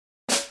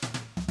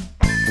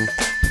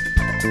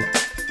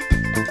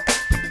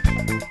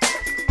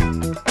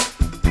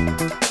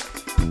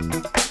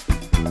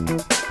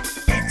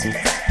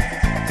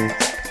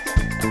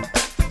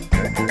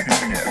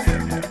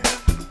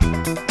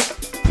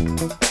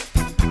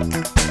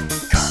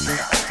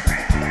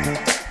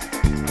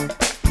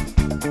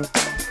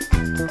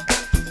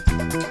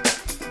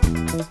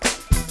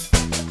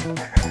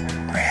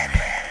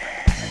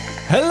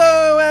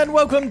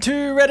Welcome to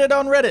Reddit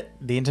on Reddit,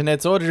 the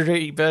internet's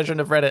auditory version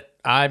of Reddit.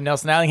 I'm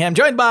Nelson Allingham,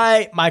 joined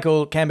by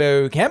Michael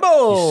Campbell.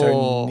 You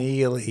so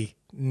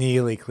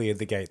nearly cleared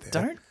the gate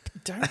there.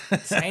 Don't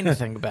say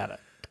anything about it,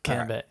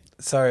 Campbell. Right.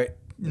 So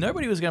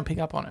nobody was going to pick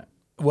up on it.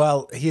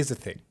 Well, here's the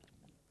thing.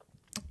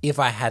 If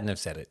I hadn't have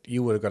said it,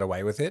 you would have got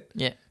away with it.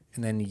 Yeah.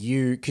 And then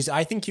because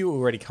I think you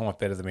already come off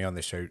better than me on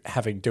this show,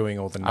 doing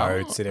all the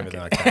notes and everything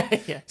like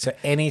that. Yeah. So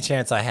any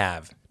chance I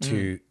have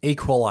to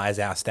equalize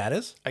our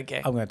status,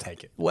 Okay. I'm going to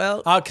take it.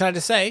 Well, Can I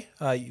just say,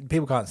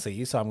 people can't see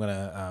you, so I'm going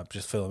to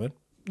just fill them in.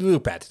 A little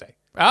bad today.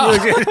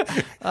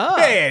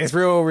 Yeah, it's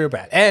real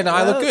bad. And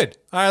I look good.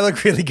 I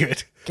look really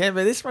good.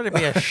 Campbell, this might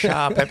be a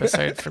sharp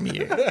episode from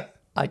you.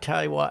 I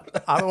tell you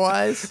what.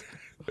 Otherwise,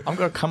 I'm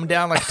going to come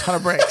down like a ton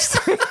of bricks.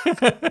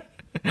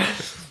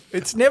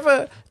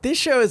 This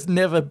show has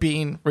never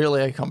been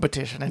really a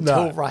competition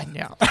until right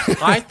now.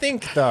 I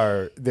think,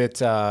 though,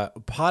 that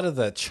part of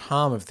the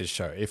charm of this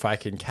show, if I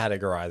can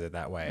categorize it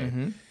that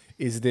way,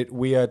 is that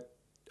we are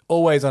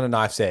always on a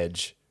knife's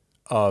edge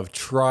of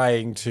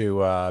trying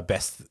to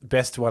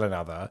best one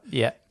another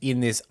in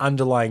this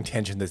underlying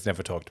tension that's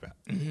never talked about.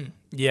 Mm-hmm.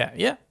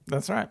 Yeah,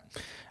 that's right.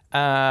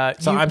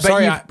 I'm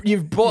sorry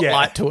you've brought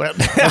light to it.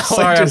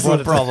 Sorry, which is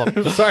the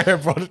problem. Sorry, I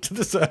brought it to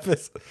the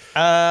surface.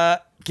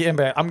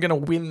 Gambo, I'm going to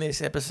win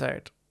this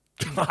episode.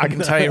 I can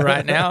tell you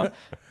right now,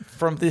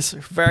 from this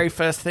very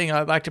first thing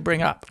I'd like to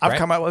bring up, I've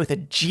come up with a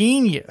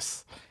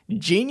genius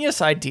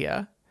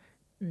idea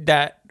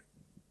that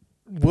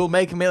will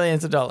make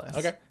millions of dollars.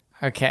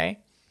 Okay.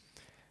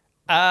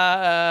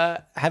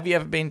 Have you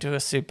ever been to a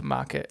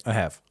supermarket? I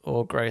have.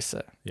 Or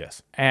grocer?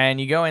 Yes.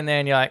 And you go in there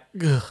and you're like,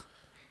 ugh,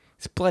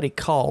 it's bloody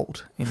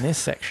cold in this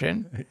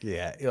section.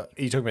 Yeah. Are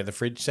you talking about the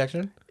fridge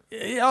section?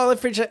 Oh, the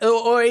fridge,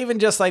 or even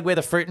just like where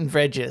the fruit and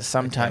veg is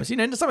sometimes.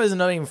 Okay. You know, sometimes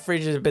not even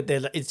fridges, but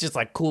it's just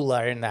like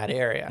cooler in that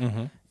area.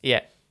 Mm-hmm. Yeah.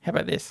 How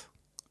about this?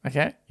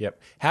 Okay.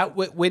 Yep.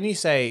 When you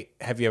say,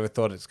 have you ever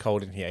thought it's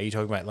cold in here, are you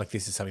talking about like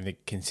this is something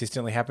that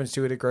consistently happens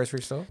to you at a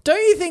grocery store?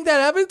 Don't you think that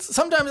happens?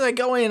 Sometimes I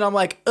go in and I'm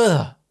like,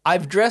 ugh,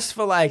 I've dressed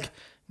for like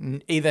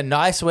either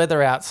nice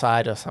weather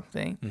outside or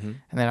something. Mm-hmm.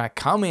 And then I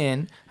come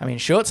in, I'm in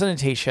shorts and a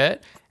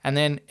t-shirt, and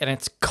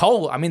it's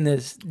cold. I mean,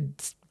 there's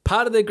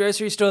part of the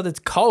grocery store that's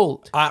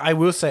cold. I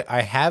will say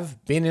I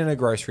have been in a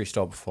grocery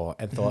store before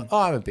and thought,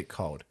 I'm a bit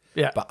cold.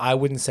 Yeah. But I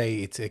wouldn't say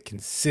it's a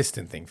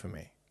consistent thing for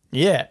me.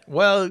 Yeah.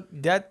 Well,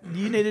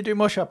 you need to do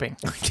more shopping.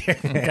 Okay?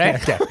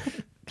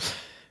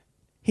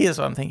 Here's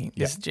what I'm thinking.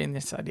 This is a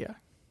genius idea.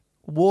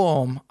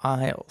 Warm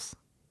aisles.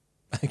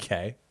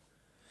 Okay.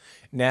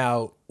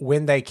 Now,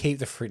 when they keep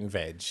the fruit and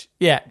veg,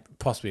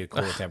 possibly a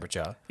cooler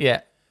temperature.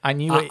 Yeah. I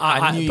knew you but were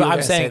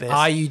I'm saying, say this.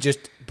 are you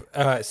just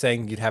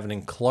saying you'd have an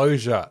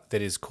enclosure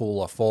that is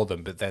cooler for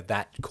them, but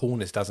that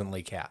coolness doesn't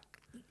leak out?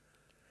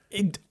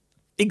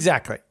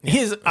 Exactly.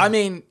 I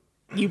mean,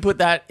 you put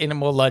that in a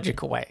more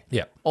logical way.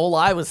 Yeah. All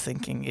I was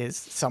thinking is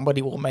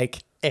somebody will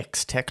make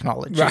X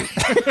technology. Right.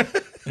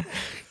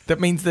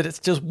 That means that it's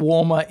just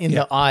warmer in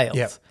the aisles.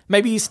 Yep.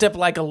 Maybe you step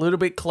like a little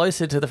bit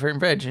closer to the fruit and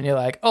veg and you're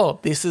like, oh,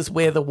 this is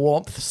where the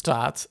warmth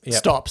stops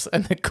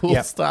and the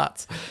cool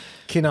starts.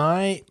 Can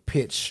I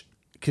pitch...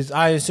 Because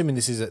I'm assuming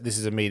this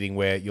is a meeting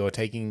where you're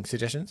taking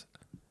suggestions?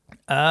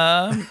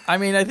 I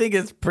mean, I think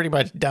it's pretty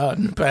much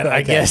done, but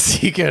I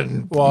guess you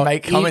can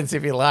make comments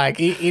if you like.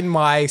 In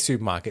my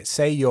supermarket,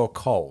 say you're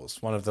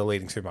Coles, one of the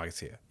leading supermarkets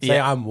here. Say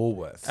I'm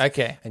Woolworths.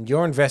 Okay. And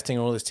you're investing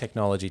in all this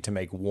technology to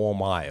make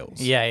warm aisles.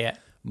 Yeah.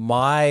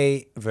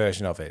 My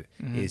version of it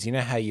is, you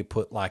know how you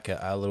put like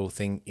a little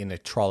thing in a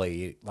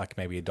trolley, like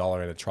maybe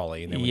 $1 in a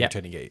trolley, and then when you're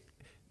turning it,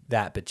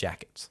 that, but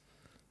jackets.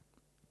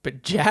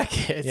 But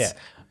jackets? Yeah.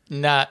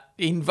 Not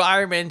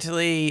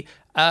environmentally,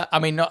 not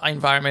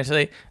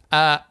environmentally,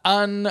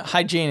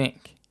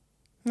 unhygienic.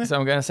 That's what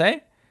I'm going to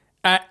say.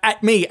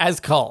 At me as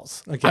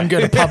Coles. Okay. I'm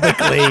going to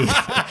publicly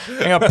I'm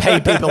going to pay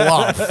people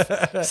off.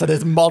 So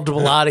there's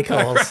multiple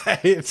articles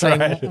saying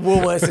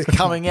Woolworths is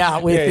coming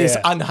out with this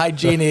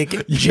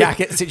unhygienic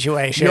jacket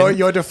situation.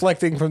 You're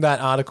deflecting from that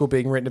article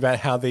being written about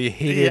how the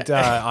heated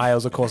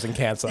aisles are causing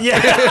cancer. Yeah.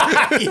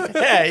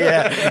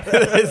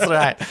 That's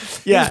right.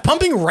 Yeah. He's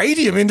pumping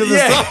radium into the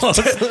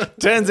sauce.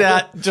 Turns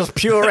out just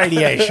pure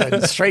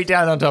radiation straight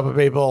down on top of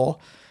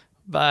people.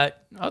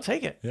 But I'll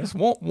take it. Just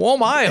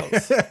warm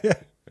aisles.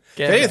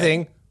 If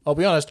anything, I'll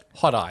be honest,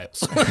 hot aisles.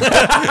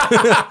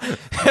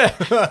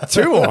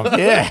 Too warm.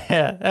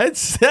 Yeah.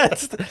 That's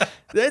the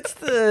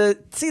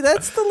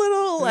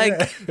little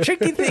like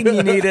tricky thing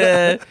you need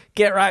to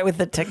get right with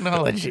the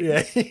technology.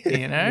 Yeah.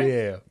 You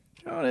know?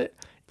 Yeah.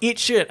 It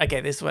should. Okay,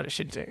 this is what it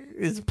should do.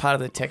 This is part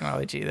of the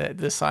technology that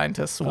the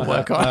scientists will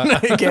work on.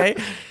 Okay.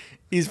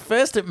 Is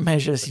first it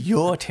measures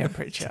your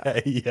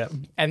temperature.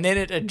 And then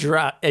it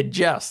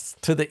adjusts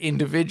to the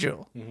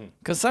individual.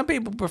 Because some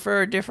people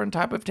prefer a different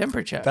type of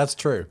temperature. That's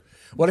true.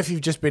 What if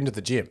you've just been to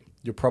the gym?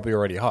 You're probably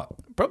already hot.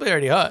 Probably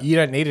already hot. You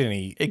don't need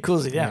any. It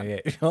cools you down. Yeah.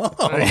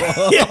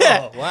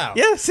 Yeah. Wow.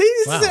 Yeah, see,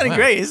 this is sounding wow.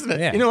 great, isn't it?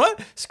 Yeah. You know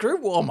what? Screw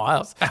warm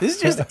aisles. This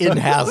is just in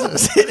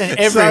houses and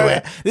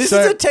everywhere. This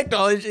is a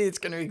technology that's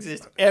going to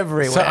exist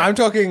everywhere. So I'm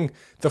talking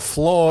the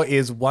floor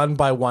is 1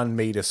 by 1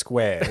 meter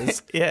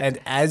squares. Yeah. And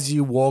as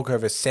you walk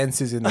over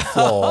sensors in the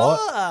floor,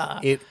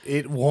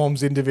 it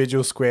warms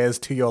individual squares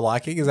to your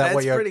liking. Is that That's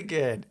what you're pretty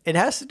good. It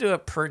has to do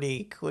it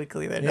pretty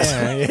quickly, though.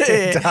 Yeah,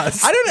 it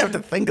does. I don't have to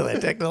think of the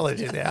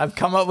technology there. I've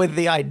come up with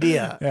the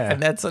idea, Yeah.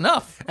 and that's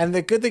enough. And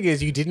the good thing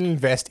is you didn't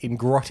invest in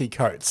grotty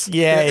coats.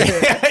 Yeah,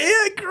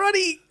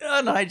 grotty,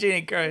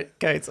 unhygienic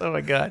coats. Oh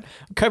my god,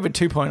 COVID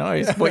 2.0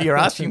 is what you're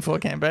asking for,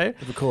 Cambo.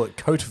 We call it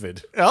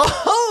Coatvid.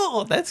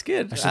 Oh, that's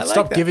good. I Should like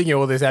stop that. giving you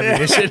all this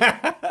ammunition.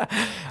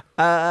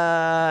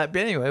 But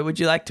anyway, would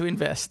you like to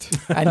invest,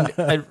 and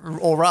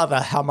or rather,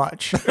 how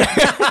much?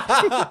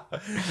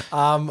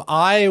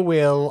 I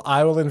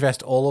will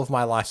invest all of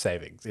my life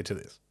savings into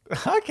this.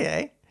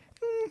 Okay,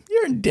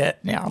 you're in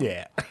debt now.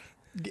 Yeah.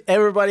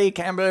 Everybody,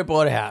 Cambo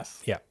bought a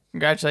house. Yeah.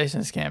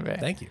 Congratulations, Cambo.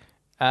 Thank you.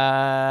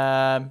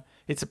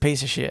 It's a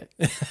piece of shit.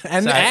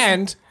 And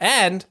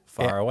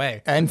far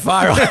away. And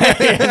far away.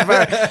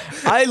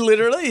 I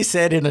literally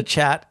said in a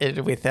chat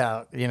with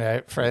our,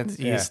 friends,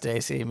 you, Yeah.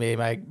 Stacey, me,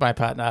 my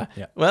partner.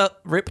 Yeah. Well,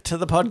 rip to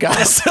the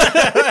podcast.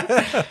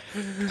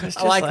 It's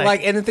just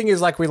Like anything is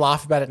like we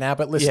laugh about it now,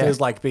 but listeners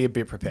be a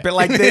bit prepared.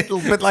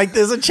 but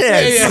there's a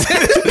chance.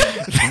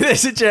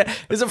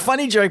 There's a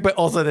funny joke, but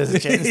also there's a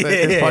chance that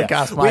this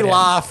podcast might we end.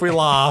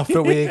 laugh,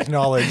 but we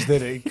acknowledge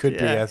that it could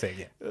be Yeah. a thing.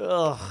 Yeah.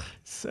 Ugh,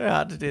 so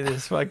hard to do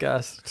this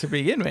podcast to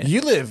begin with.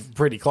 You live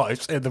pretty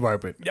close at the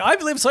moment.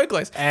 I've lived so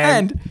close,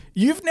 and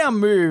you've now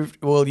moved.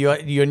 Well,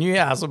 your new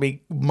house will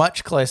be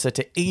much closer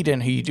to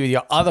Eden, who you do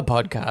your other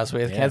podcast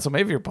with, Cancel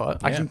Movie Report.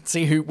 I can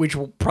see which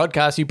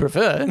podcast you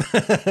prefer.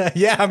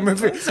 Yeah, I'm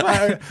moving.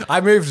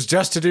 I moved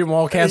just to do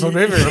more Cancelled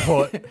Movie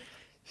Report.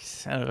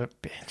 Son of a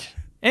bitch.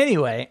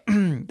 Anyway,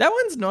 that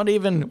one's not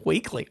even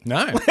weekly.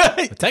 No,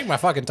 I take my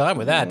fucking time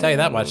with that. I tell you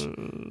that much.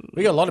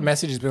 We got a lot of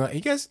messages being like,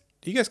 you guys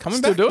coming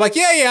Still back? do it? Like,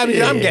 yeah,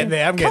 I'm getting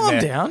there. I'm getting Calm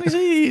there. down,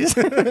 jeez.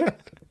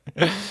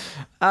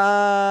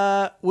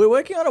 We're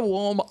working on a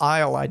warm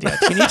aisle idea.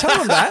 Can you tell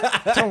them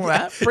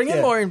that? Bring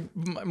in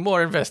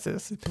more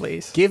investors,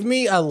 please. Give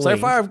me a link. So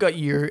far, I've got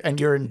you, and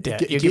you're in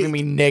debt. You're giving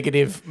me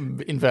negative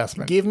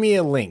investment. Give me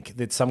a link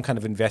that's some kind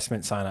of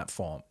investment sign up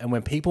form. And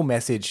when people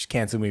message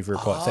Cancel Movie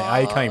Report, say,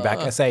 are you coming back?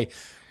 I say,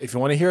 if you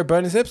want to hear a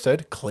bonus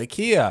episode, click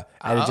here.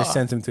 And it just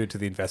sends them through to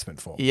the investment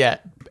form. Yeah,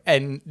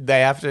 and they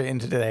have to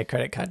enter their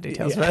credit card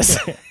details first.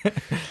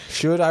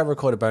 Should I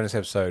record a bonus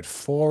episode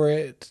for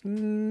it?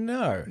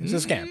 No. It's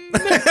a scam.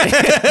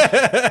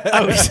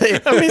 Obviously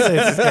it's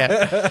a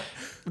scam.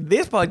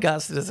 This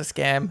podcast is a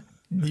scam.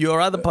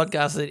 Your other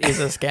podcast is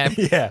a scam.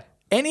 Yeah.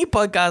 Any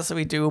podcast that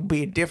we do will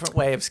be a different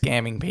way of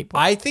scamming people.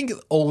 I think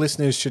all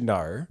listeners should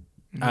know,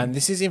 and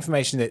this is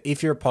information that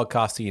if you're a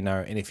podcaster, you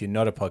know, and if you're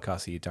not a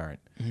podcaster, you don't.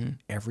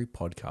 Every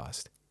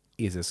podcast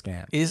is a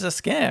scam. Is a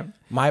scam.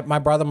 My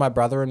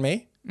brother and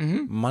me,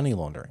 money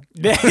laundering.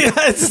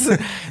 that's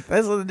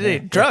what they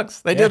do.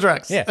 Drugs. They do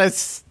drugs. Yeah.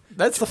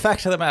 That's the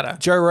fact of the matter.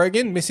 Joe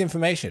Rogan,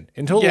 misinformation.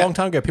 Until a Yeah. long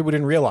time ago, people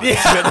didn't realize.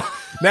 But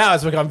now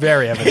it's become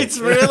very evident. It's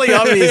really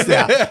obvious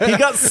now. He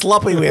got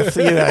sloppy with,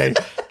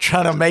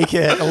 trying to make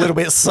it a little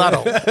bit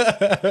subtle.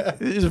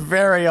 It's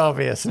very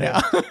obvious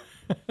now.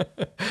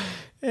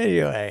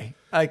 Anyway,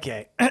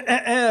 okay.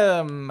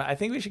 I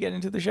think we should get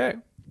into the show.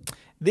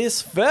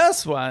 This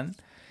first one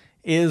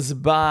is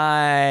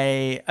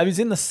by... I was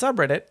in the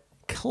subreddit,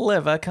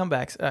 Clever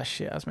Comebacks. Oh,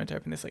 shit, I was meant to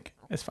open this link.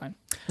 It's fine.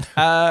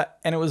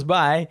 And it was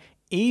by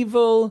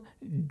Evil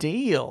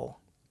Deal,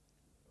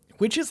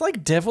 which is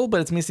like devil,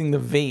 but it's missing the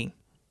V.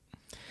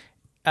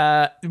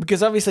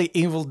 Because obviously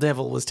Evil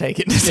Devil was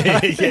taken.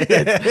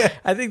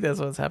 I think that's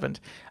what's happened.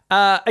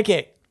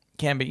 Okay,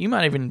 Camber, you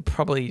might even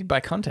probably,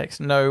 by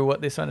context, know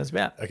what this one is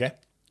about. Okay.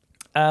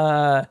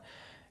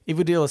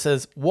 Evil Dealer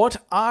says, what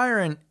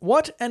an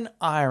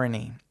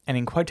irony. And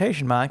in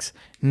quotation marks,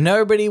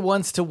 nobody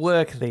wants to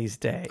work these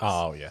days.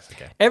 Oh, yes.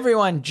 Okay.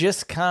 Everyone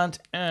just can't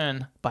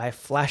earn by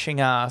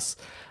flashing ass.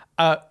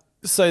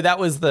 So that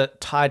was the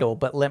title,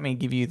 but let me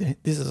give you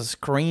this is a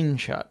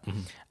screenshot.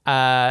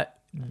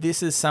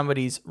 This is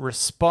somebody's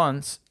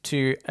response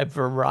to a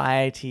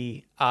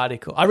Variety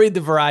article. I read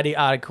the Variety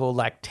article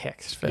like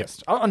text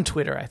first. On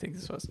Twitter, I think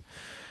this was.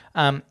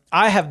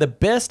 I have the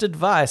best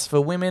advice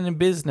for women in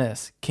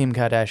business, Kim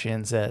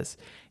Kardashian says.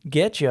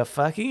 Get your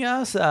fucking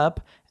ass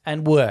up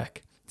and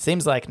work.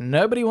 Seems like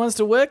nobody wants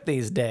to work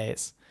these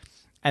days.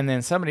 And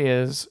then somebody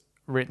has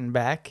written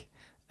back,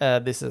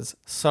 this is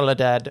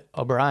Soledad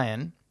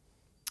O'Brien,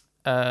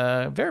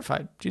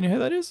 verified. Do you know who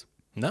that is?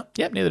 No.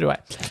 Yep, neither do I.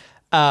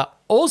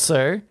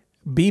 Also,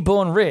 be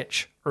born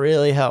rich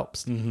really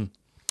helps.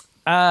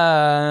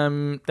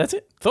 That's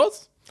it.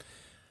 Thoughts?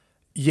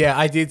 Yeah,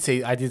 I did see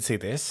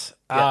this.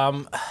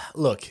 Yeah.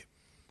 Look,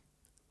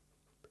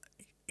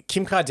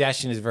 Kim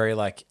Kardashian is a very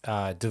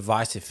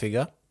divisive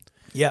figure.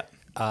 Yeah.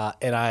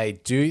 And I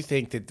do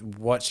think that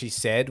what she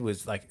said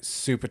was like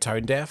super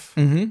tone deaf.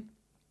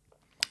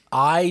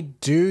 I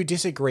do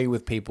disagree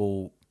with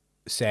people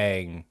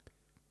saying,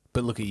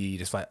 but look at you,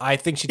 just like, I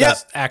think she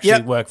does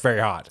actually work very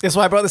hard. That's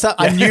why I brought this up.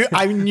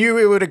 I knew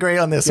we would agree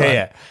on this one.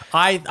 Yeah.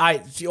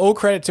 All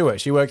credit to her.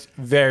 She works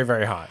very,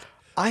 very hard.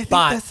 I think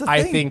that's the thing.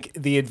 I think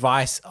the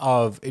advice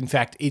of, in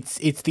fact, it's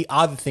the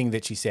other thing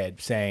that she said,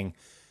 saying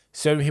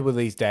certain people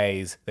these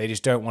days, they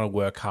just don't want to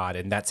work hard,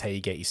 and that's how you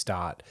get your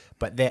start.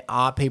 But there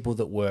are people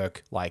that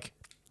work like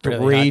Really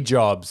 3 hard.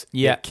 jobs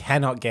Yeah. that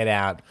cannot get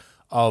out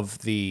of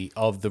the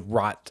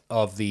rut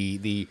of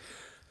the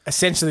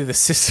essentially the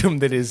system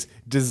that is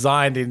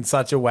designed in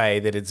such a way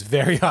that it's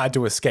very hard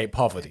to escape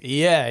poverty.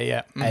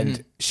 Yeah.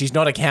 And she's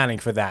not accounting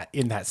for that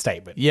in that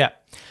statement. Yeah.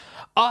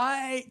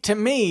 To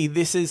me,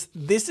 this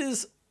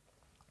is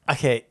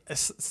okay.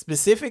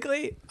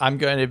 Specifically, I'm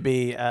going to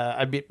be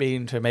a bit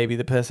mean to maybe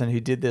the person who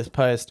did this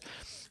post,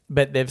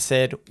 but they've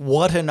said,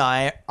 "What an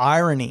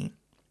irony,"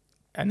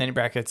 and then in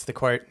brackets the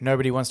quote,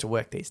 "Nobody wants to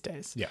work these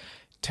days." Yeah.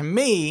 To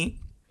me,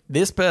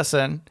 this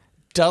person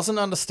doesn't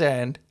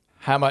understand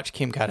how much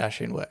Kim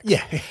Kardashian works.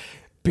 Yeah.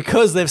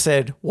 Because they've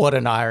said, "What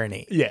an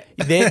irony." Yeah.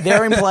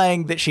 They're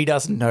implying that she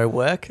doesn't know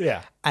work.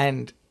 Yeah.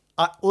 And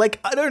I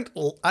don't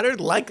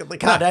like the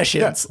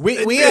Kardashians.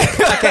 We are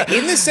okay,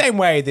 in the same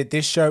way that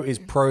this show is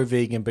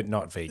pro-vegan but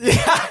not vegan.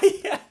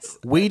 Yes.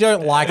 We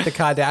don't like the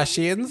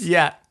Kardashians.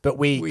 Yeah. But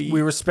we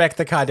respect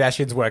the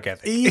Kardashians' work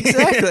ethic.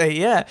 Exactly.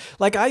 Yeah.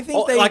 Like I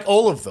think they like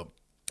all of them.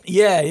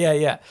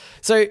 Yeah.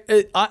 So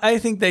I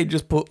think they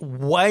just put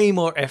way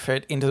more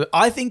effort into it.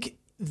 I think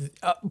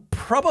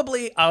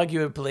probably,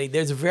 arguably,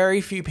 there's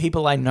very few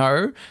people I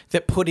know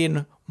that put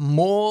in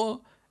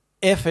more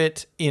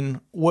effort in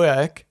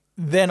work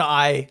than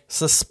I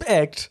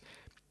suspect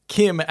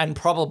Kim and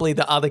probably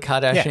the other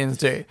Kardashians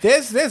do.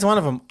 There's one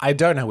of them. I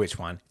don't know which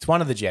one. It's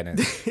one of the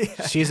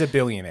Jenners. She's a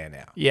billionaire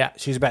now. Yeah.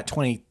 She's about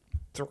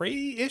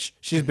 23-ish.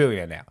 She's a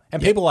billionaire now.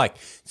 And people are like,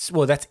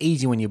 well, that's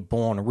easy when you're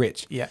born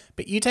rich. Yeah.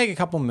 But you take a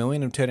couple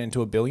million and turn it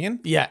into $1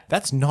 billion. Yeah.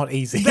 That's not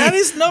easy. That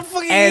is not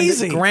fucking and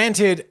easy.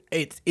 Granted,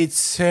 it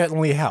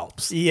certainly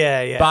helps.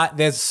 Yeah. But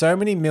there's so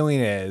many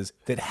millionaires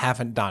that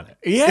haven't done it.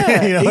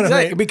 Yeah, You know what I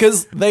exactly. mean?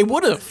 Because they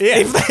would have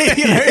if they,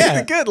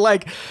 Yeah. good.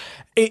 Like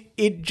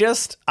it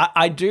just,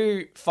 I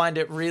do find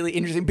it really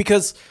interesting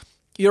because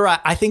you're right.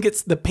 I think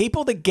it's the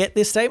people that get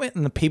this statement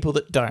and the people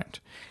that don't.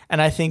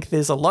 And I think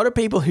there's a lot of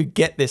people who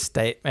get this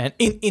statement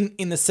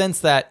in the sense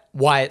that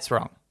why it's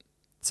wrong.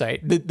 So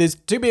there's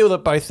 2 people that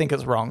both think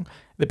it's wrong.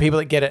 The people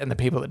that get it and the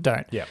people that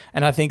don't. Yeah.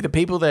 And I think the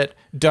people that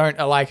don't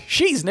are like,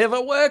 she's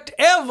never worked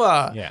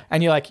ever. Yeah.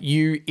 And you're like,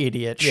 you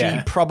idiot. She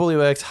Yeah. probably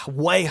works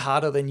way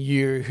harder than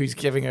you who's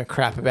giving a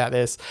crap about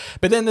this.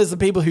 But then there's the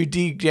people who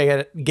do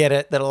get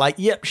it that are like,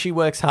 yep, she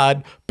works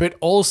hard, but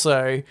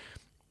also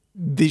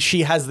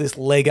she has this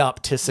leg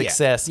up to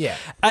success. Yeah.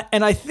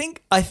 And I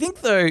think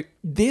though,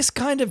 this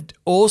kind of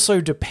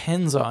also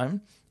depends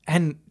on,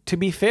 and to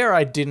be fair,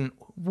 I didn't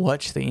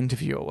watch the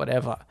interview or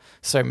whatever.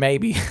 So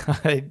maybe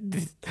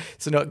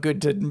it's not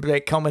good to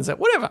make comments at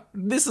whatever.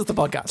 This is the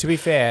podcast. To be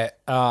fair,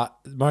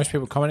 most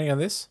people commenting on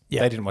this, they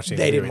didn't watch it.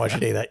 They didn't watch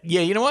it either.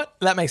 Yeah, you know what?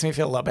 That makes me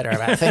feel a lot better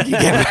about it. Thank you,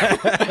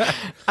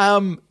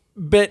 Kim.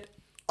 But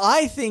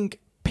I think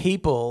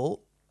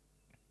people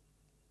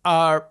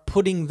are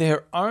putting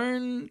their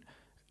own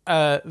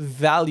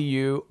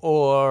value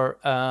or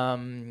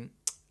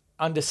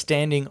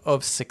understanding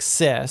of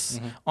success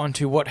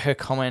onto what her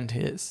comment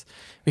is.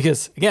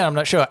 Because, again, I'm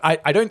not sure.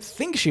 I don't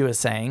think she was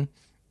saying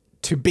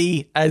to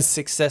be as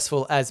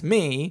successful as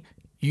me,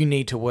 you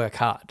need to work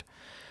hard.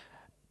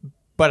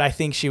 But I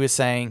think she was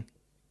saying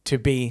to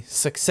be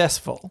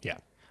successful. Yeah.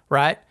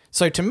 Right?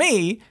 So to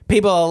me,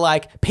 people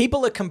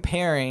are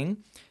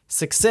comparing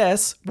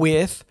success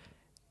with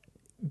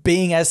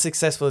being as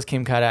successful as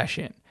Kim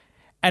Kardashian.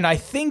 And I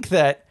think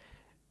that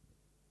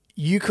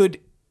you could,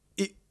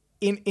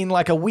 in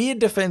like a weird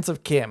defense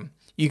of Kim,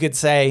 you could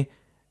say,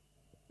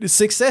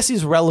 success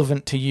is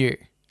relevant to you.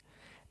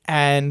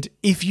 And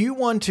if you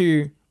want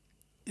to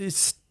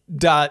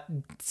start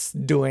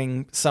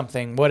doing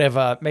something,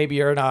 whatever, maybe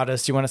you're an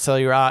artist, you want to sell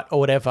your art or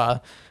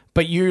whatever,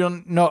 but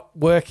you're not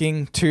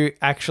working to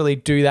actually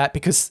do that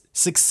because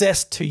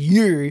success to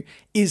you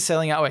is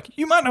selling artwork.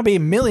 You might not be a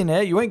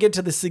millionaire. You won't get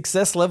to the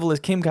success level as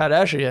Kim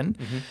Kardashian.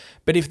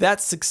 But if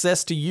that's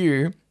success to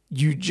you,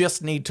 you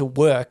just need to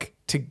work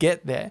to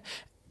get there.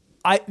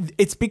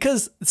 It's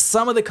because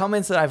some of the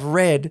comments that I've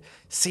read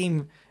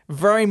seem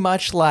very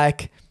much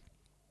like,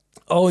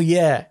 oh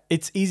yeah,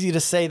 it's easy to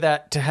say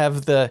that to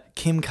have the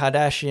Kim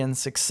Kardashian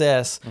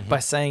success by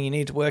saying you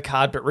need to work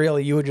hard, but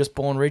really you were just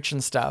born rich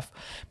and stuff.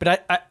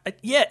 But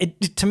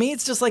to me,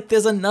 it's just like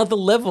there's another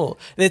level.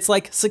 It's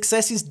like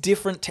success is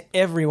different to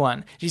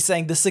everyone. She's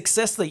saying the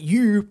success that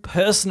you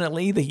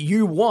personally, that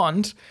you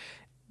want,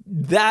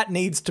 that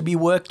needs to be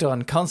worked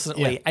on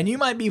constantly. Yeah. And you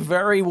might be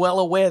very well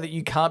aware that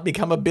you can't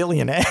become a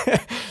billionaire.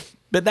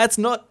 But that's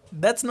not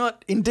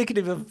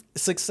indicative of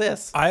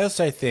success. I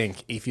also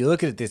think if you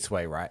look at it this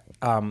way, right?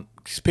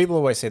 Because people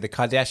always say the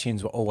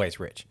Kardashians were always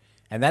rich,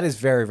 and that is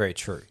very, very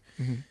true.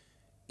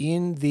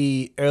 In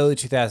the early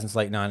 2000s,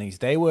 late 90s,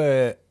 they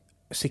were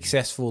a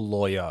successful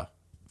lawyer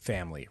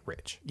family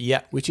rich.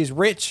 Yeah. Which is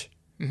rich.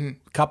 A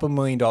couple $1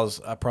 million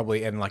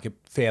probably, and like a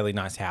fairly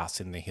nice house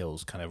in the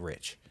hills, kind of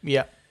rich.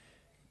 Yeah.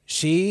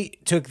 She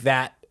took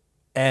that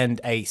and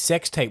a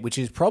sex tape, which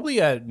is probably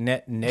a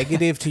net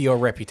negative to your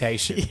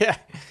reputation, Yeah.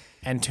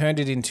 and turned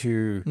it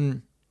into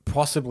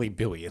possibly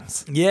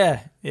billions.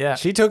 Yeah. Yeah.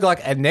 She took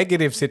like a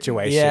negative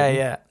situation,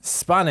 Yeah.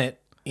 spun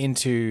it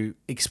into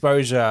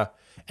exposure.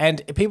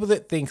 And people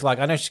that think like,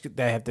 I know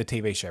they have the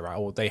TV show, right?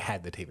 Or they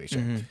had the TV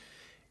show.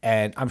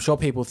 And I'm sure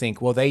people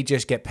think, well, they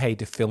just get paid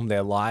to film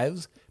their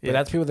lives. But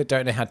that's people that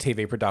don't know how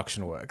TV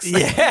production works.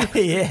 Yeah.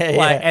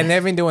 And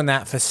they've been doing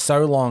that for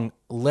so long,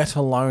 let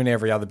alone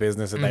every other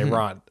business that they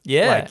run.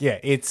 Yeah.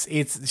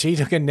 It's she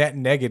took a net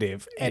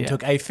negative and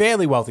took a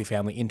fairly wealthy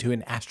family into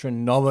an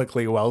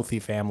astronomically wealthy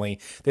family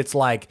that's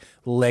like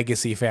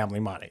legacy family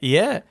money.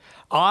 Yeah.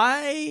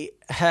 I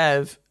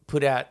have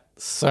put out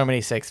so many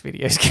sex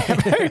videos,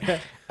 Camo,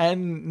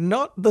 and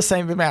not the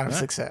same amount of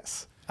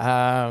success.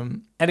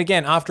 And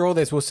again, after all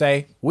this, we'll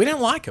say, we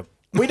don't like them.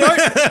 We don't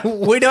like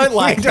We them.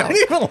 don't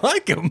even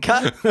like them.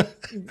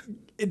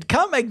 It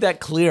can't make that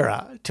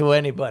clearer to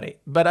anybody,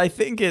 but I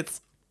think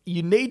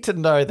you need to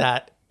know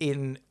that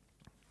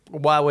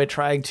while we're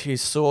trying to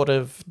sort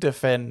of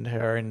defend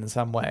her in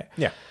some way.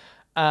 Yeah.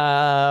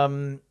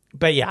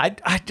 But yeah,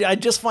 I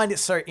just find it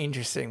so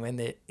interesting when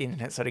the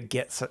internet sort of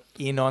gets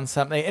in on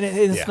something, and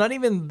it's not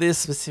even this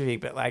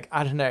specific, but like,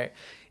 I don't know,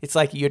 it's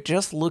like you're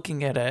just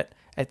looking at it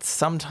at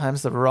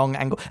sometimes the wrong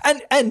angle.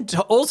 And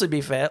to also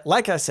be fair,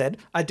 like I said,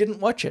 I didn't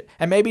watch it.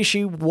 And maybe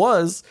she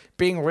was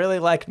being really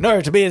like, no,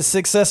 to be as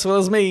successful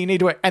as me, you need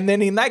to work. And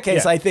then in that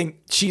case, I think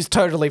she's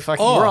totally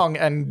fucking wrong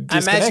and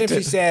disconnected. Imagine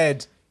if she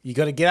said, you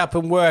got to get up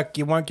and work.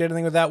 You won't get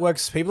anything without work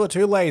because people are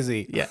too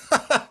lazy. Yeah.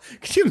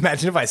 Could you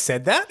imagine if I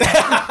said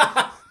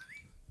that?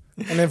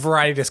 And then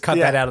Variety just cut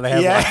that out of the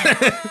headline.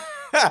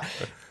 Yeah.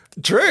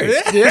 True.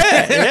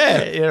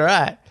 Yeah, you're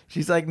right.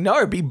 She's like,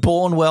 no, be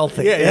born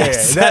wealthy.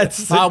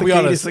 That's I'll the be key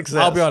to honest. success.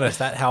 I'll be honest.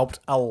 That helped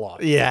a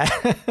lot. Yeah.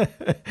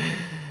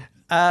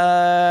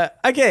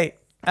 Okay.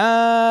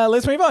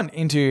 Let's move on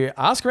into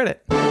Ask Reddit.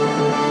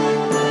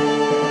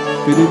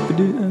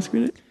 Ask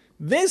Reddit.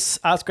 This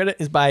Ask Reddit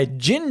is by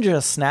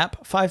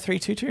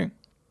GingerSnap5322.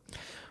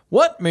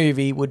 What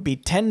movie would be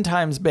 10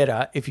 times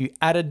better if you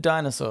added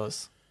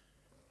dinosaurs?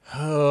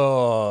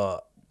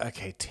 Oh,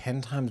 okay.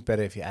 10 times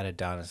better if you added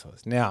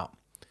dinosaurs. Now,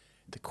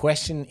 the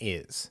question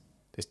is,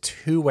 there's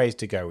two ways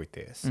to go with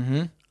this.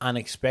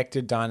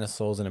 Unexpected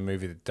dinosaurs in a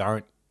movie that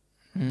don't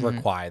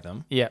require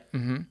them. Yeah.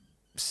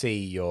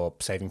 See your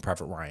Saving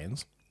Private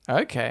Ryans.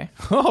 Okay.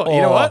 Oh,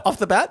 you know what? Off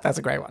the bat, that's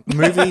a great one.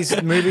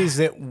 movies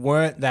that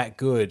weren't that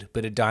good,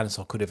 but a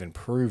dinosaur could have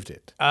improved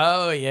it.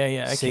 Oh,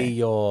 yeah. Okay. See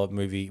your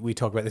movie. We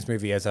talk about this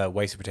movie as a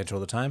waste of potential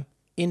all the time.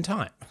 In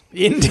Time.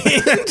 In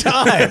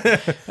time.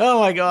 Oh,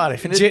 my God.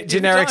 If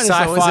Generic if a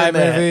dinosaur was sci-fi in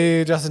there-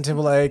 movie, Justin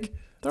Timberlake.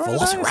 There are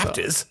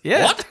Velociraptors.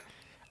 Yeah. What?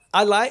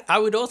 I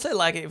would also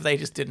like it if they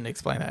just didn't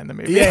explain that in the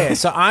movie. Yeah,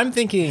 so I'm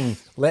thinking,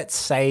 let's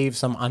save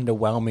some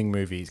underwhelming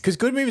movies. Because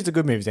good movies are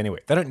good movies anyway.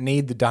 They don't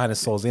need the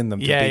dinosaurs in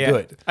them to be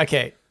good.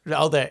 Okay.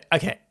 Okay.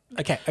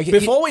 Okay.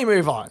 Before we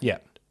move on, Yeah.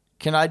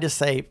 can I just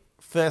say,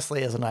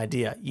 firstly, as an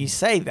idea, you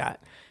say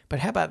that, but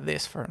how about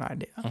this for an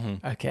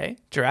idea? Okay.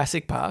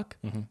 Jurassic Park,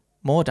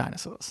 more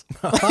dinosaurs.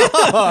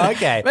 Oh,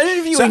 okay. Imagine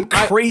if you So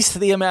increased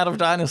the amount of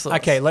dinosaurs.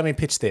 Okay, let me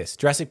pitch this.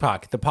 Jurassic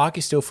Park. The park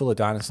is still full of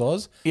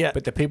dinosaurs. Yeah.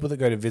 But the people that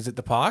go to visit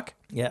the park,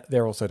 Yeah.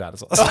 they're also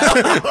dinosaurs.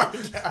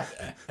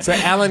 So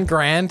Alan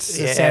Grant,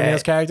 Yeah.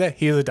 Samuel's character,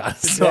 he's a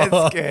dinosaur.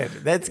 That's good.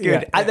 That's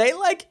good. Yeah. Are they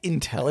like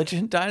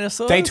intelligent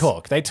dinosaurs? They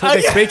talk. They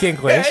speak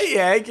English.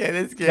 Yeah, okay,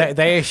 that's good.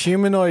 They are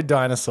humanoid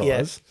dinosaurs.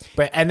 Yes.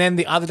 And then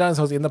the other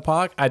dinosaurs in the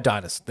park are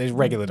dinosaurs. They're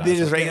regular They're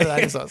dinosaurs. just regular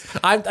dinosaurs.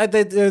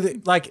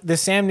 Like the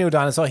Sam Neill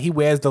dinosaur, he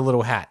wears the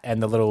little hat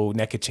and the little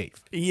neckerchief.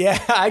 Yeah,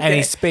 okay. And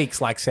he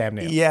speaks like Sam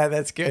Neill. Yeah,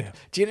 that's good.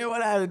 Do you know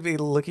what I would be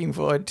looking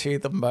forward to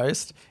the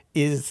most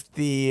is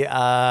the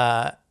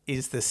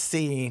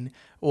scene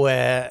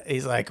where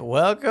he's like,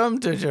 "Welcome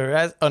to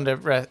Jurassic." I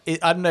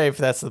don't know if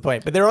that's the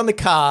point, but they're on the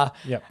car.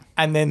 Yep.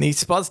 And then he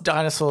spots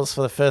dinosaurs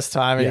for the first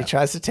time, and Yeah. he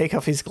tries to take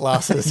off his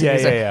glasses. Yeah,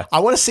 He's yeah, like, yeah. I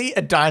want to see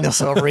a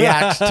dinosaur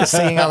react to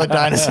seeing other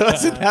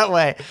dinosaurs in that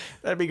way.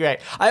 That'd be great.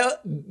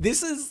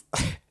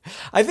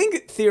 I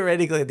think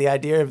theoretically the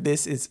idea of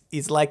this is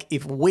like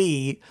if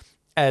we,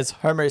 as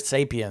Homo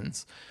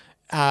sapiens,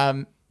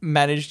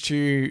 managed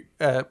to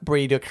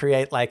breed or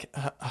create like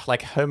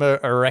Homo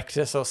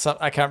erectus or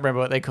something. I can't remember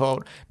what they're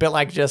called, but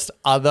like just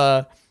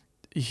other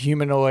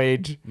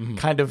humanoid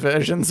kind of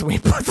versions. We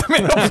put them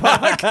in a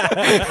park.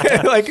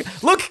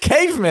 Like, look,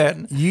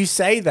 cavemen. You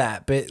say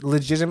that, but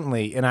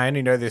legitimately, and I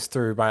only know this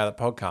through my other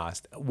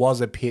podcast,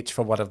 was a pitch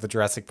for one of the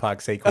Jurassic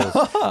Park sequels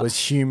was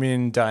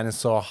human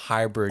dinosaur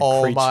hybrid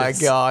Oh creatures. my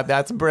God,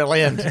 that's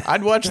brilliant.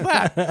 I'd watch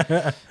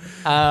that.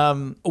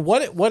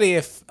 What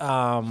if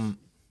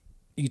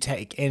you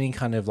take any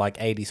kind of like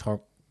 80s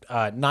horror,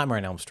 Nightmare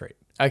on Elm Street,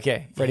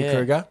 Okay. Freddy yeah.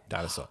 Krueger,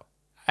 dinosaur.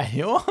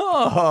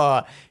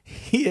 Oh,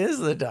 he is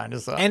the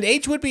dinosaur. And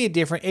each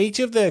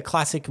of the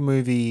classic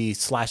movie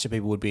slasher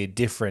people would be a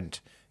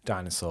different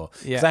dinosaur.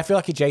 Because Yeah. I feel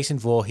like a Jason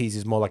Voorhees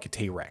is more like a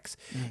T-Rex.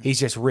 He's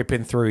just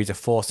ripping through. He's a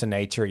force of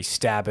nature. He's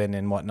stabbing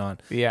and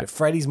whatnot. Yeah. But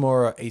Freddy's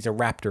he's a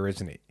raptor,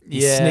 isn't he?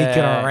 He's Yeah.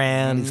 sneaking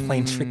around. He's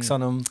playing tricks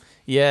on him.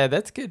 Yeah,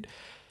 that's good.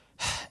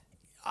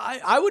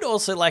 I would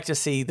also like to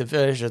see the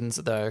versions,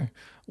 though,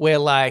 where,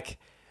 like,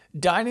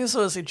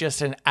 dinosaurs are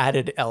just an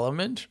added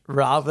element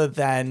rather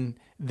than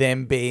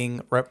them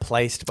being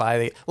replaced by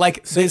the...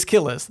 Like, there's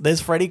killers.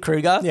 There's Freddy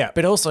Krueger. Yeah.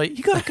 But also,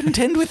 you got to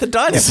contend with the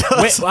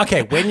dinosaurs.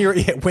 When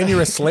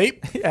you're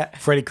asleep, Yeah.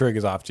 Freddy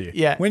Krueger's after you.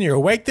 Yeah. When you're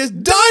awake, there's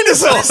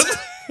dinosaurs.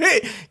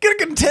 You got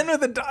to contend with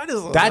the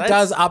dinosaurs. That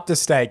does up the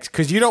stakes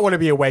because you don't want to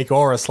be awake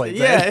or asleep.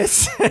 Yeah, man.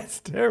 it's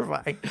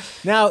terrifying.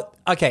 Now,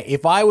 okay,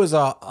 if I was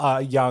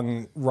a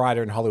young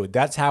writer in Hollywood,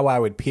 that's how I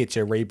would pitch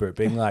a reboot,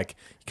 being like,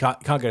 you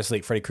can't go to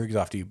sleep, Freddy Krueger's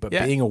after you, but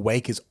Yeah. being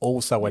awake is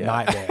also a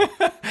nightmare.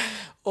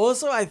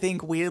 Also, I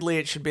think weirdly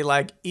it should be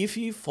like, if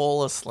you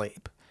fall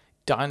asleep,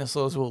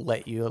 dinosaurs will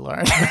let you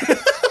alone.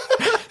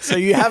 So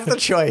you have the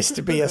choice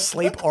to be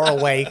asleep or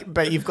awake,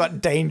 but you've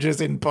got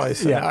dangers in both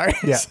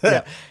scenarios.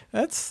 yeah.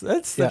 That's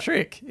the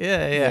trick.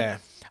 Yeah.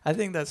 I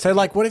think that's So,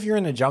 like, what if you're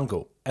in a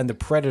jungle and the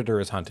predator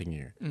is hunting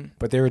you,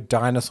 but there are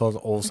dinosaurs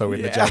also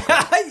in the jungle?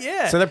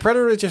 yeah. So the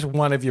predator is just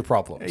one of your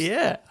problems.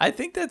 Yeah, I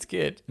think that's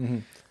good.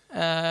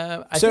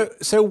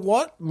 So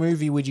what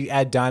movie would you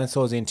add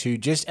dinosaurs into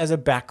just as a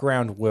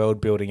background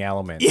world building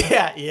element?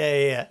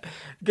 Yeah.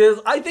 Because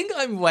I think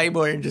I'm way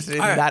more interested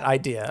in that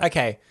idea.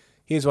 Okay,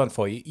 here's one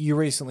for you. You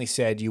recently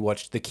said you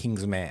watched The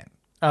King's Man.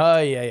 Oh,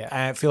 yeah.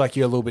 I feel like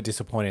you're a little bit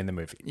disappointed in the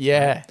movie.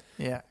 Yeah.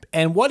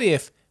 And what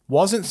if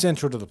wasn't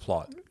central to the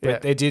plot, but Yeah.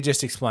 they did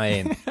just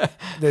explain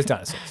there's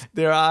dinosaurs.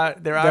 There are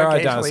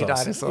occasionally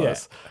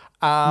dinosaurs.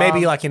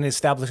 Maybe like an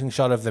establishing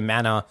shot of the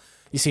manor,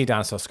 you see a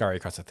dinosaur scurry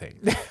across the thing.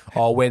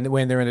 Or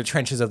when they're in the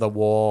trenches of the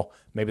war,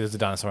 maybe there's a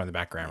dinosaur in the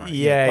background, right?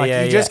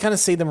 Yeah, you just kind of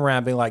see them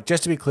around being like,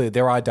 just to be clear,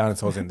 there are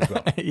dinosaurs in this as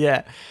well.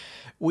 Yeah.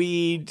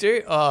 We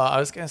do. Oh, I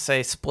was going to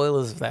say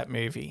spoilers of that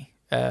movie,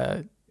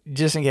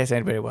 just in case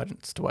anybody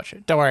wants to watch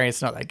it. Don't worry,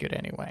 it's not that good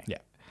anyway. Yeah.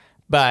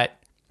 But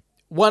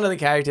one of the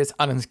characters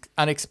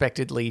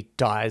unexpectedly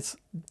dies,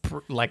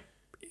 like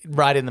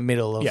right in the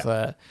middle of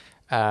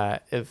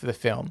the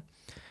film,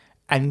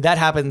 and that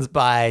happens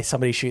by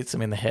somebody shoots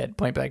him in the head,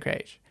 point blank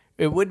range.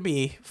 It would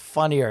be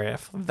funnier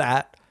if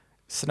that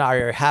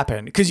scenario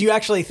happened because you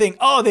actually think,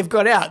 oh, they've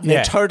got out,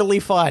 they're totally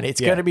fine.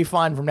 It's going to be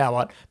fine from now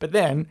on. But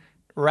then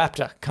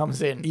Raptor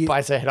comes in,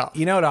 bites their head off.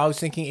 You know what I was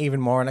thinking even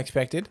more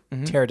unexpected?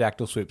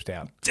 Pterodactyl swoops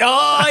down.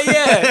 Oh,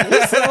 yeah.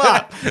 Lifts them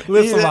up.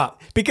 Lifts them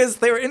up. Because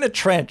they were in a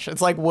trench.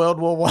 It's like World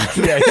War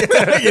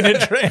I. In a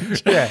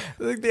trench. Yeah.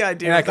 I think the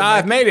idea You're like,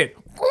 I've made it.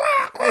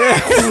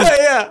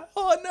 yeah.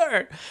 Oh,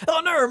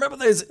 no. Remember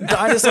those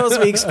dinosaurs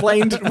we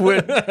explained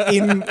were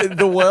in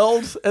the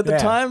world at the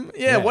time?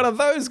 Yeah, one of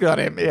those got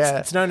him. Yeah.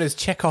 It's known as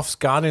Chekhov's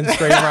gun in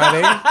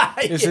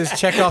screenwriting. This is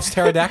Chekhov's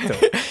pterodactyl.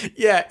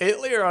 Yeah,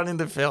 earlier on in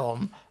the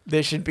film,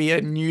 there should be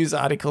a news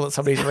article that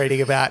somebody's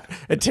reading about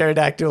a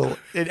pterodactyl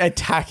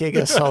attacking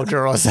a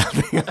soldier or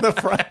something on the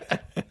front.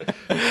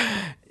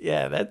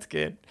 Yeah, that's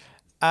good.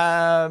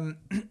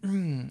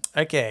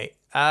 Okay.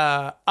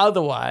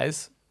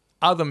 Otherwise,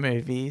 other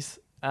movies.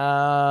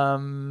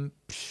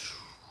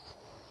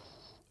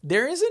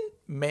 There isn't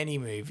many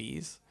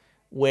movies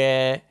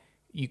where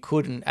you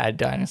couldn't add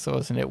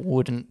dinosaurs and it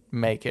wouldn't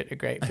make it a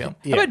great film.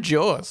 How about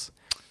Jaws?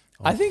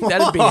 I think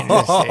that'd be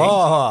interesting.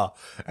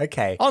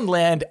 Okay. On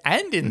land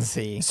and in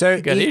sea. So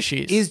you got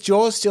issues. Is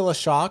Jaws still a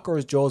shark or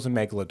is Jaws a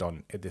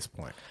megalodon at this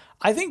point?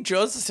 I think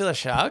Jaws is still a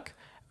shark.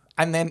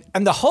 And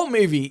the whole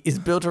movie is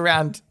built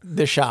around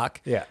the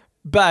shark. Yeah.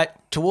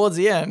 But towards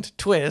the end,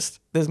 twist,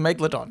 there's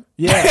Megalodon.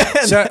 Yeah.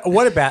 So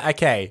what about, at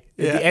the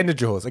end of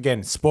Jaws,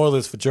 again,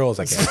 spoilers for Jaws,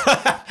 I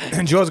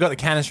guess. Jaws got the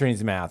canister in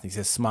his mouth. He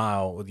says,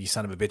 smile, you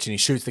son of a bitch. And he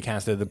shoots the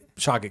canister. The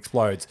shark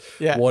explodes.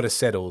 Yeah. Water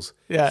settles.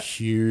 Yeah.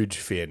 Huge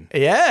fin.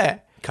 Yeah.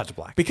 Cut to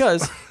black.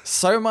 Because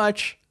so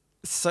much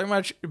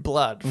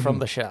blood from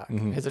the shark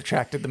has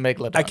attracted the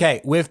Megalodon.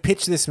 Okay, we've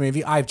pitched this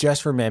movie. I've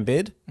just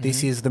remembered.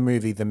 This is the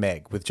movie The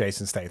Meg with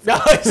Jason Statham.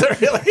 No, is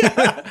it really?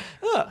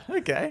 Oh,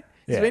 okay.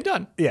 It's been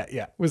done.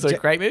 Yeah. Was it a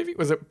great movie?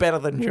 Was it better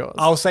than Jaws?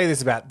 I'll say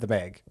this about The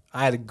Meg.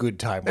 I had a good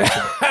time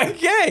watching it.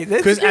 Okay.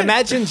 Because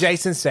imagine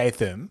Jason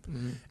Statham.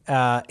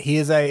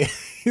 He's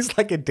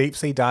like a deep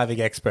sea diving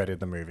expert in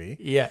the movie.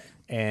 Yeah.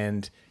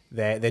 And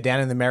they're down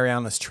in the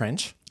Marianas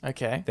Trench.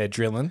 Okay. They're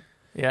drilling.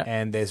 Yeah.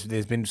 And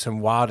there's been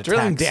some wild attacks.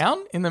 Drilling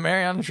down in the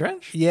Mariana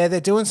Trench? Yeah,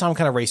 they're doing some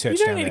kind of research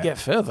You down don't need there. to get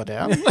further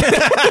down.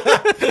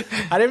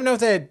 I don't even know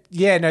if they're...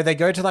 Yeah, no, they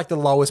go to like the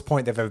lowest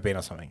point they've ever been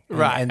or something.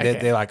 Right, And okay.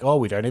 they're like, oh,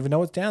 we don't even know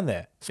what's down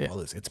there.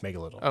 Spoilers, it's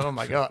Megalodon. Oh,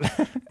 my God.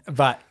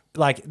 But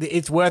like,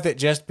 it's worth it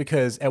just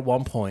because at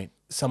one point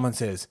someone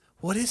says,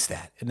 what is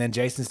that? And then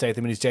Jason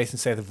Statham in his Jason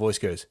Statham voice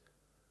goes,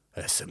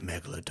 that's a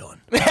Megalodon.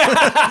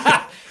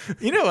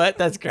 You know what?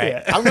 That's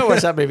great. I'm going to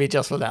watch that movie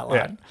just for that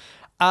line.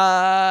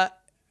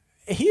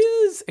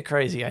 Here's a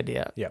crazy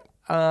idea. Yep.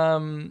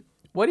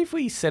 What if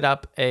we set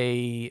up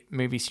a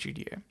movie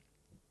studio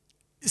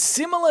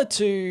similar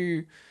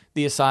to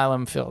the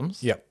Asylum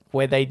films? Yep.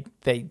 where they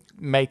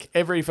make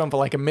every film for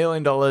like $1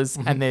 million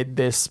and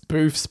they're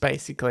spoofs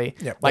basically,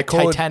 like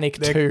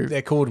Titanic 2.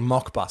 They're called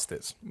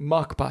mockbusters.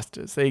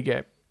 Mockbusters. There you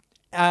go.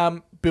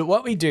 But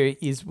what we do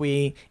is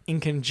we, in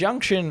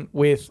conjunction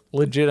with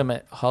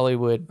legitimate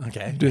Hollywood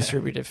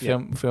distributed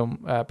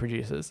film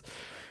producers,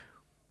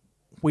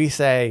 we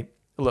say,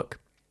 look,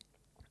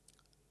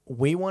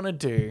 we want to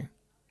do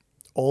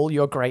all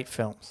your great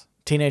films.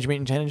 Teenage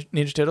Mutant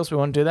Ninja Turtles, we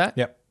want to do that.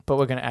 Yep. But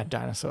we're going to add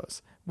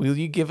dinosaurs. Will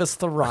you give us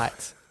the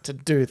rights to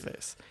do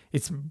this?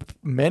 It's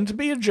meant to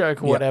be a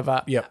joke or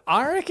whatever. Yep.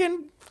 I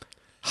reckon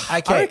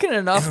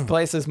enough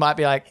places might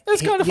be like,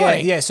 it's kind of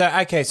funny. Yeah. So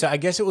I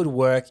guess it would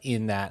work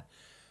in that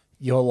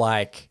you're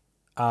like,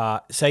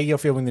 say you're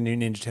filming the new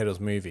Ninja Turtles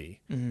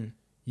movie. Mm-hmm.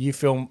 You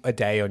film a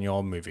day on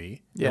your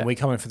movie, and we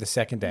come in for the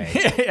second day.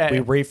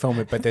 We refilm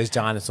it, but there's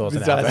dinosaurs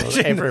in our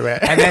version everywhere.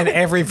 And then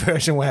every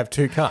version will have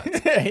two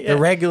cuts. The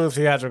regular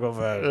theatrical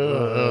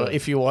version.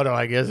 If you want to,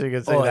 I guess you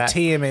could say or that.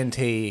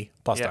 TMNT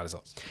plus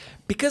dinosaurs.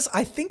 Because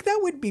I think that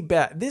would be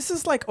better. This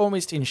is like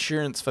almost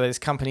insurance for those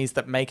companies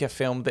that make a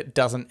film that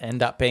doesn't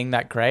end up being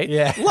that great.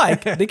 Yeah.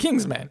 Like The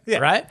Kingsman,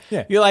 right?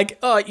 Yeah. You're like,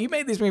 oh, you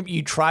made this movie,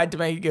 you tried to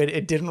make it good,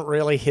 it didn't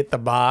really hit the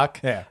mark.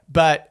 Yeah.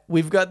 But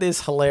we've got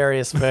this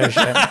hilarious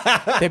version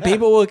that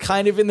people will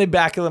kind of in the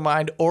back of the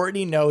mind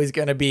already know is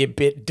going to be a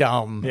bit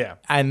dumb. Yeah.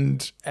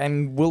 And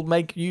will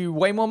make you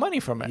way more money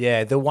from it.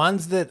 Yeah. The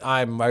ones that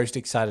I'm most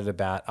excited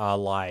about are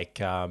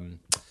like...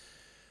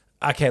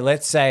 okay,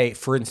 let's say,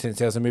 for instance,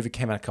 there was a movie that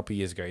came out a couple of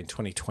years ago in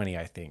 2020,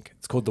 I think.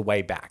 It's called The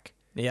Way Back.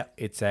 Yeah.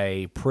 It's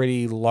a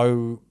pretty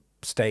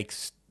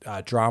low-stakes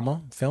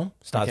drama film.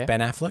 Stars Ben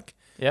Affleck.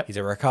 Yep. He's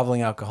a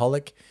recovering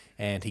alcoholic,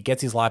 and he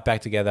gets his life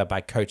back together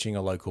by coaching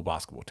a local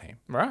basketball team.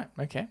 Right,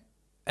 okay.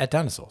 At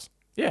Dinosaurs.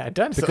 Yeah,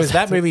 dinosaurs. Because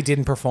that movie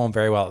didn't perform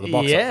very well at the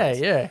box office.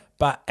 Yeah.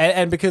 But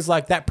and because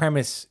like that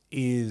premise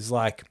is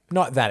like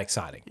not that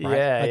exciting, right?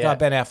 Yeah, like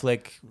Ben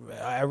Affleck,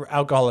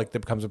 alcoholic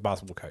that becomes a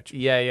basketball coach.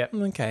 Yeah.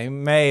 Okay,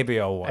 maybe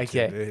I'll watch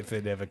it if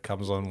it ever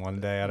comes on one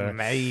day. I don't know.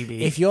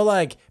 Maybe. If you're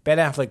like Ben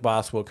Affleck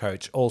basketball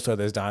coach, also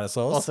there's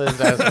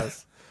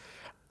dinosaurs.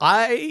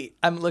 I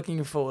am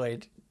looking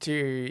forward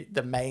to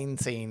the main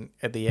scene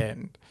at the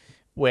end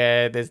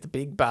where there's the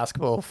big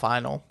basketball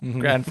final,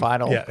 grand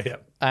final. Yeah.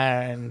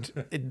 And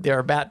they're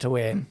about to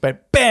win,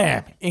 but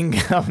bam, in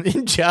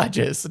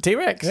charges the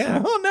T-Rex.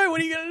 Yeah. Oh no, what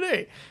are you gonna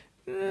do?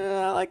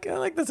 I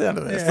like the sound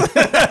of this.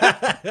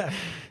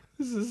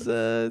 This is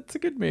it's a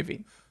good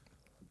movie.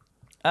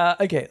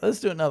 Okay, let's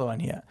do another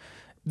one here.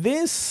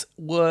 This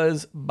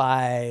was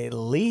by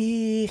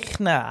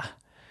Lichner,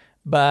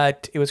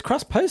 but it was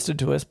cross-posted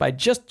to us by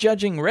Just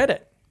Judging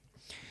Reddit.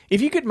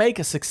 If you could make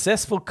a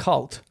successful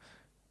cult,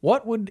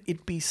 what would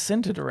it be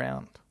centered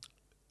around?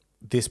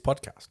 This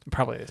podcast.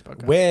 Probably this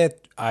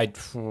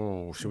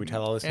podcast. Should we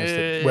tell our listeners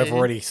that we've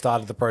already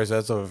started the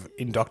process of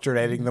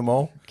indoctrinating them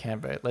all?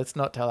 Canberra. Let's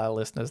not tell our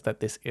listeners that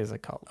this is a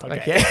cult.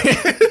 Okay.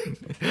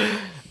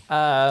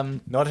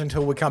 Not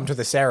until we come to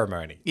the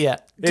ceremony. Yeah.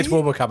 It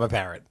will become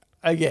apparent.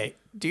 Okay.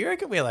 Do you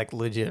reckon we're like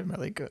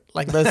legitimately good?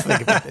 Like, let's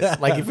think about this.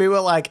 Like, if we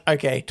were like,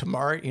 okay,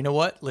 tomorrow, you know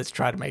what? Let's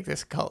try to make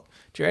this a cult.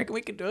 Do you reckon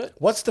we could do it?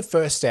 What's the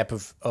first step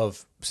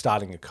of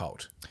starting a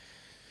cult?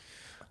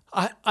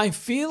 I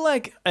feel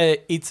like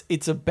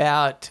it's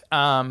about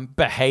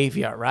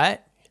behavior, right?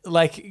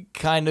 Like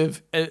kind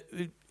of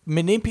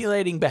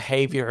manipulating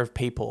behavior of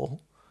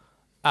people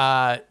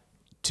to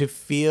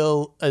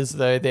feel as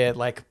though they're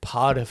like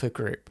part of a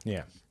group.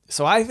 Yeah.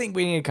 So I think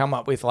we need to come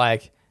up with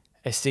like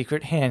a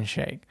secret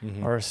handshake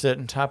or a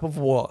certain type of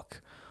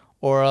walk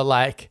or a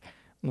like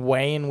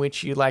way in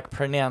which you like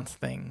pronounce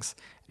things.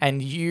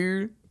 And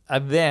you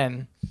are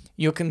then...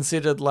 you're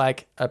considered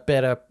like a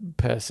better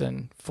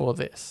person for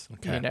this,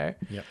 you know?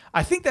 Yep.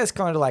 I think that's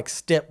kind of like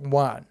step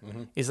one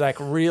is like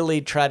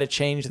really try to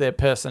change their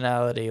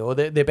personality or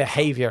their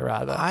behavior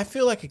rather. I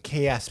feel like a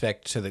key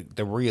aspect to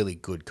the really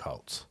good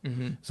cults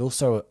is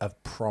also a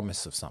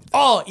promise of something.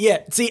 Oh,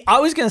 yeah. See, I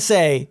was going to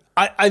say,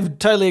 I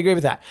totally agree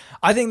with that.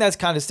 I think that's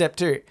kind of step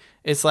two.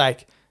 It's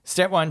like,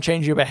 step one,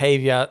 change your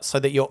behavior so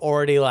that you're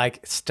already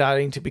like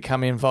starting to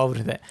become involved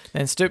with it.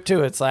 Then step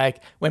two, it's like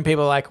when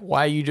people are like,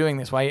 why are you doing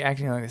this? Why are you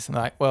acting like this? And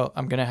they're like, well,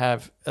 I'm going to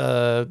have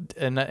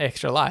an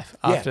extra life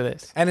after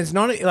this. And it's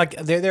not like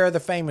there are the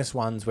famous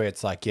ones where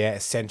it's like,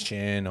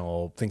 ascension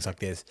or things like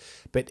this.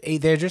 But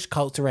they're just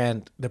cults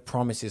around the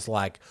promise is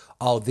like,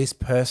 oh, this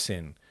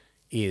person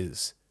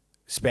is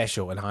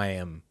special and I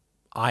am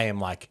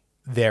like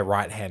their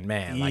right-hand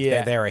man. Like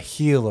they're a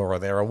healer or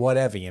they're a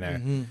whatever, you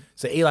know.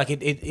 So like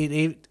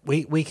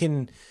we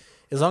can,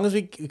 as long as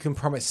we can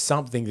promise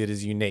something that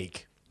is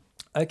unique.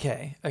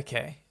 Okay.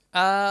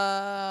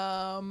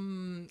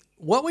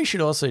 What we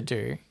should also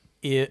do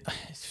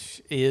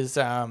is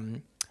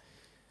I'm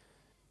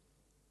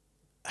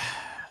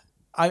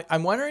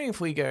wondering if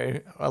we go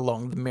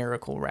along the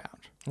miracle route.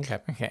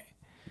 Okay.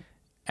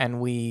 And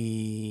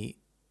we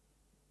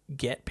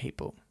get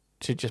people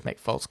to just make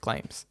false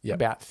claims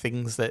about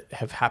things that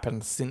have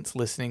happened since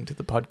listening to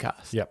the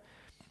podcast. Yep.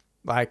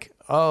 Like,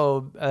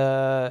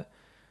 I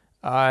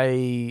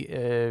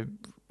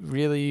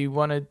really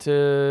wanted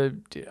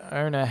to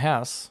own a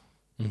house.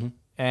 Mm-hmm.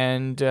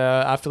 And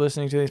after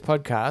listening to this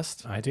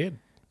podcast I did.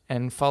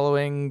 and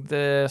following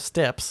the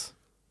steps,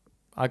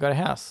 I got a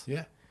house.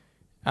 Yeah.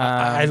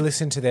 I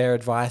listened to their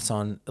advice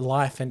on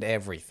life and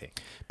everything.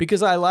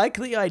 Because I like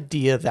the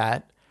idea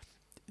that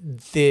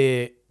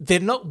they're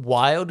not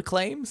wild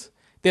claims.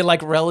 They're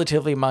like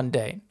relatively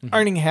mundane. Mm-hmm.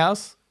 Owning a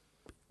house,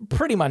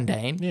 pretty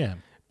mundane. Yeah.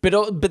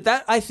 But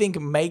that I think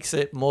makes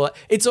it more.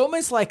 It's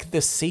almost like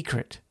The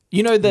Secret.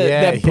 You know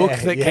that book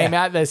that came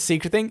out, The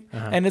Secret thing,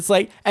 and it's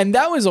like, and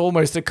that was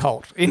almost a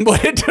cult in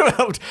what it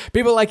developed.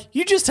 People are like,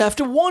 you just have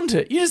to want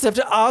it. You just have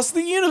to ask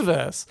the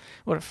universe.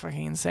 What a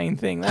fucking insane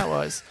thing that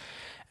was.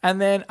 And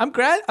then I'm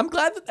glad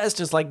that that's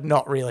just like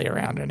not really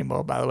around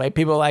anymore. By the way,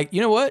 people are like, you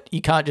know what?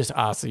 You can't just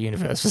ask the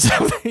universe for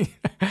something.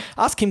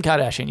 Ask Kim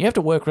Kardashian. You have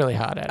to work really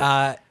hard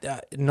at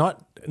it.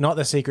 Not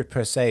The Secret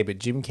per se, but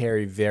Jim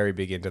Carrey very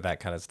big into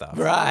that kind of stuff.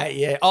 Right?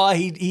 Yeah. Oh,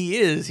 he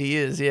is.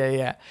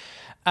 Yeah.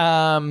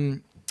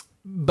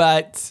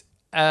 But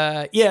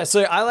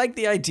so I like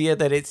the idea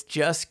that it's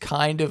just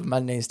kind of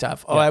mundane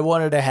stuff. Oh, I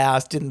wanted a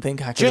house, didn't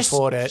think I could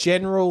afford it.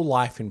 General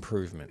life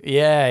improvement.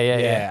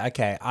 Yeah.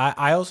 Okay.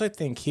 I also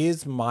think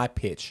here's my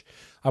pitch.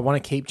 I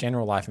want to keep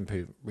general life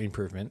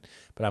improvement,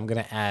 but I'm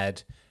going to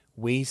add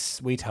we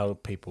tell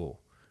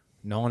people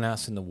no one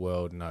else in the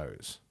world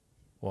knows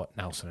what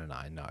Nelson and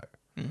I know.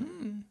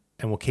 Mm-hmm.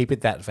 And we'll keep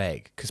it that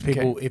vague because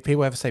if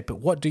people ever say, but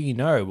what do you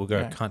know? We'll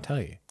go, can't tell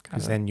you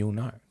because then you'll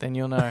know. Then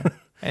you'll know.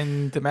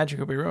 And the magic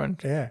will be ruined.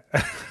 Yeah.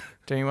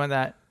 Do you want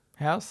that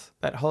house,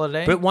 that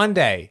holiday? But one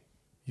day,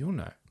 you'll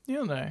know.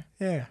 You'll know.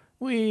 Yeah.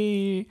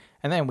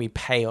 And then we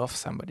pay off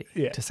somebody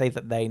to say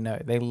that they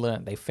know. They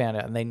learned, they found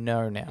out, and they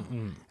know now.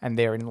 Mm. And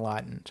they're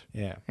enlightened.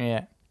 Yeah.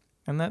 Yeah.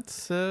 And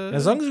that's...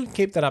 as long as we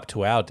keep that up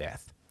to our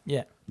death.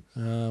 Yeah.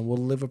 We'll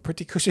live a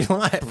pretty cushy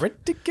life.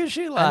 Pretty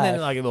cushy life. And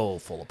then like it'll all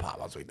fall apart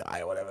once we die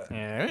or whatever.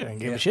 Yeah, we don't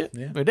give a shit.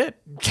 Yeah. We did.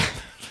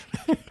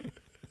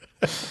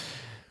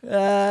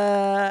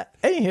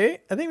 Anywho,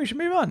 I think we should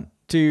move on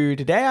to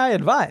Today I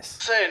Advise.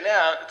 So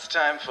now it's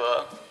time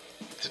for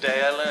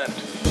Today I Learned.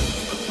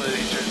 What are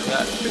these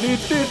about?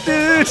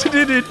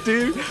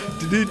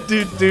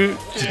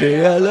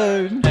 Today I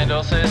Learned. And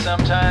also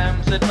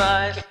sometimes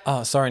advice.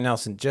 Oh, sorry,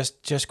 Nelson.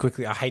 Just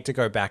quickly, I hate to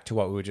go back to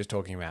what we were just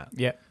talking about.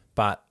 Yeah.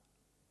 But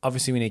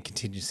obviously we need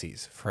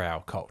contingencies for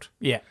our cult.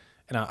 Yeah.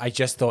 And I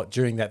just thought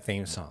during that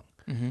theme song,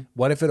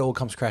 what if it all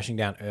comes crashing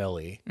down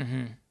early?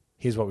 Mm-hmm.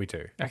 Here's what we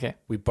do. Okay.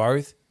 We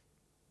both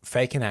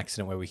fake an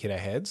accident where we hit our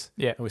heads.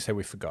 Yeah. And we say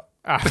we forgot.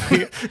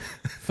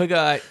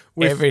 Forgot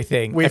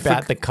everything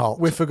about the cult.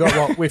 We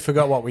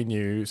forgot what we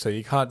knew, so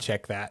you can't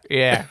check that.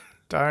 Yeah.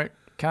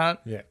 Can't.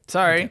 Yeah.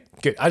 Sorry. Okay.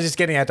 Good. I was just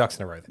getting our ducks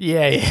in a row there.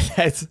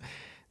 Yeah.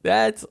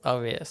 That's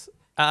obvious.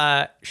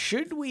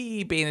 Should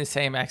we be in the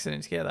same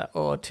accident together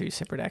or two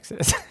separate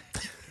accidents?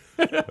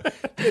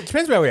 It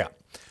depends where we are.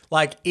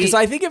 Like, because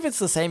I think if it's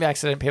the same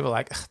accident, people are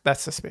like,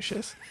 that's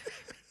suspicious.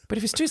 But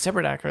if it's two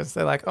separate accidents,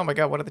 they're like, oh my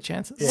God, what are the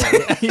chances?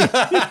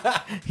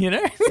 Yeah. You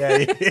know?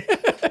 Yeah.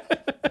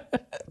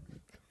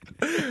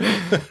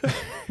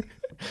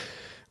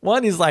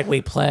 One is like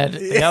we planned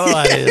it. The other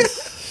one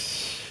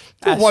is...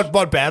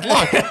 What bad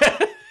luck?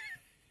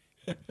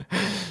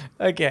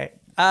 Okay.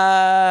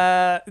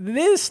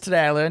 This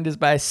Today I Learned is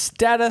by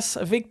Status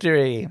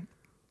Victory.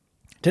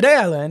 Today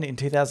I learned in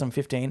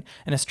 2015,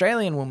 an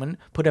Australian woman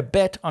put a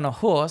bet on a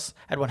horse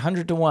at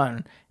 100 to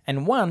 1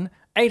 and won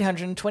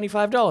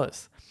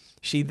 $825.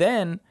 She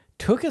then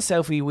took a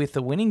selfie with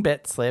the winning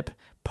bet slip,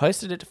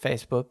 posted it to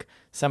Facebook.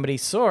 Somebody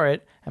saw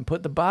it and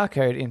put the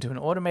barcode into an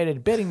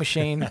automated betting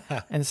machine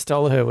and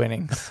stole her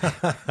winnings.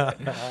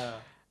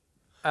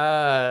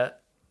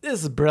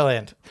 This is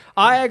brilliant.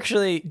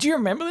 Do you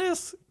remember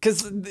this?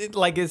 Because,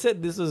 like I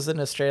said, this was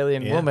an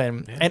Australian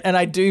woman. Yeah. And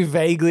I do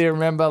vaguely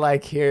remember,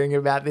 like, hearing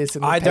about this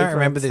in the paper. I don't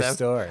remember this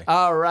story.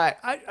 Oh, right.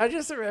 I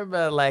just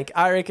remember, like,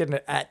 I reckon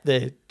at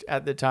the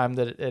time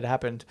that it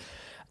happened.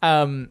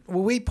 Were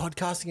we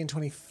podcasting in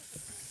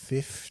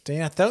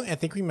 2015? I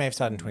think we may have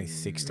started in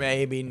 2016.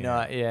 Maybe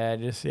not. Yeah,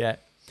 just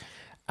yet.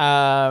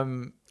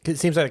 It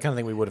seems like the kind of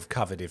thing we would have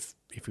covered if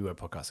we were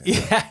podcasting.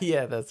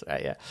 Yeah, that's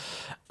right.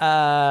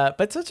 Yeah,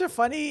 but such a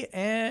funny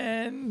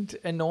and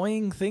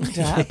annoying thing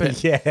to happen.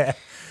 Yeah.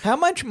 How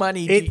much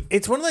money?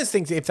 It's one of those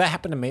things. If that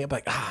happened to me, I'd be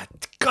like,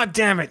 God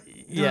damn it!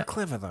 You're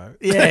clever though.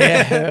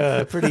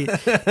 Yeah. Pretty.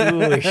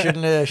 Ooh,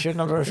 shouldn't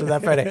have posted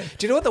that photo. Do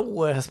you know what the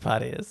worst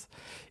part is?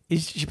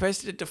 She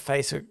posted it to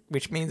Facebook,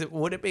 which means it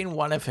would have been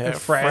one of her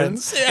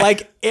friends. Yeah.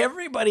 Like,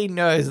 everybody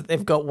knows that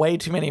they've got way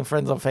too many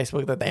friends on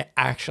Facebook that they're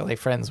actually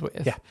friends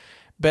with. Yeah.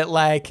 But,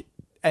 like,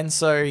 and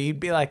so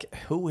you'd be like,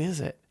 who is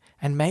it?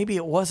 And maybe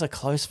it was a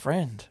close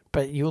friend,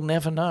 but you'll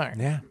never know.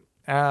 Yeah.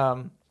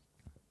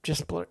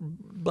 Just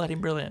bloody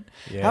brilliant.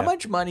 Yeah. How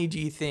much money do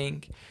you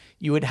think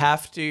you would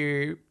have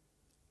to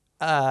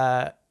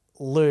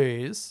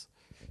lose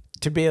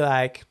to be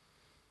like,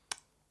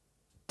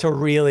 to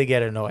really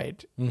get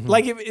annoyed? Mm-hmm.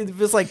 Like if it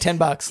was like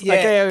 $10.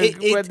 Yeah, like,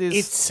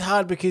 it's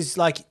hard because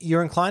like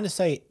you're inclined to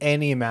say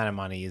any amount of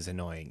money is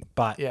annoying,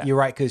 but you're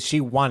right because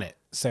she won it.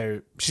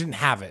 so she didn't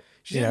have it.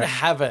 She didn't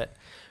have it.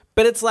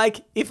 But it's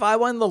like if I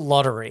won the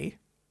lottery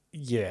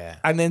Yeah.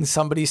 and then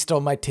somebody stole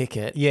my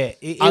ticket. Yeah.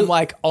 I'm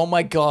like, oh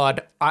my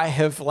God, I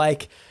have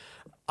like,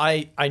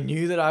 I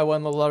knew that I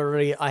won the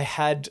lottery. I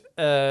had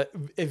a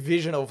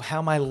vision of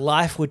how my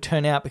life would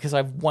turn out because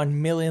I've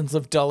won millions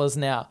of dollars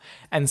now.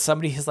 And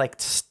somebody has like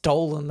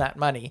stolen that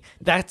money.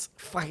 That's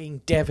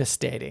fucking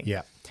devastating.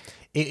 Yeah.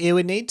 It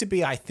would need to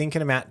be, I think,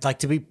 an amount, like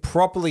to be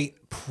properly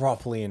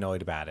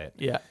annoyed about it.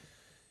 Yeah.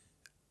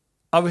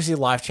 Obviously,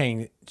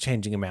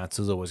 life-changing amounts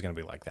is always going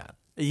to be like that.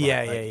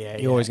 Yeah, Like, yeah.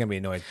 You're always going to be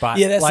annoyed. But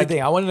Yeah, that's like, the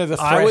thing. I want to know the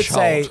threshold. I would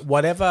say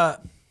whatever,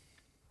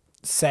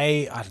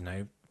 say, I don't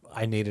know,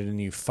 I needed a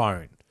new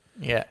phone.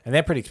 Yeah. And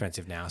they're pretty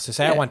expensive now. So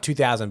say I Yeah. won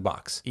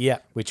 $2,000. Yeah.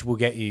 Which will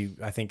get you,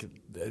 I think,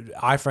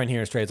 iPhone here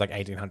in Australia is like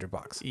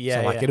 $1,800.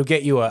 Yeah, So like yeah. it'll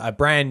get you a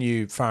brand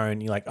new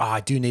phone. You're like, oh, I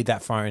do need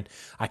that phone.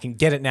 I can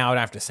get it now. I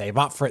don't have to save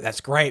up for it.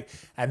 That's great.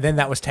 And then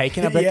that was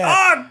taken. I'd be Yeah. like,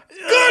 oh,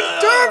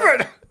 God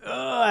damn it.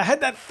 I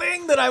had that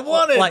thing that I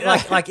wanted.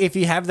 Like if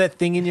you have that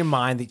thing in your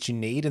mind that you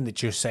need and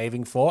that you're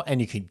saving for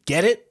and you can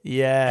get it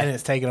yeah. and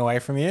it's taken away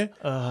from you.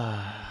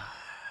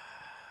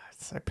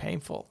 It's so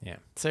painful. Yeah.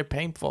 So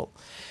painful.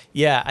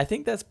 Yeah, I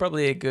think that's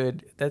probably a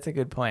good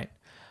point.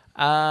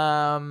 This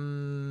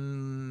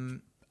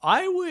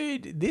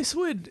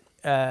would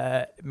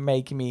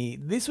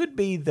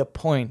be the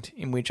point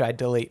in which I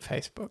delete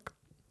Facebook.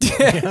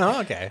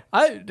 Oh, okay.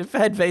 I've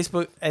had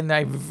Facebook and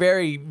I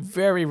very,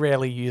 very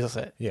rarely use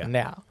it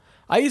now.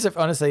 I use it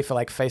honestly for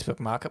like Facebook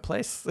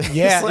Marketplace.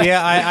 Yeah, It's like-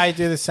 I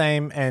do the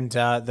same and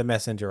the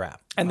Messenger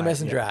app. And the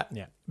Messenger app.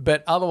 Yeah.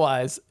 But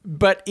otherwise,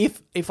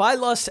 if I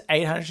lost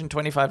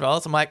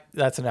 $825, I'm like,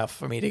 that's enough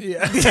for me to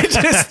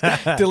just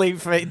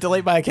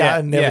delete my account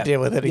and never deal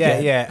with it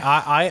again. Yeah.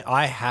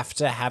 I have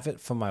to have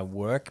it for my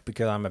work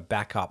because I'm a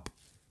backup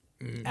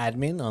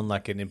admin on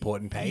like an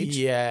important page.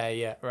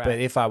 Yeah, right. But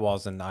if I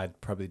wasn't,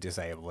 I'd probably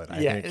disable it.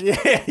 I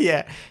think.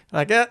 Yeah.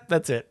 Like,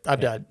 that's it.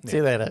 I'm done. See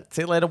you later.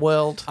 See you later,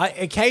 world. I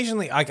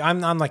occasionally,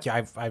 I'm like you.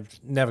 I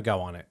never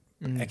go on it.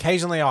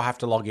 Occasionally, I'll have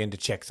to log in to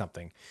check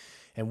something,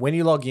 and when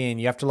you log in,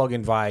 you have to log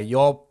in via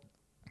your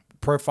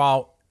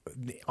profile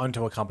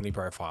onto a company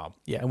profile.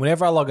 Yeah. And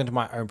whenever I log into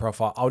my own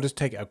profile, I'll just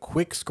take a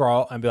quick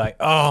scroll and be like,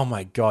 "Oh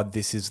my God,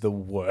 this is the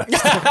worst."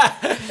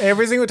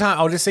 Every single time,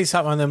 I'll just see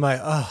something and I'm like,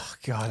 "Oh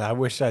God, I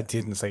wish I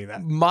didn't see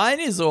that." Mine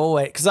is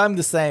always, because I'm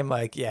the same,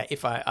 like,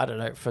 if I don't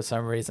know, for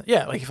some reason,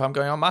 like if I'm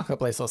going on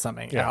Marketplace or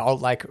something, I'll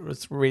like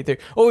read through.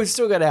 Oh, we've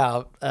still got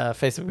our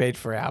Facebook page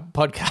for our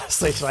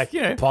podcast. It's like,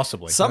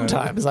 Possibly.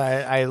 Sometimes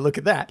I look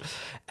at that.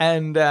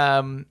 And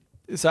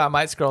so I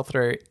might scroll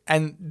through.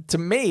 And to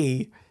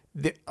me,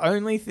 the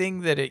only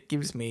thing that it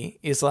gives me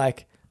is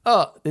like,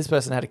 oh, this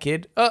person had a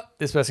kid. Oh,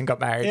 this person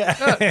got married. Yeah.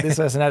 Oh, this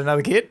person had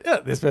another kid.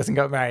 Oh, this person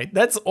got married.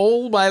 That's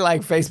all my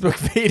like Facebook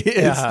feed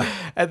is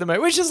at the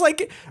moment, which is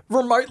like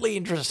remotely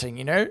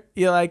interesting.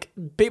 You're like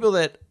people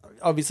that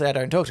obviously I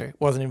don't talk to,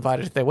 wasn't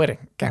invited to their wedding.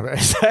 But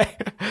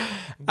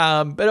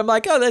I'm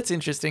like, oh, that's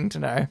interesting to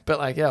know. But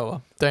like,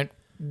 well, don't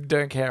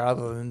care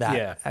other than that.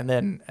 Yeah. And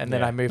then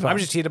I move on. I'm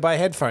just here to buy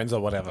headphones or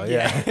whatever.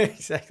 Yeah,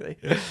 exactly.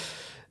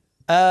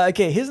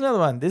 Okay, here's another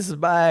one. This is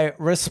by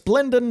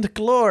Resplendent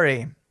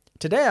Glory.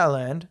 Today I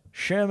learned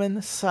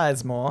Sherman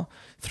Sizemore,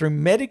 through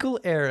medical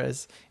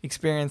errors,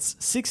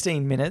 experienced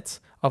 16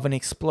 minutes of an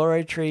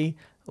exploratory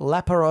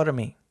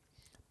laparotomy.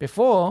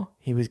 Before,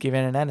 he was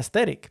given an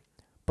anesthetic.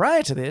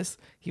 Prior to this,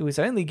 he was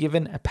only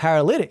given a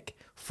paralytic,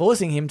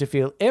 forcing him to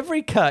feel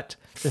every cut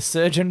the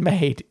surgeon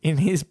made in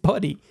his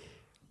body.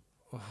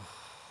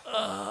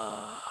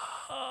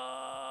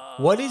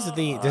 What is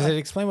does it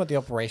explain what the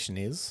operation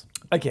is?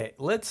 Okay,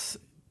 let's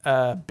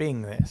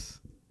Bing this.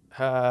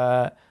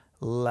 Wait,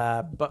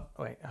 I've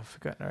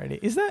forgotten already.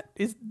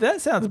 That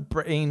sounds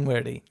brain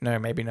wordy? No,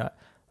 maybe not.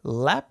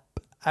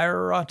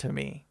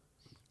 Laparotomy.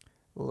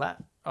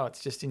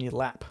 It's just in your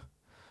lap.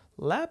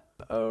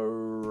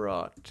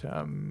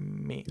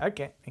 Laparotomy.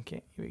 Okay,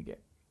 here we go.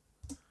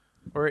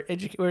 We're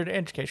an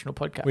educational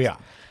podcast. We are.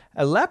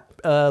 A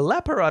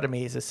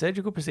laparotomy is a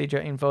surgical procedure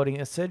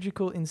involving a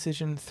surgical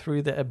incision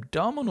through the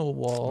abdominal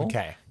wall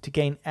to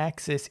gain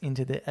access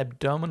into the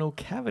abdominal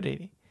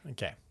cavity.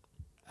 Okay.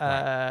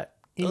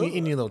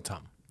 In your little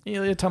tum.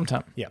 your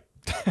tum-tum. Yeah.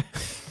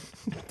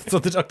 That's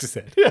what the doctor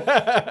said.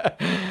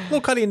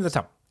 Little cutty into the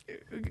tum.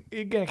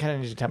 You're going to cut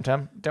into your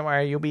tum-tum. Don't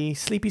worry, you'll be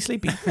sleepy.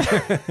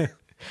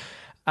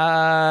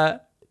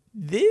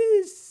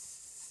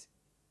 This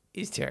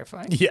is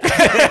terrifying. Yeah.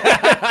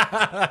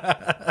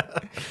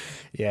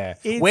 Yeah.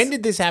 When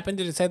did this happen?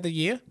 Did it say the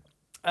year?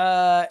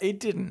 It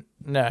didn't.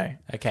 No.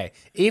 Okay.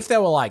 If they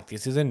were like,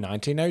 this is in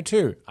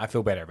 1902, I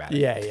feel better about it.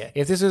 Yeah.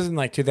 If this was in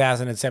like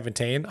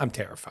 2017, I'm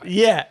terrified.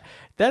 Yeah.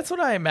 That's what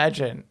I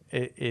imagine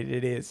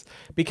it is.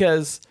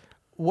 Because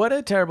What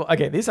a terrible.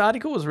 Okay, this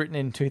article was written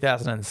in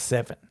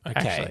 2007. Okay.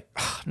 Actually.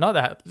 Not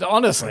that.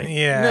 Honestly.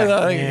 Yeah,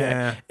 No,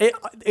 yeah.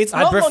 It's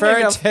I not long prefer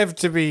enough. it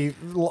to be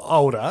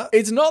older.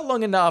 It's not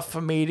long enough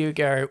for me to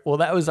go, well,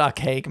 that was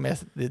archaic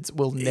methods.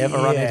 We'll never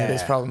run into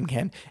this Yeah. problem,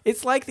 Ken.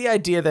 It's like the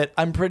idea that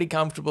I'm pretty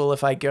comfortable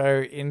if I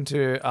go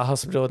into a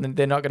hospital and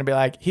they're not going to be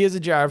like, here's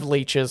a jar of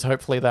leeches.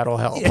 Hopefully that'll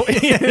help.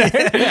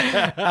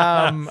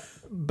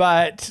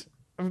 But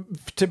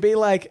to be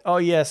like, oh,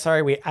 yeah,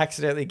 sorry, we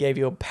accidentally gave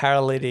you a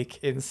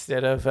paralytic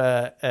instead of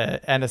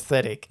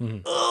anesthetic.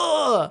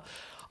 Ugh,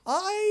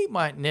 I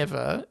might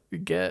never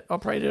get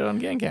operated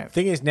on again.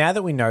 Thing is, now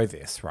that we know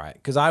this, right?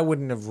 Because I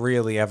wouldn't have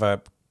really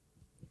ever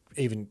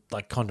even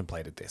like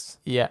contemplated this.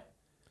 Yeah.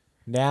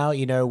 Now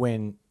you know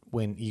when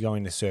you go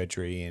into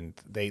surgery and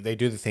they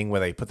do the thing where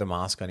they put the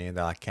mask on you and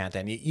they're like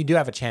countdown. You do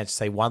have a chance to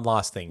say one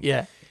last thing.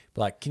 Yeah.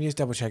 Like, can you just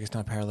double check it's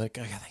not paralytic?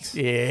 Okay, thanks.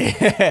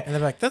 Yeah. And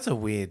they're like, that's a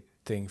weird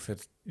thing for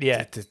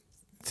Yeah. to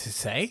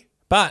say.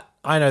 But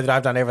I know that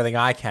I've done everything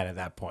I can at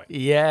that point.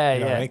 Yeah. You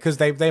know what I Yeah. mean? Because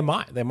they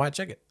might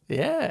check it.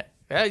 Yeah.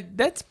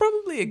 That's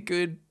probably a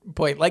good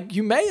point. Like,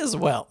 you may as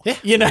well. Yeah.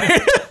 You know?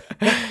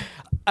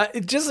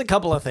 Just a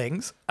couple of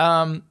things.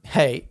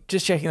 Hey,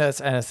 just checking that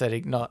it's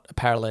anesthetic, not a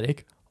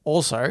paralytic.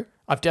 Also,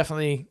 I've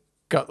definitely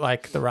got,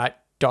 like, the right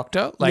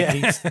doctor. Like,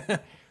 he's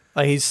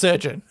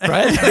surgeon,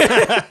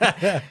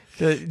 right?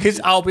 Because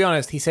I'll be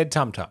honest, he said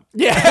tum tum.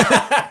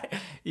 Yeah.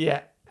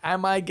 Yeah.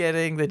 Am I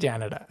getting the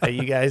janitor? Are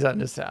you guys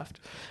understaffed?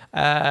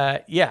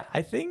 Yeah,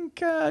 I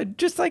think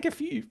just like a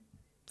few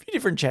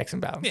different checks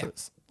and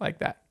balances like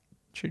that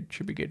should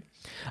be good.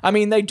 I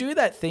mean, they do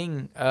that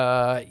thing,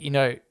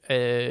 I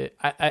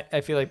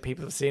feel like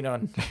people have seen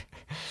on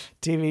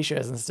TV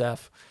shows and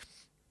stuff.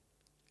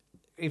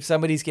 If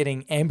somebody's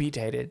getting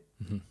amputated,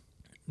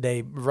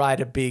 they write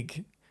a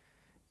big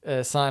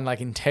sign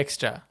like in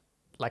texture,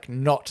 like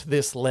not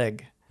this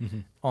leg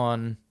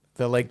on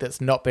the leg that's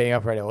not being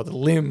operated or the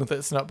limb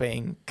that's not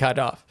being cut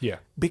off. Yeah.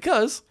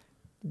 Because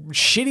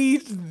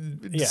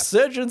shitty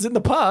surgeons in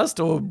the past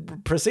or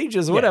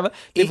procedures or whatever,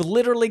 they've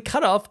literally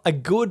cut off a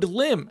good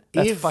limb.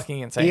 That's fucking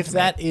insane. If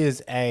that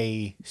is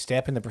a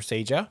step in the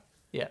procedure,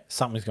 yeah.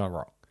 something's gone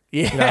wrong.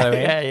 Yeah, You know what I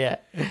mean? yeah.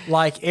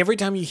 Like every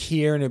time you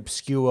hear an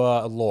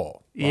obscure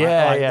law,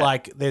 right? Yeah,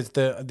 like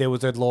there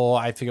was a law,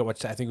 I think it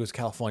was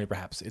California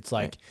perhaps. It's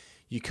like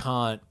you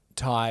can't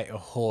tie a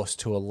horse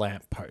to a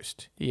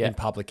lamppost in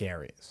public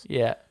areas.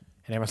 Yeah.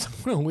 And everyone's like,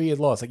 what a weird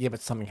law. It's like, yeah,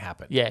 but something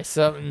happened. Yeah,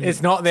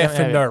 It's not there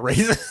for no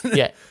reason.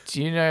 Yeah.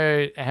 Do you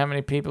know how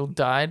many people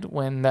died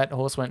when that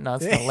horse went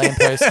nuts and the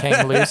lamppost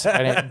came loose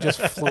and it just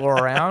flew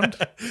around?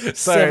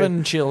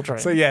 7 children.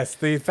 So yes,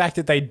 the fact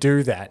that they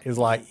do that is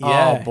like,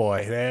 Yeah. oh boy,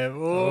 this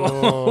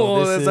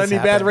there's has only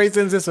bad happened.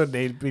 reasons this would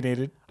be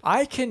needed.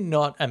 I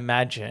cannot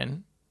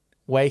imagine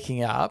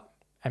waking up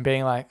and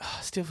being like, oh,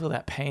 I still feel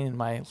that pain in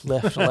my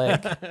left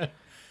leg.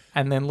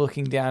 And then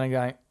looking down and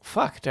going,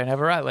 fuck, don't have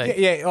a right leg.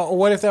 Yeah. Or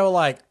what if they were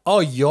like, oh,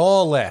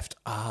 you're left?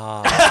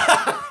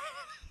 Ah.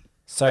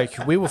 So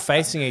we were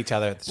facing each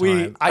other at the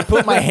time. I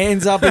put my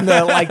hands up in the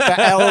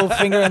L,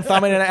 finger and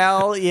thumb in an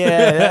L.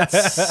 Yeah,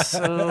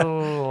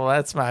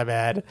 that's my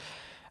bad.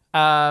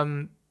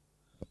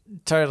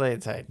 Totally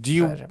insane. Do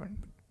you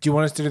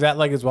want us to do that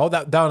leg as well?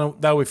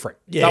 That'll be free.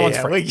 Yeah, that one's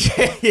free.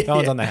 Yeah. That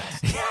one's on the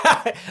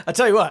house. I'll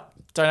tell you what,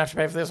 don't have to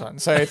pay for this one.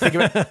 So think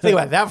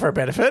about that for a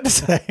benefit.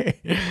 So,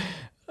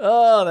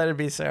 oh, that'd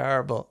be so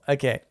horrible.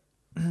 Okay.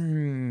 Let's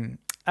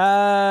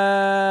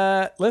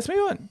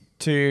move on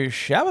to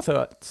shower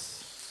thoughts.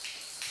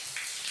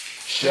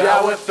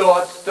 Shower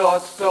thoughts, shower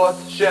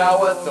thoughts,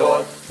 shower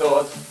thoughts,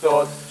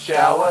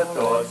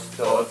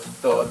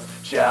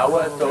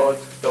 shower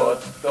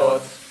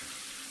thoughts.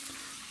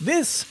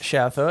 This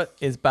shower thought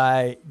is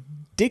by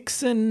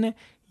Dixon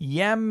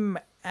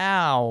Yamouth.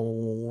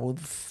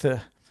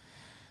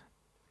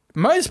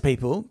 Most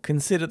people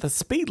consider the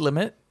speed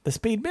limit the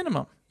speed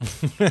minimum.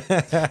 It's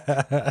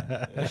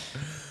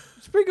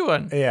a pretty good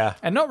one. Yeah.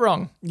 And not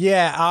wrong.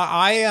 Yeah,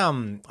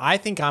 I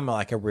think I'm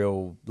like a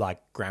real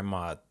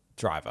grandma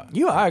driver.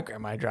 You are a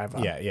grandma driver.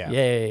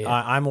 Yeah.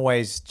 I'm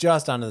always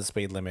just under the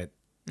speed limit.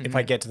 If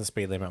I get to the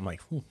speed limit, I'm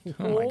like,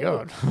 Oh my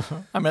God.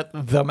 I'm at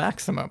the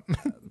maximum.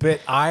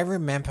 But I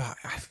remember,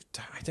 I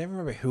don't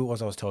remember who it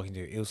was I was talking to.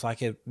 It was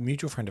like a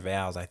mutual friend of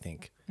ours, I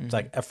think. It's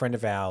like a friend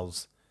of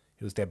ours.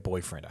 It was their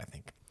boyfriend, I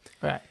think.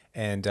 Right.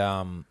 And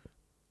now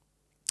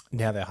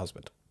their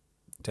husband.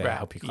 To Right.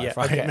 help you Yeah,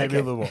 clarify okay, maybe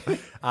okay. a little more.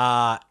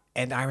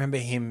 And I remember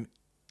him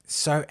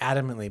so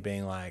adamantly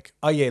being like,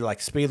 oh yeah,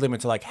 like speed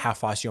limits are like how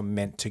fast you're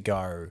meant to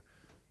go,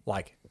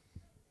 like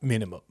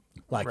minimum.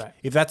 Like Right.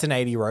 if that's an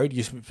 80 road,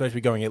 you're supposed to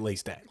be going at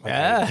least that. Like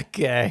 80.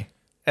 Okay.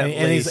 And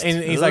he's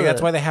like,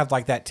 that's why they have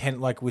like that 10,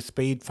 like with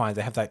speed fines,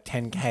 they have that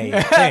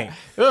 10K thing.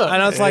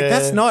 And I was like,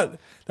 that's not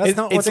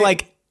what It's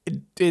like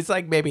it's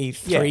like maybe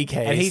 3Ks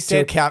and he to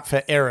said- account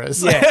for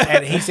errors. Yeah,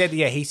 and he said,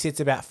 he sits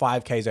about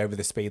 5Ks over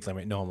the speed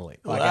limit normally.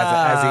 Like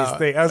as his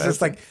thing. I was just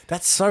like,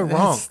 that's so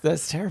wrong.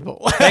 That's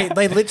terrible.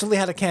 They literally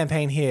had a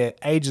campaign here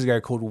ages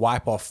ago called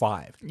Wipe Off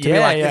 5. To be Yeah,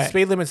 like, yeah. the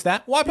speed limit's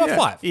that, wipe off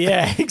 5.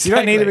 Yeah, exactly. You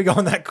don't need to be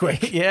going that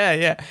quick.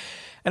 Yeah.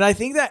 And I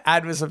think that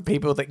ad was of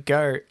people that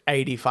go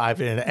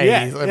 85 in an 80s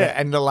Yeah, limit, yeah.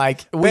 and they're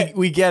like, But-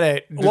 we get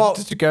it. Well,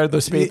 Just to go to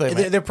the speed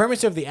limit. The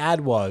premise of the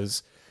ad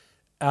was,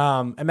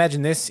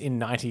 imagine this in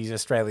 90s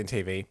Australian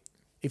TV.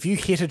 If you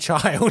hit a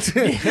child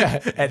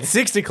at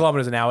 60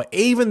 kilometers an hour,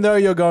 even though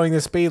you're going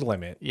the speed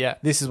limit, Yeah.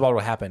 this is what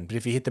will happen. But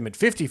if you hit them at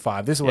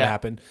 55, this is what Yeah. will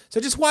happen.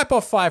 So just wipe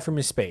off 5 from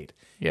your speed.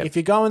 Yep. If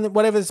you're going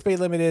whatever the speed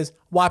limit is,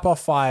 wipe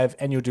off 5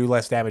 and you'll do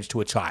less damage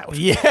to a child.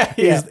 Yeah.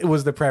 It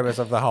was the premise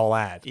of the whole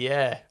ad.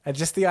 Yeah. And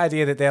just the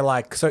idea that they're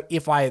like, so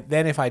if I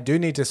do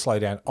need to slow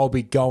down, I'll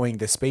be going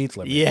the speed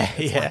limit. Yeah.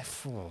 It's Yeah.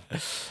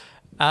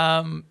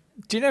 like,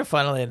 Do you know,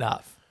 funnily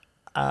enough,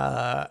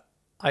 I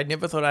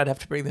never thought I'd have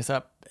to bring this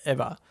up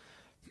ever.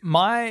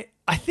 I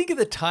think at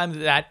the time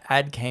that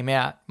ad came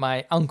out,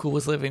 my uncle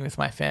was living with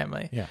my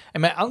family. Yeah.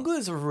 And my uncle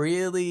is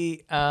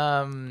really,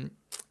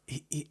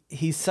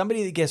 he's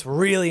somebody that gets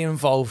really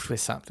involved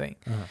with something.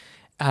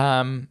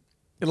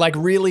 Like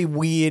really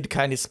weird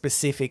kind of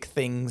specific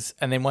things.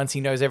 And then once he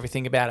knows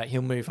everything about it,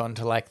 he'll move on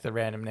to like the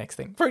random next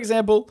thing. For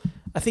example,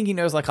 I think he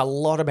knows like a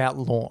lot about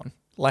lawn.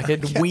 Like a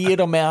weird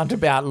amount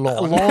about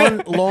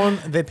lawn. lawn,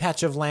 the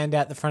patch of land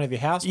out the front of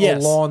your house, Yes.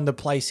 or lawn, the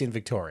place in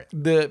Victoria.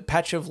 The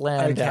patch of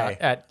land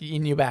Okay.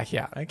 in your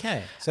backyard.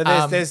 Okay, so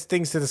there's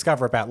things to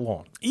discover about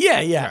lawn.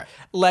 Yeah. Right.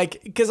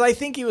 Like, because I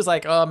think he was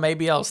like, oh,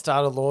 maybe I'll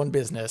start a lawn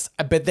business.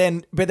 But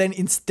then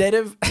instead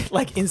of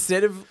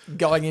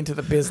going into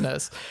the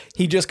business,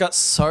 he just got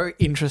so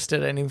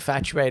interested and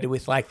infatuated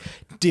with like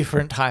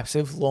different types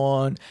of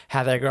lawn,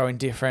 how they grow in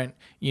different,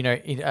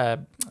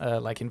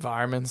 like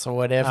environments or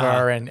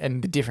whatever,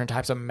 and the different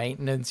types of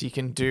maintenance you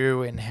can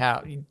do, and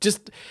how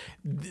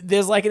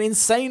there's like an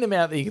insane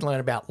amount that you can learn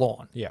about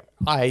lawn. Yeah.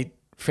 I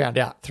found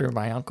out through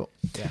my uncle.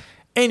 Yeah.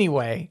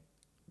 Anyway,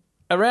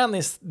 around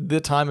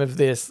the time of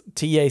this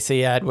TAC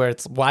ad where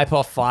it's wipe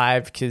off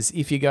 5, because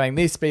if you're going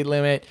this speed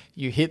limit,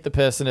 you hit the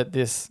person at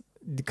this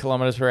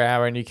kilometers per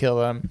hour and you kill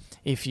them.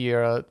 If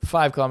you're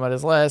 5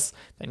 kilometers less,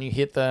 then you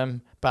hit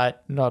them,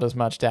 but not as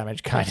much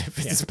damage, kind of.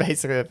 It's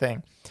basically the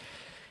thing.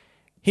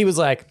 He was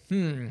like,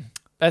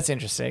 that's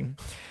interesting.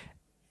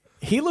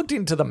 He looked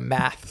into the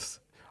maths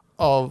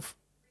of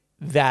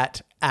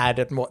that ad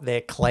and what they're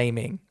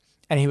claiming.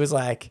 And he was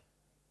like,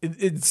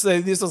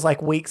 so this was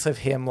like weeks of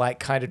him like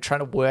kind of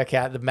trying to work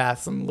out the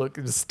maths and look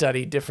and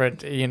study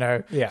different,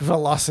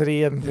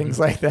 velocity and things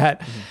like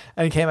that.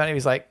 And he came out and he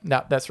was like,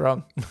 no, that's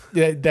wrong.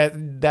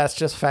 That's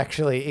just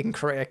factually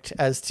incorrect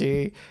as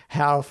to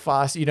how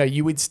fast,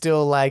 you would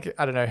still like,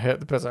 I don't know, hurt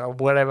the person or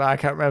whatever. I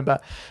can't remember.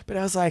 But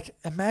I was like,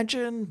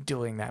 imagine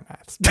doing that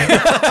maths.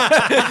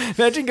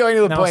 Imagine going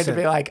to the point to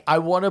be like, I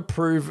want to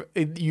prove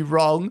you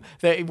wrong,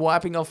 that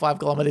wiping off 5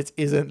 kilometers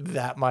isn't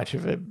that much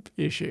of an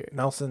issue.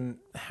 Nelson,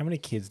 how many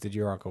kids did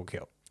your uncle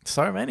kill?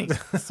 So many.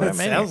 So It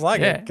many. sounds like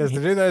Yeah. it, because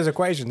to do those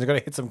equations, you've got to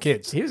hit some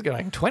kids. He was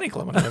going 20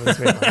 kilometers over the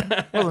speed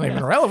limit. Wasn't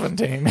even relevant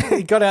to him.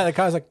 He got out of the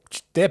car, he's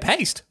like, they're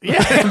paced.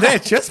 Yeah. They're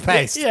just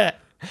paced. Yeah.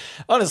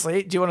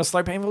 Honestly, do you want a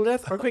slow, painful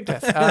death or a quick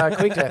death?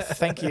 Quick death.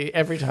 Thank you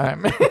every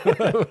time.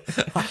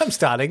 I'm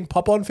starting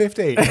pop on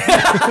 15.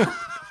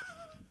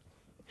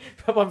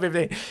 Pop on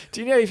 15.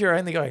 Do you know if you're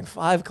only going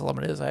 5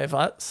 kilometers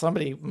over,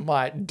 somebody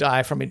might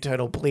die from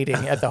internal bleeding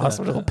at the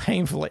hospital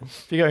painfully.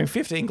 If you're going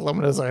 15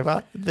 kilometers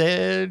over,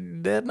 they're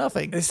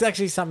nothing. This is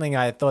actually something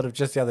I thought of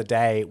just the other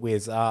day. We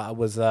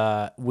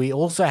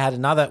also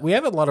had we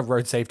have a lot of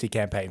road safety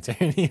campaigns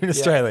here in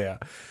Australia.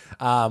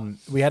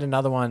 We had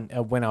another one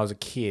when I was a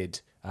kid,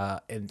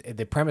 and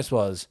the premise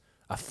was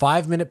a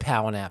 5-minute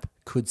power nap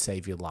could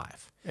save your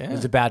life. Yeah. It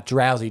was about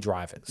drowsy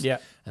drivers. Yeah.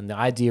 And the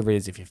idea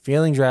is, if you're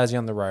feeling drowsy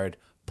on the road,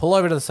 pull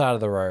over to the side of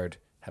the road,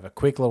 have a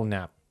quick little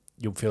nap.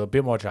 You'll feel a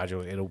bit more charged.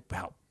 It'll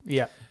help.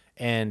 Yeah.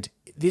 And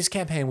this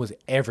campaign was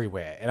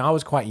everywhere. And I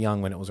was quite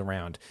young when it was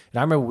around. And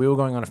I remember we were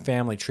going on a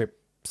family trip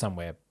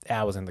somewhere,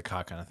 hours in the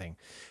car kind of thing.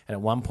 And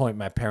at one point,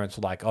 my parents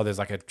were like, oh, there's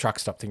like a truck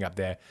stop thing up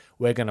there.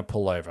 We're going to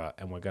pull over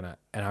and and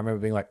I remember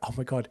being like, oh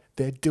my God,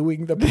 they're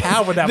doing the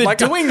power nap. They're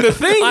doing the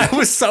thing. I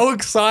was so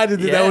excited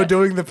that they were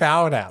doing the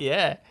power nap.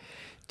 Yeah.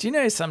 Do you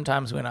know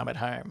sometimes when I'm at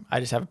home, I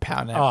just have a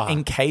power nap Oh.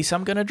 in case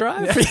I'm going to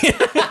drive?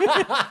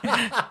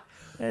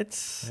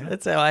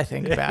 That's how I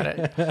think about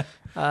it.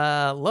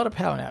 A lot of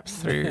power naps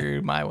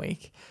through my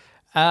week.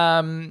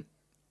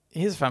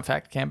 Here's a fun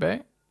fact,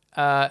 Cambo.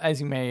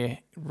 As you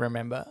may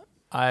remember,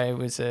 I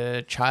was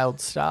a child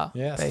star,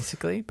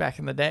 basically, back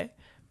in the day.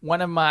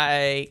 One of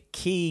my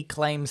key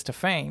claims to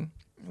fame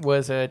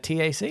was a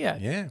TAC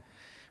ad. Yeah.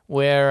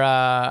 Where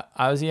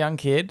I was a young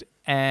kid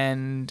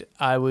and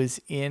I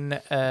was in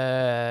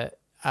a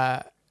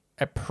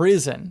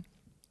prison,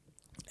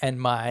 and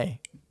my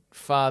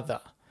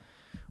father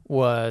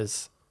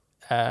was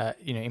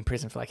in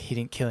prison for like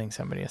killing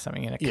somebody or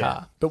something in a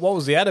car. But what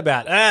was the ad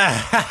about?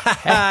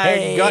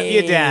 I got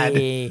your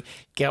dad.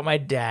 Got my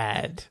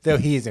dad. Though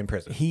he is in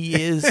prison.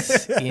 He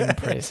is in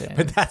prison.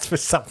 But that's for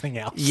something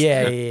else.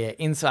 Yeah.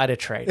 Insider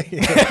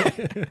trading.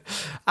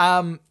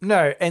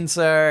 No,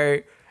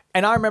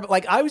 and I remember,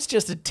 like, I was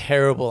just a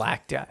terrible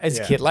actor as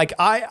a kid. Like,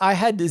 I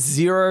had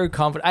zero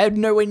confidence. I had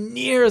nowhere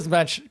near as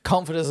much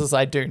confidence as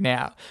I do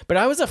now. But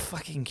I was a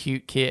fucking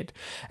cute kid.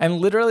 And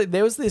literally,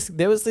 there was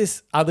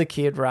this other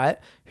kid, right,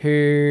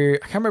 who,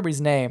 I can't remember his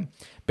name,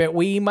 but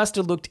we must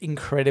have looked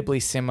incredibly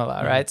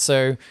similar, right?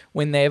 So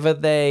whenever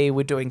they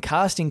were doing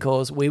casting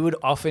calls, we would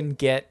often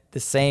get the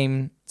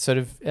same sort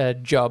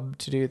of job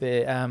to do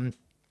the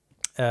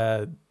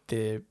what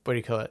do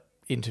you call it?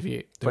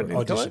 Interview.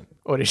 Audition.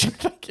 Audition.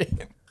 Thank you.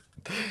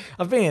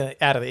 I've been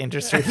out of the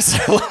industry for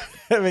so long.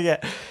 I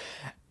forget.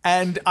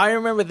 And I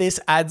remember this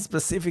ad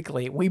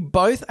specifically. We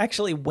both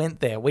actually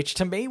went there, which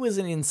to me was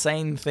an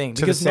insane thing.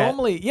 Because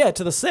normally,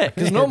 to the set.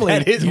 Because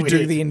normally you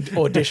do the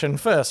audition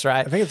first,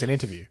 right? I think it's an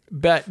interview.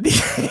 But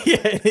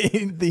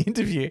the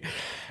interview.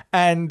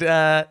 And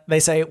they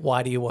say,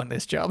 why do you want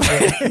this job?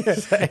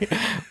 Say,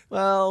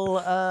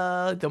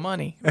 well, the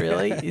money,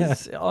 really,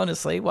 is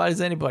honestly, why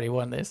does anybody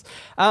want this?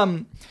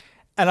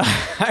 And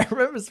I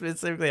remember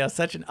specifically, I was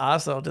such an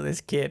arsehole to this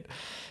kid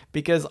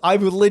because I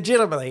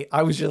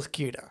was just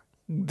cuter.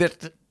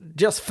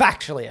 Just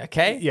factually,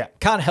 okay? Yeah.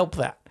 Can't help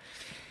that.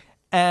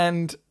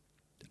 And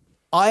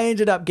I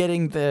ended up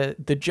getting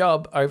the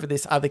job over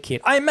this other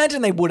kid. I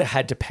imagine they would have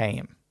had to pay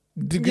him.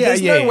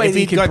 There's no way that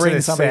you could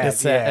bring somebody to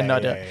set and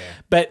not do it.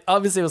 But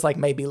obviously it was like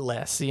maybe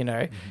less,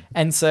 Mm-hmm.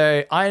 And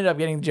so I ended up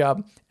getting the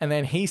job. And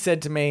then he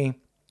said to me,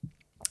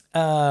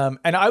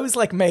 and I was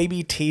like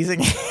maybe teasing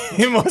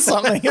him or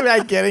something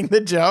about getting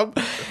the job.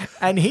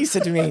 And he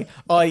said to me,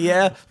 oh,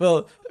 yeah,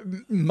 well,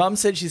 Mum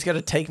said she's going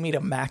to take me to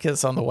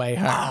Macca's on the way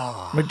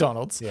home.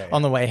 McDonald's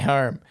on the way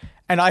home.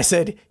 And I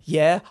said,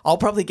 yeah, I'll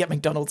probably get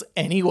McDonald's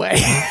anyway.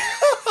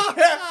 What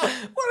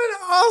an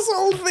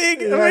asshole thing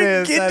for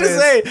a kid to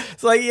say.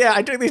 It's like, yeah,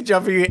 I took this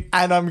job for you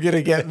and I'm going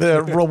to get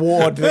the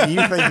reward that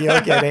you think you're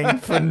getting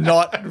for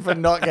not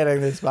getting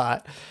this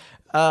part.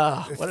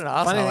 What an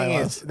asshole. Funny thing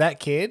is,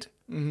 that kid...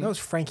 That was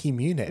Frankie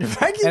Muniz.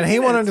 And he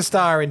wanted to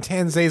star in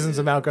 10 seasons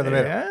of Malcolm in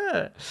the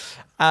Middle.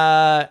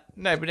 Yeah.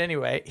 No, but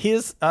anyway,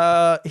 here's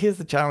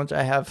the challenge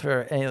I have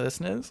for any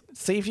listeners.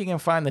 See if you can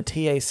find the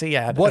TAC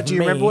ad. What do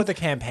you remember what the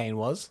campaign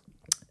was?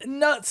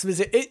 Not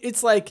specific.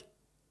 It's like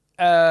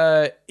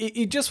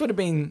it just would have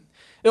been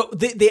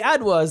the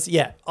ad was,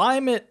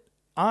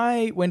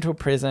 I went to a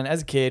prison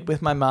as a kid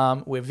with my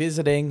mom. We're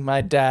visiting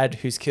my dad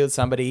who's killed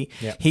somebody.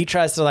 Yep. He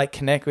tries to like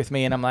connect with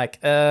me and I'm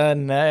like,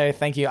 no,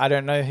 thank you. I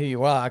don't know who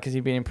you are because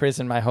you've been in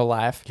prison my whole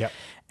life. Yep.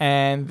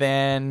 And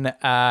then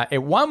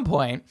at one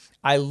point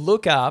I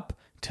look up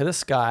to the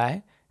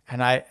sky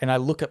and I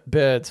look at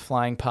birds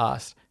flying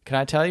past. Can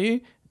I tell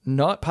you?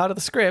 Not part of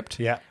the script.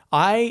 Yeah.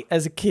 I,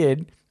 as a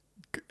kid,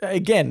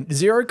 again,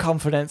 zero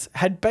confidence,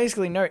 had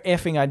basically no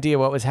effing idea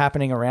what was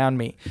happening around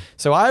me.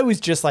 So I was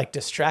just like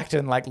distracted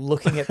and like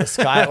looking at the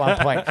sky at one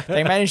point.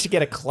 They managed to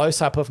get a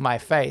close up of my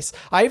face.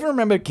 I even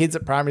remember kids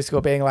at primary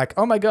school being like,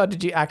 oh my God,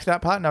 did you act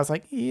that part? And I was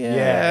like,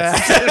 yeah.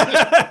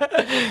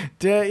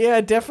 Yeah,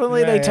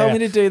 definitely. They told me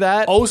to do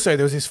that. Also,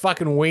 there was this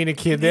fucking wiener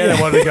kid there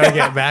that wanted to go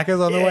get Macca's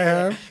on the way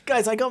home.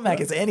 Guys, I got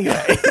Macca's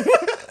anyway.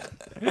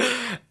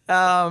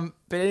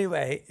 But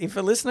anyway, if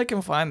a listener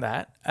can find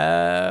that,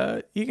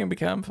 you can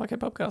become fucking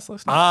podcast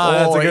listener.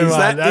 That's a good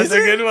one. That's a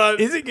good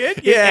one. Is it good?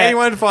 Yeah. If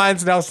anyone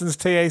finds Nelson's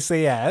TAC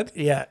ad,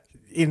 yeah,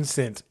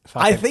 instant.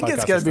 I think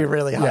it's going to be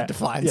really hard to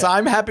find. Yeah. So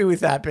I'm happy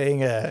with that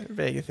being a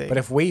thing. But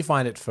if we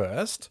find it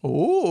first,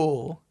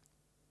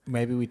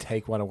 maybe we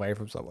take one away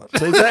from someone.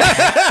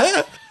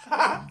 Oh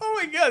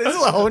my God, this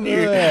is a whole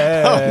new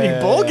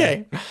ball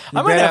game.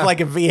 I might have like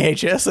a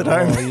VHS at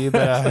home. Oh, you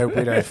better hope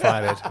we don't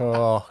find it.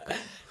 Oh.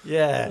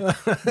 Yeah.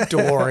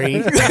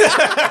 Dory.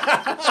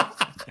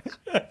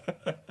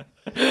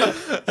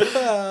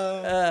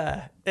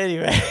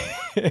 Anyway.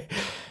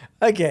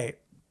 Okay.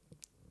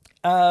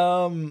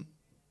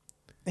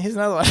 Here's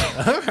another one.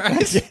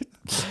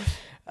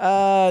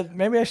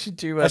 Maybe I should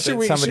do we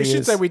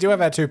should say we do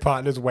have our two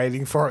partners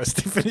waiting for us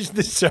to finish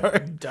this show.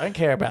 Don't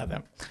care about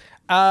them.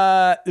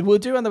 We'll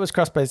do one that was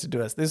cross-posted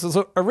to us. This was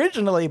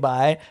originally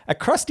by a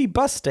crusty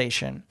bus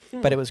station,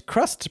 but it was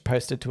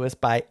posted to us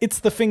by It's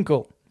the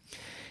Finkel.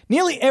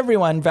 Nearly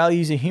everyone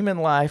values a human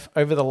life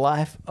over the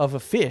life of a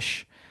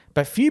fish,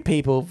 but few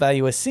people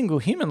value a single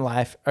human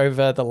life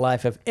over the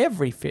life of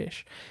every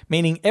fish,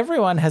 meaning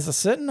everyone has a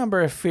certain number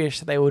of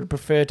fish they would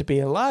prefer to be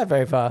alive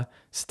over.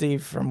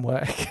 Steve from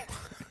work.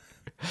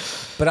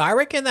 But I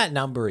reckon that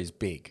number is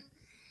big.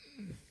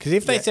 Because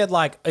if they said,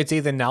 like, it's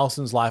either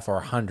Nelson's life or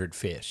 100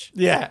 fish.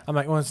 Yeah. I'm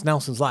like, well, it's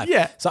Nelson's life.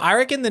 Yeah. So I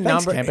reckon the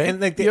number... Campy. And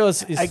like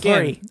yours is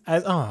again,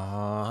 3.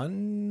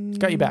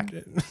 Got you back.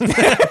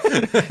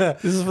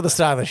 This is for the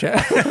start of the show.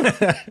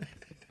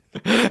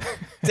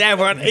 Damn,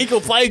 we're on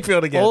equal playing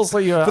field again. Also,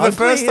 you're for the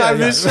first time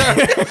this show.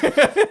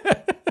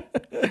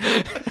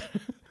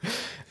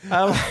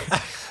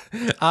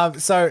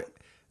 So,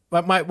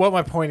 But my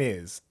point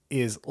is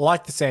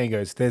like the saying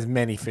goes, there's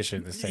many fish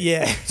in the sea.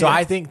 Yeah. So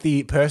I think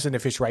the person to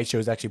fish ratio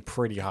is actually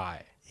pretty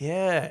high.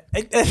 Yeah,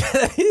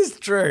 it is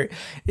true.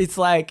 It's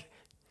like,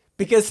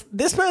 because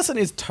this person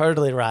is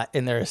totally right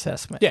in their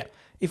assessment. Yeah.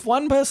 If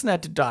one person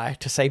had to die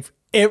to save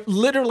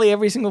literally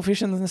every single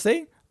fish in the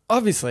sea,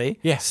 obviously,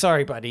 Yeah.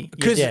 sorry, buddy, you're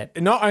Because dead.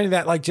 not only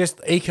that, like just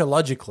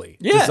ecologically,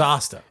 Yeah.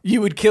 disaster.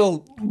 You would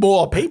kill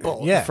more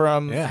people Yeah,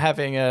 from yeah.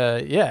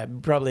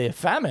 having probably a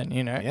famine,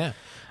 you know? Yeah.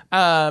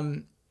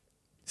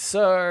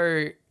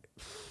 So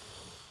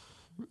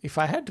if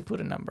I had to put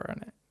a number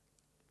on it,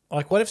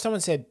 Like, what if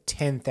someone said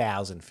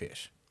 10,000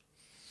 fish?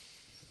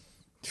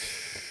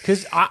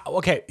 Because,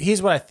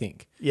 here's what I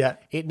think. yeah.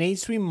 It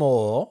needs to be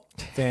more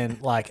than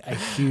like a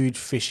huge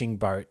fishing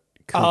boat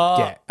could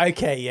get.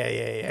 Okay, yeah.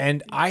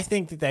 And I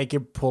think that they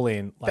could pull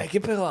in They like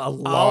could put a lot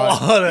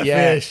lot of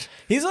fish.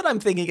 Here's what I'm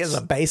thinking as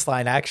a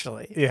baseline,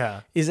 actually.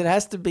 Yeah. Is it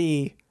has to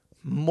be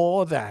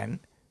more than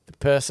the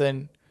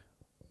person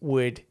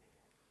would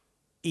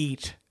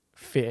eat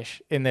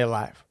fish in their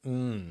life.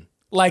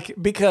 Like,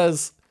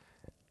 because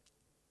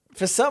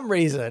for some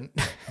reason,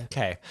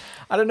 Okay.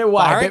 I don't know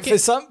why, I but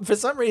for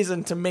some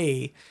reason, to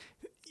me,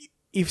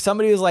 if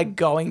somebody was like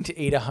going to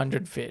eat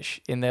 100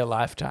 fish in their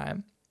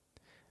lifetime,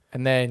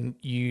 and then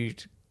you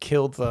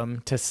killed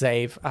them to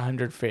save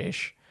 100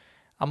 fish,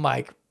 I'm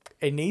like,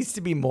 it needs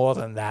to be more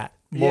than that.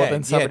 More Yeah,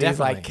 than yeah, somebody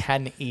definitely. like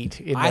can eat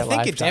in their I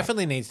lifetime. think it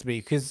definitely needs to be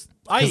because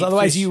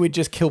otherwise you would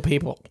just kill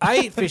people. I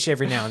eat fish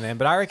every now and then,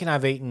 but I reckon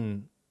I've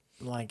eaten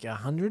like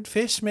 100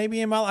 fish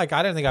maybe in my life. Like,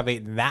 I don't think I've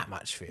eaten that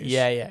much fish.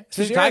 Yeah.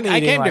 So You're I only came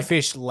eating, to like-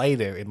 fish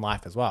later in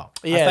life as well.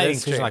 Yeah, I started that's eating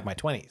fish in true. like my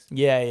 20s.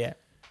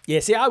 Yeah.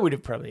 See, I would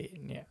have probably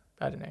eaten,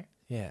 I don't know.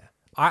 Yeah.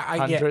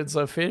 I get Hundreds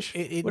of fish.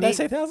 It Would I need-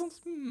 say thousands?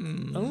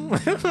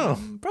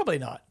 Probably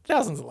not.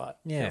 Thousands a lot.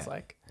 Yeah. Feels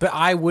like. But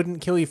I wouldn't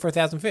kill you for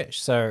 1,000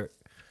 fish. So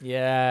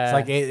Yeah. it's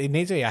like it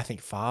needs to be, I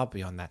think, far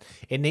beyond that.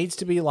 It needs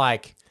to be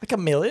like, like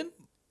 1 million?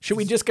 Should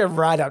we just go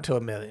right up to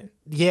 1 million?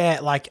 yeah,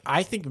 like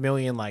I think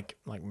million, like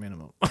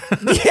minimum.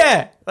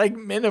 Yeah, like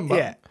minimum.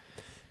 Yeah.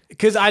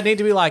 Because I need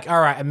to be like, all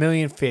right, 1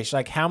 million fish.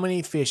 Like, how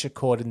many fish are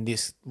caught in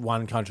this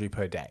one country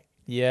per day?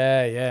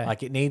 Yeah.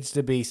 Like, it needs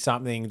to be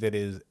something that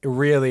is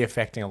really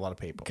affecting a lot of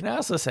people. Can I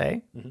also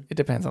say it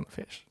depends on the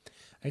fish?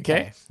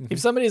 Okay. If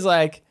somebody's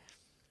like,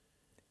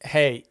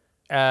 hey,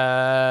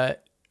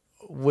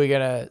 we're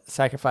going to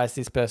sacrifice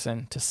this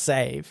person to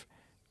save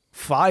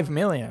 5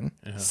 million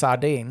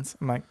sardines,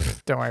 I'm like,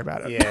 don't worry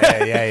about it.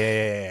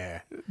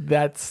 Yeah.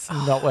 That's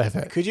not worth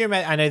it. Could you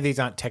imagine? I know these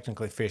aren't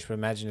technically fish, but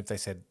imagine if they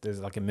said there's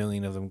like 1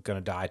 million of them going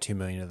to die, 2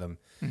 million of them.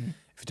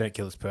 If you don't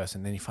kill this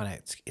person, then you find out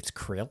it's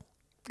krill.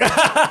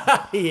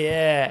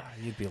 Yeah.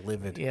 You'd be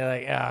livid. You're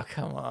like, oh,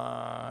 come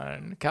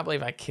on. Can't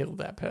believe I killed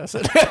that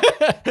person.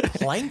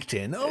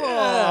 Plankton.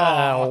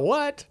 Oh.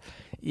 What?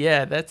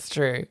 Yeah, that's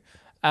true.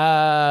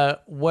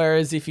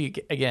 Whereas if you,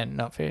 again,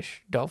 not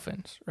fish,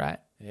 dolphins, right?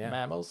 Yeah.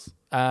 Mammals.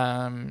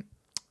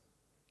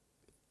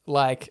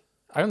 Like,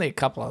 only a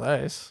couple of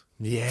those.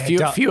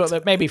 Yeah. Few of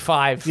them, maybe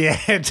 5. Yeah.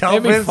 Maybe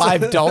Dolphins.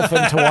 5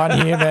 dolphin to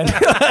 1 human.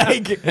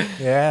 Like,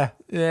 Yeah.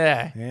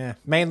 yeah. Yeah.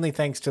 Mainly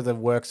thanks to the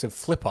works of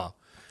Flipper.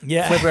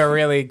 Yeah. Flipper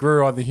really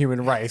grew on the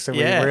human race, and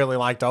Yeah. we really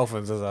like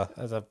dolphins as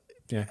a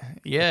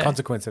Yeah.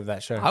 consequence of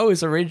that show. I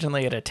was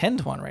originally at a 10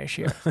 to 1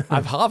 ratio.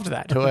 I've halved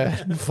that to a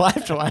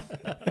 5 to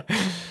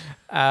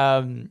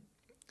 1.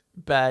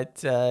 But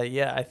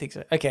yeah, I think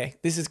so. Okay,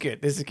 this is good.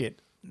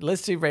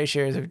 Let's do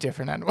ratios of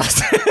different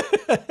animals.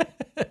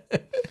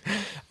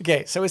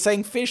 Okay, so we're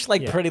saying fish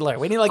like pretty low.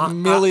 We need like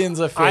millions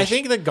of fish. I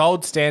think the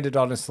gold standard,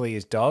 honestly,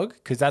 is dog,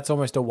 because that's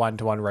almost a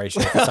 1-to-1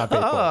 ratio for some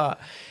people.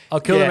 I'll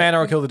kill the Yeah. man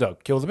or I'll kill the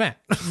dog. Kill the man.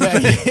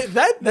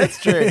 that's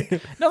true.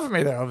 Not for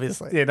me though,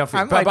 obviously. Yeah, not for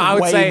you. I'm But like I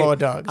would way say- more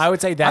dogs. I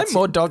would say that's- I'm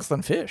more dogs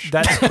than fish.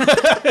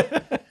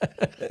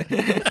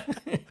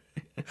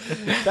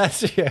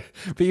 That's yeah.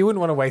 But you wouldn't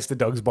want to waste the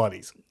dog's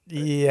bodies.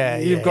 yeah,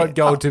 You've got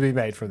gold to be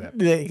made from them.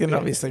 They can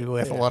obviously be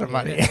worth a lot of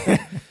money.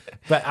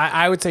 But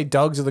I would say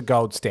dogs are the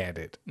gold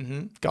standard.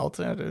 Gold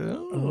standard.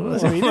 Oh,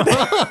 that's what we did.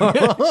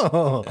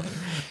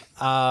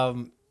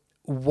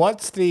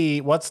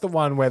 What's the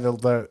one where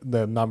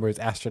the number is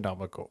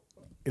astronomical?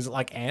 Is it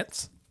like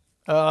ants?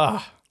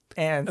 Oh,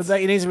 ants. It's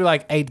like, it needs to be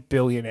like 8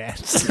 billion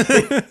ants.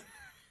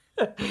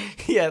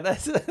 Yeah,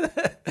 that's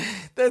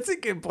a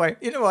good point.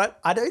 You know what?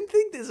 I don't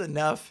think there's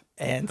enough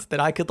ants that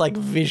I could like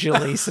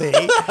visually see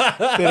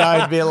that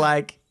I'd be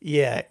like,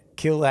 yeah,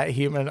 kill that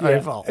human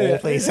over all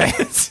these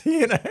ants.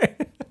 You know,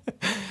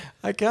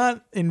 I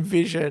can't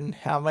envision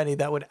how many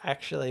that would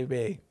actually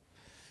be.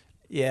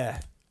 Yeah.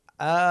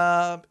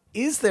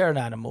 Is there an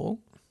animal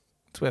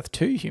that's worth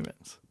 2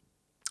 humans?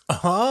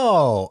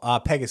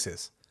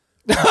 Pegasus.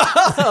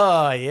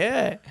 Oh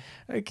yeah.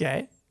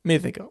 Okay.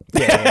 Mythical.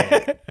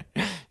 Yeah.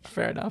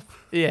 Fair enough.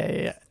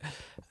 Yeah.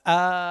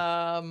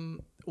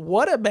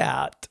 What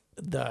about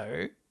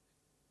though?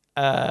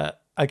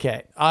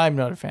 Okay, I'm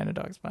not a fan of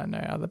dogs, but I know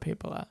other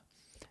people are.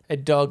 A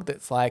dog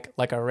that's like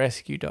a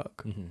rescue dog.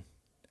 Mm-hmm.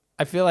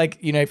 I feel like,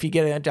 if you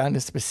get down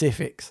to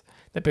specifics,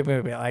 that people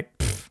will be like,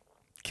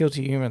 kill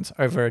 2 humans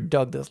over a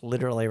dog that's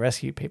literally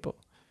rescued people.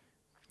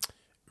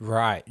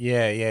 Right.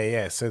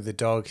 Yeah. So the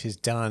dog has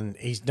done.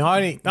 He's not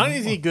only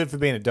is he good for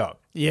being a dog.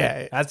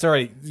 Yeah. That's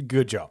already a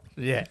good job.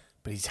 Yeah.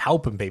 But he's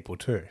helping people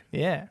too.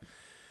 Yeah.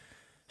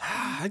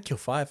 I'd kill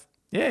 5.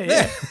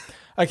 Yeah.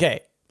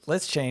 Okay,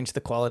 let's change the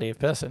quality of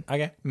person.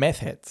 Okay. Meth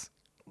heads.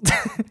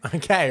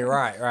 Okay.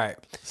 Right.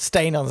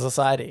 Stain on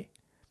society.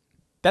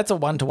 That's a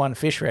 1-to-1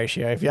 fish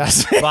ratio, if you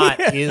ask me.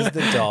 But is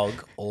the dog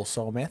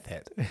also a meth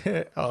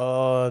head?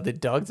 Oh, the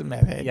dog's a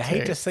meth head. You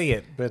hate too. to see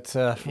it, but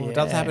it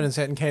does happen in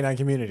certain canine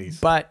communities.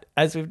 But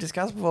as we've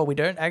discussed before, we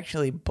don't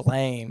actually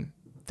blame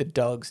the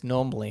dogs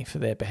normally for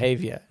their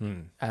behavior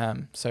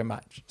so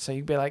much. So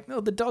you'd be like, no,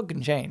 the dog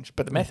can change,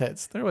 but the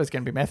methods, they're always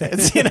going to be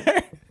methods, you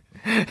know?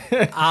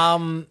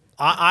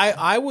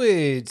 I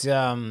wouldn't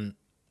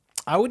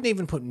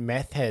even put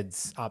meth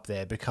heads up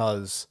there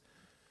because,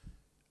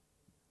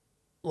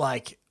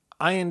 like,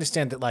 I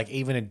understand that, like,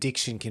 even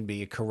addiction can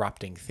be a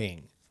corrupting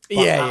thing.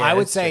 But I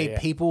would say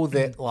people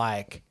that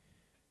like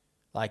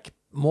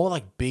more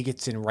like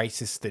bigots and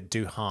racists that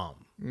do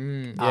harm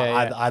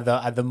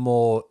are the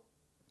more,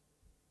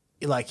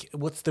 like,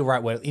 what's the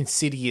right word?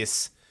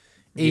 Insidious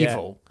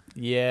evil.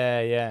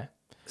 Yeah.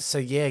 So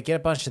yeah, get a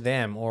bunch of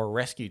them or a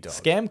rescue dog.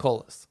 Scam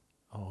callers.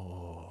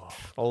 Oh,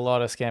 a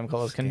lot of scam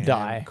callers can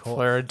die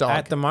for a dog.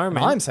 At the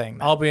moment, I'm saying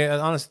that. I'll be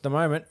honest. At the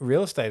moment,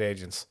 real estate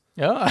agents.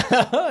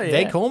 Oh,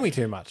 They call me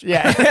too much.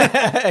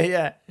 Yeah.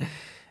 Yeah.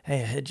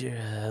 Hey, I heard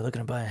you're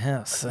looking to buy a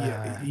house.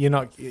 You're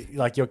not,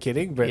 like, you're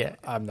kidding, but Yeah.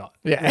 I'm not.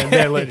 Yeah. And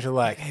they're literally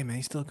like, hey man,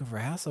 you still looking for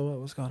a house or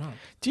what's going on?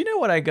 Do you know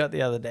what I got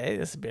the other day?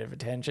 This is a bit of a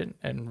tangent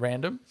and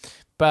random,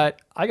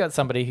 but I got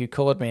somebody who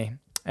called me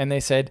and they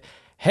said,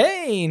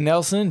 hey,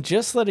 Nelson,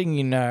 just letting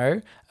you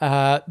know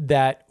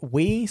that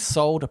we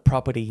sold a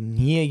property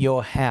near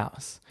your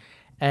house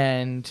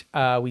and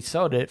we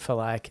sold it for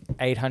like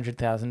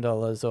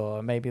 $800,000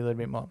 or maybe a little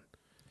bit more.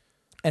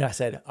 And I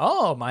said,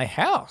 oh, my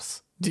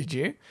house, did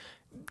you?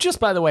 Just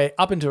by the way,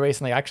 up until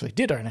recently, I actually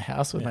did own a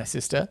house with my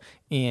sister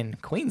in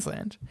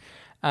Queensland.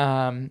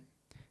 And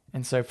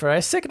so for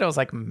a second, I was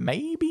like,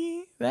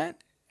 maybe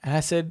that? And I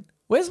said,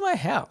 where's my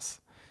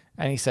house?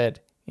 And he said,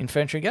 in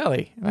Ferntree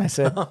Gully. And I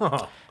said,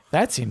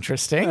 that's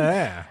interesting.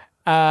 Yeah.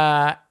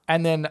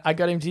 And then I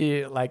got him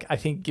to, like, I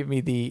think give me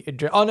the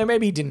address. Oh, no,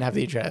 maybe he didn't have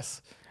the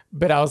address.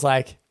 But I was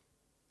like,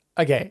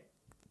 okay,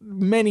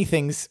 many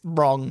things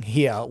wrong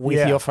here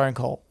with your phone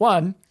call.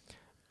 One,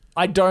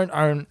 I don't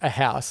own a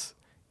house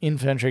in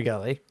Ferntree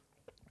Gully.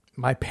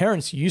 My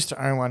parents used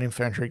to own one in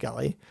Ferntree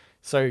Gully.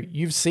 So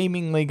you've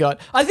seemingly got,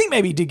 I think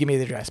maybe he did give me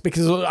the address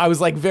because I was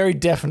like very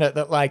definite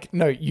that like,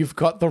 no, you've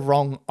got the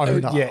wrong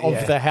owner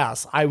of the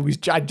house. I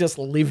just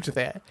lived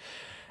there.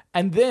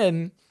 And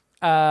then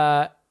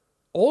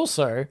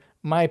also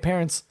my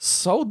parents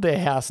sold their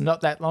house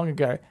not that long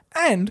ago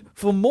and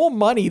for more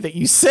money that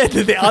you said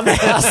that the other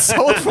house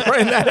sold for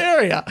in that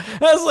area.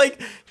 And I was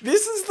like,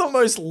 this is the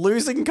most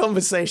losing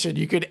conversation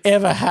you could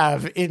ever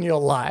have in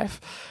your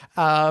life.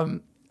 I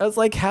was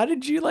like, how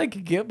did you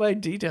like get my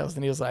details?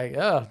 And he was like,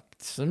 oh,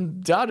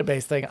 some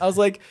database thing. I was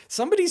like,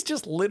 somebody's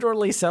just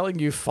literally selling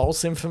you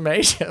false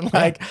information.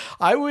 Like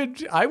I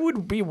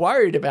would be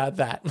worried about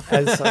that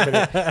as somebody.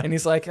 And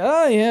he's like,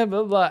 oh yeah,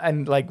 blah, blah.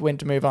 And like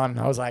went to move on. And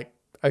I was like,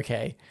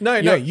 okay. No,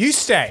 you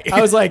stay. I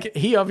was like,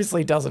 he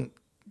obviously doesn't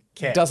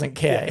care.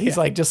 Yeah, He's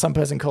like just some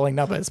person calling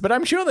numbers. But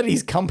I'm sure that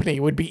his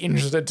company would be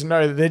interested to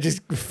know that they're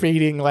just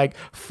feeding like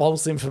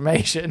false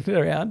information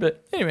around.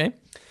 But anyway.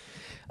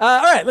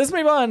 All right, let's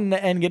move on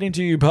and get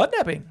into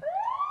podnapping.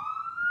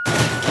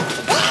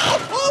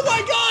 Oh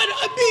my God,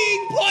 I'm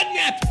being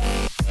podnapped.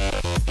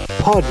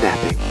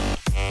 Podnapping.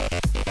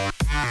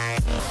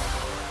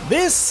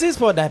 This is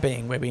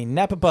Podnapping, where we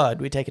nap a pod.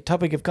 We take a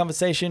topic of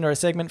conversation or a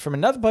segment from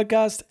another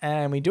podcast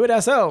and we do it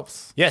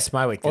ourselves. Yes,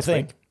 my week Or this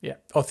thing. week. Yeah.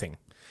 Or thing.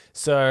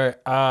 So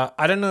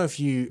I don't know if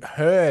you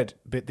heard,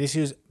 but this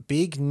is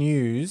big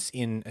news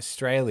in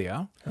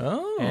Australia.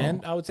 Oh.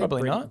 And I would say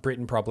probably not.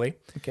 Britain probably.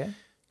 Okay.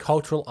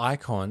 Cultural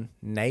icon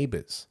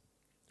Neighbours.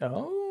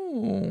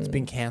 Oh. It's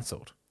been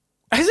cancelled.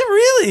 Is it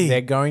really? They're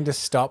going to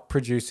stop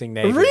producing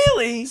Neighbours.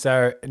 Really?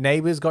 So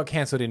Neighbours got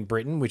cancelled in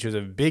Britain, which was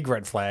a big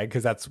red flag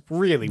because that's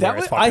really That where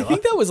was, it's popular. I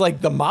think that was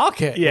like the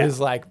market. Yeah. Was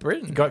like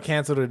Britain. Got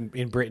cancelled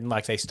in Britain.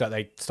 Like they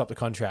stopped the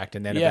contract,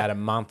 and then Yeah. about a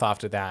month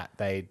after that,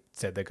 they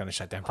said they're going to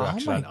shut down Oh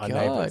production my on God.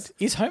 Neighbours.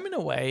 Is Home and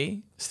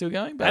Away still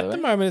going, by At the the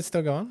way? moment, it's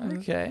still going.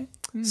 Okay.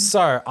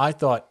 So I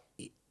thought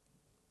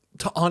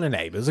to honour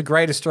Neighbours, a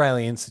great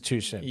Australian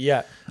institution.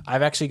 Yeah.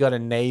 I've actually got a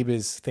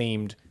Neighbours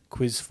themed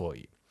quiz for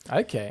you.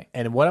 Okay.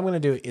 And what I'm going to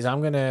do is I'm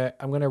going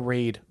to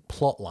read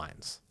plot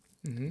lines.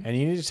 Mm-hmm. And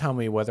you need to tell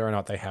me whether or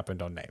not they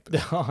happened on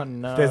Neighbours. Oh,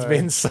 no. There's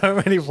been so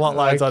many plot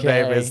lines on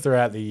Okay. Neighbours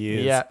throughout the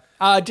years. Yeah.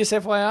 Just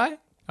FYI,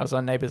 I was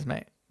on Neighbours,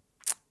 mate.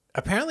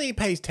 Apparently it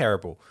pays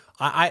terrible.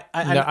 I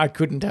No, I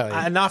couldn't tell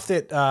you. enough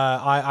that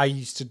I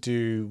used to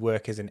do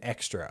work as an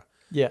extra.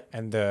 Yeah.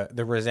 And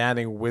the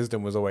resounding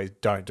wisdom was always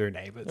don't do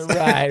Neighbours.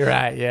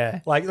 Right, yeah.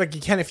 Like you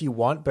can if you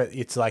want, but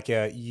it's like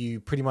you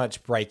pretty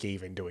much break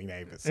even doing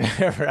Neighbours.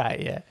 Right,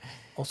 yeah.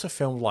 Also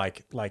filmed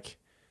like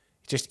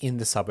it just in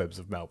the suburbs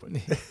of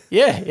Melbourne.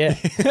 Yeah, yeah.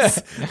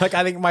 Like,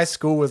 I think my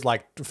school was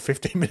like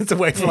 15 minutes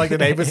away from like the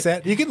neighbor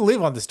set. You can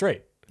live on the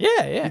street.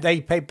 Yeah, yeah.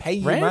 They pay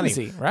you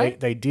Ramsey, money. right?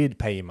 They did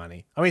pay you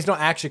money. I mean, it's not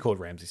actually called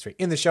Ramsey Street.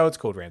 In the show, it's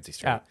called Ramsey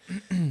Street.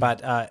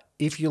 But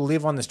if you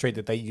live on the street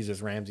that they use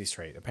as Ramsey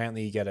Street,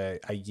 apparently you get a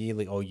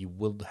yearly, or you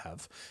will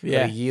have,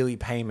 Yeah. a yearly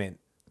payment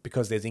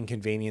because there's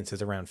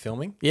inconveniences around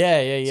filming. Yeah,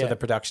 yeah, yeah. So the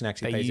production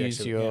actually they pays you use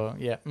extra. your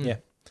yeah. Yeah.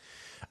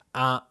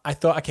 I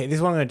thought, okay, this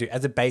is what I'm going to do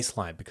as a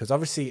baseline, because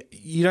obviously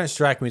you don't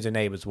strike me as a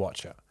Neighbours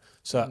watcher.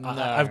 So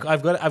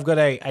I've got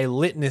a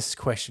litmus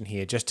question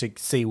here just to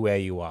see where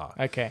you are.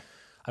 Okay.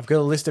 I've got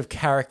a list of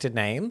character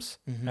names,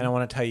 and I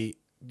want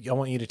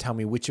you to tell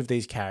me which of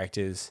these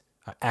characters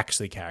are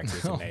actually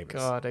characters in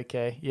Neighbours. God,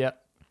 okay. Yep.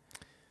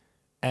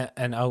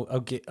 And I'll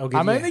give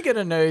I'm you only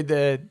gonna know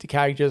the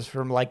characters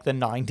from like the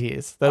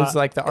 90s. That was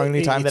like the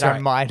only time it's that I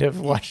right. might have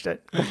watched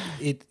it.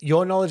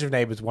 your knowledge of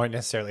Neighbours won't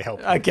necessarily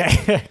help.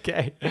 Okay,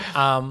 okay.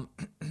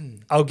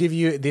 I'll give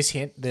you this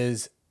hint.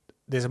 There's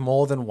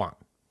more than one.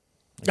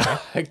 Okay?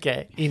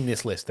 Okay. In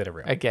this list that are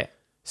real. Okay.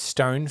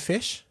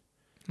 Stonefish,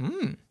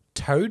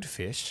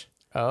 toadfish,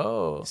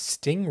 Oh.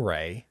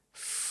 stingray,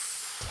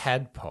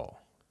 tadpole.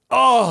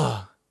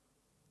 Oh.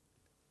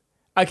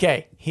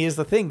 Okay, here's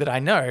the thing that I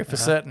know for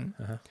certain.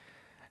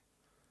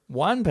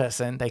 One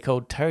person they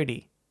called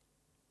Toady.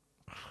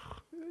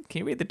 Can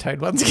you read the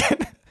toad ones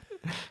again?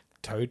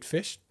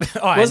 Toadfish?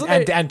 Oh,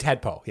 Wasn't and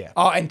tadpole, yeah.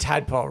 Oh, and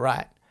Tadpole,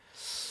 right.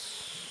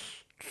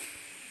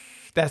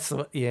 That's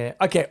the, yeah.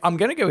 Okay, I'm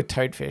going to go with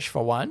Toadfish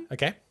for one.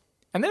 Okay.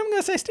 And then I'm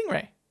going to say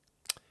Stingray.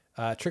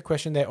 Trick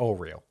question, they're all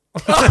real.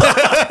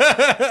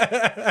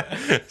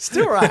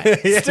 Still right.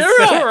 Yes, Still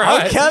right.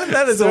 I'll count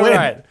that as a All win.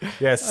 right.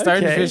 Yes,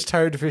 stonefish, Okay.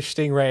 toadfish,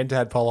 stingray, and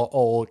tadpole are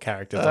all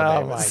characters on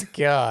Oh Neighbours. my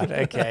God.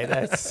 Okay,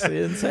 that's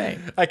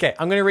insane. Okay,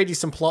 I'm going to read you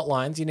some plot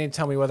lines. You need to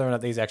tell me whether or not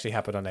these actually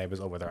happened on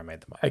Neighbours or whether I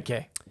made them up.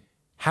 Okay.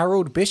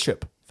 Harold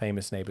Bishop,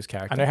 famous Neighbours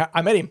character. I know how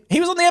I met him. He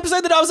was on the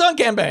episode that I was on,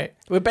 Cambo.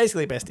 We're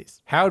basically besties.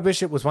 Harold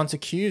Bishop was once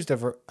accused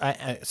of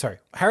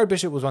Harold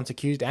Bishop was once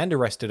accused and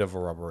arrested of a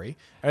robbery,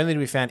 only to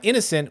be found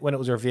innocent when it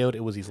was revealed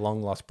it was his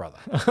long lost brother.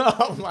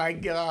 Oh my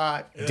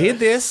God. Did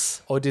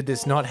this or did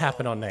this not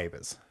happen on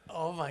Neighbours?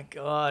 Oh my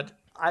God.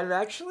 I'm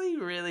actually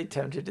really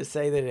tempted to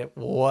say that it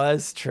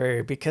was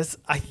true because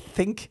I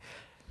think,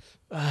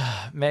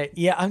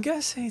 yeah, I'm going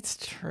to say it's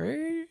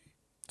true.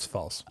 It's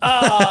false.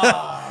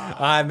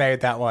 I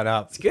made that one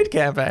up. It's good,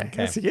 Cambo.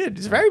 It's good.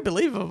 It's very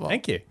believable.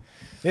 Thank you.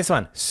 This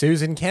one,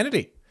 Susan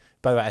Kennedy.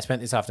 By the way, I spent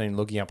this afternoon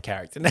looking up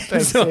character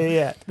names. So,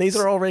 yeah, these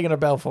are all ringing a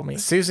bell for me.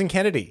 Susan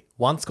Kennedy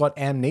once got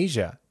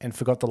amnesia and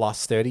forgot the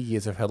last 30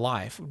 years of her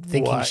life,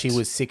 thinking What? she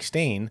was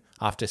 16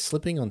 after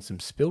slipping on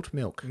some spilt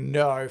milk.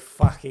 No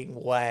fucking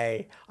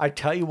way. I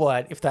tell you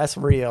what, if that's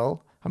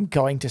real, I'm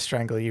going to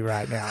strangle you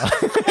right now.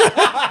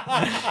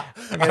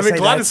 I'm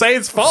glad to say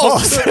it's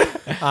false.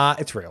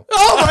 It's real.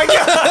 Oh my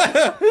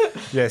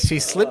God. Yes, she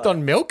slipped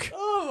on milk.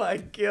 Oh my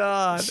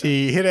God.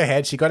 She hit her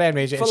head. She got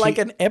amnesia. For and like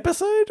she, an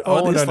episode?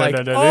 Oh, Or this, no.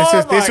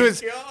 Oh This my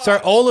was God. so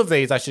all of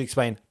these I should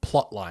explain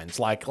plot lines.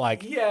 Like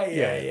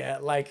Yeah.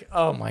 Like,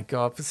 oh my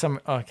God. For some,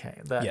 okay.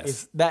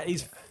 Yes. That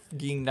is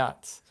fucking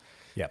nuts.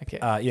 Yeah.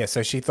 Okay.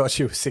 So she thought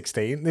she was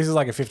 16. This is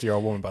like a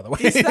 50-year-old woman, by the way.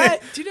 Is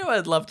that, do you know what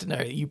I'd love to know?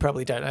 You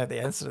probably don't know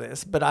the answer to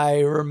this, but I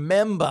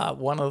remember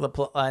one of the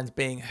plot lines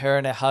being her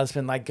and her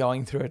husband like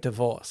going through a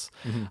divorce.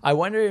 I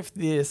wonder if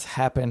this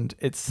happened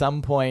at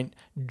some point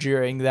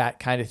during that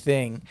kind of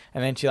thing,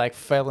 and then she like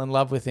fell in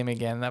love with him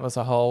again. That was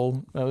a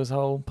whole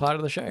part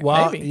of the show.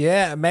 Well, Maybe.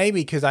 yeah,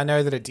 maybe because I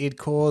know that it did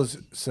cause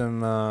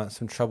some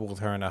trouble with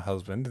her and her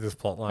husband. This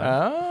plot line.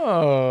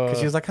 Oh. Because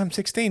she was like, I'm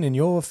 16 and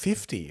you're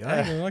 50.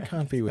 I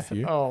can't be with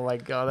you. Oh my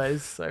God, that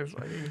is so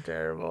fucking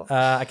terrible.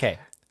 Okay.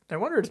 No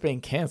wonder it's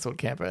being cancelled,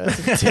 Camper.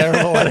 That's a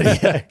terrible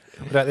idea.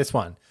 What about this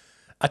one?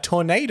 A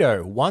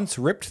tornado once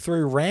ripped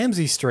through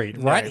Ramsey Street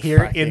right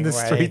here in the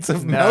streets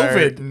of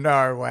Melbourne.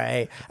 No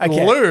way.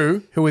 Okay.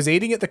 Lou, who was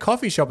eating at the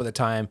coffee shop at the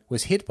time,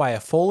 was hit by a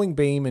falling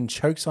beam and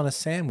chokes on a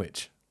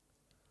sandwich.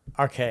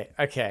 Okay.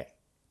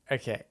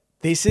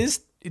 This is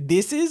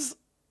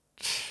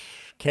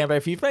Cambo,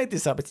 if you've made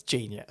this up, it's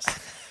genius.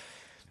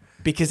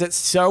 Because it's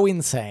so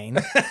insane.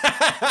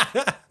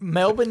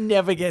 Melbourne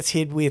never gets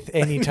hit with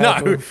any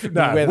type of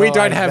weather we don't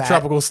like have that.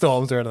 tropical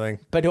storms or anything.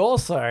 But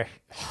also,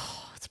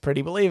 it's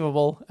pretty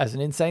believable as an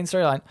insane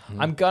storyline.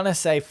 I'm gonna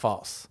say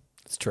false.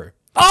 It's true.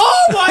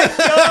 Oh my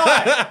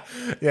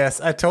God!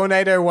 Yes, a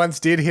tornado once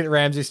did hit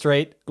Ramsey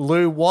Street.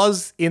 Lou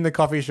was in the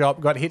coffee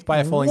shop, got hit by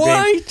a falling beam,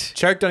 What?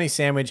 choked on his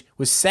sandwich,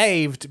 was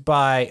saved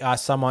by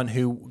someone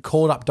who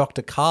called up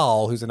Dr.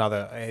 Carl, who's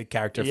another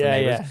character from Yeah,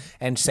 Neighbours, yeah.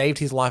 and saved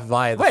his life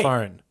via the Wait.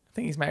 phone. I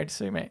think he's married to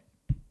Sue, mate.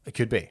 It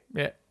could be.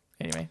 Yeah.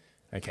 Anyway,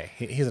 Okay,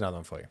 here's another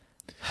one for you.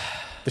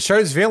 The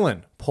show's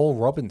villain, Paul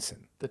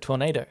Robinson. the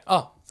tornado.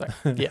 Oh, sorry.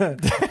 Yeah.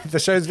 The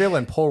show's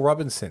villain, Paul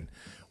Robinson,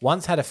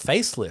 once had a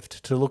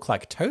facelift to look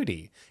like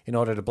Toady in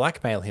order to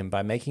blackmail him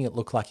by making it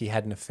look like he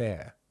had an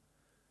affair.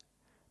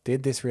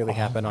 Did this really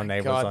happen on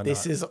Neighbours or God,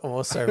 this not? is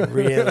also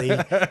really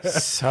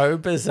so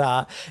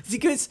bizarre.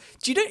 Because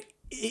do you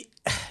know?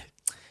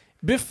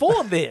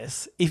 Before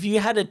this, if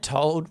you had have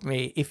told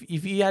me, if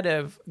you had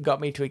have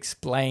got me to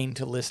explain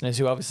to listeners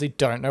who obviously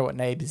don't know what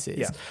Neighbours is,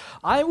 Yeah.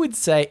 I would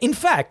say, in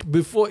fact,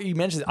 before you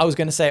mentioned it, I was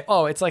going to say,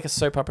 oh, it's like a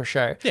soap opera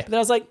show. Yeah. But then I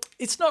was like,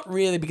 it's not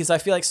really, because I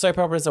feel like soap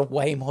operas are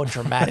way more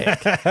dramatic.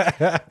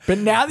 But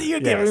now that you're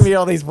giving me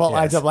all these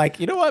lines, I'm like,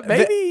 you know what,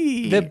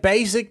 maybe. The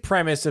basic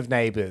premise of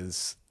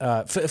Neighbours,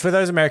 for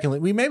those American,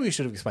 maybe we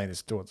should have explained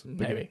this towards the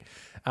beginning.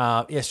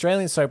 The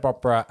Australian soap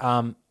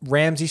opera,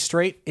 Ramsay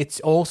Street. It's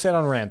all set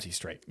on Ramsay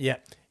Street. Yeah.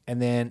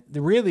 And then the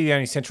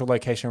only central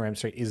location on Ramsay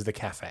Street is the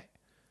cafe.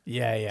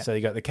 Yeah, yeah. So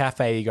you got the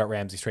cafe, you got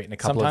Ramsay Street,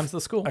 and Sometimes the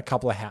school. a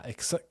couple of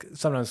houses.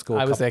 Sometimes school.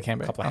 I was there,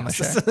 Canberra, couple on of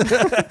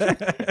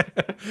the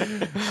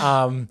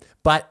houses.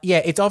 But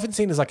yeah, it's often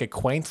seen as like a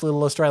quaint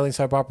little Australian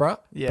soap opera.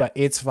 Yeah. But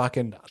it's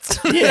fucking nuts.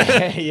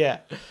 Yeah, yeah.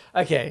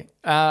 Okay.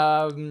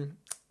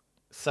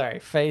 Sorry,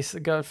 face.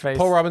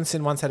 Paul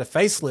Robinson once had a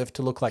facelift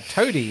to look like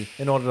Toadie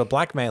in order to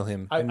blackmail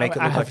him and make it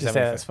look I like have he's to say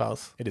having a that's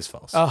false. It is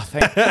false. Oh,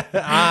 thank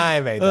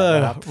I made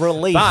that up.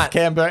 relief, But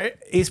Canberra.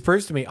 it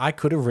proves to me I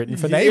could have written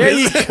for Yeah, Neighbours.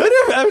 you could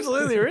have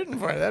absolutely written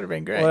for it. That'd have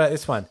been great. What about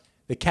this one?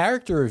 The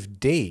character of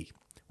Dee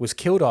was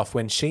killed off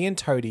when she and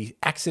Toadie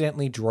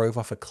accidentally drove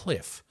off a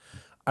cliff,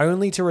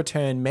 only to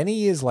return many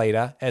years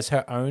later as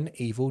her own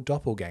evil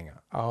doppelganger.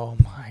 Oh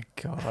my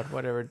God,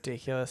 what a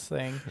ridiculous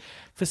thing.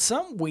 For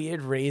some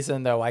weird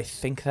reason, though, I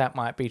think that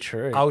might be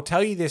true. I'll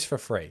tell you this for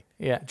free.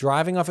 Yeah.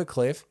 Driving off a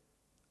cliff,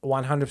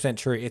 100%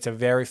 true. It's a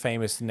very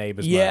famous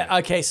Neighbours Yeah,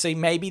 moment. okay, see,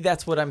 maybe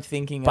that's what I'm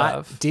thinking But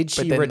of. did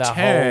she then the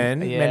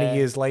return whole- many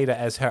years later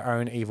as her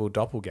own evil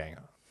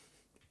doppelganger?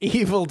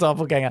 Evil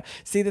doppelganger.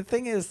 See, the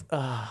thing is,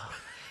 I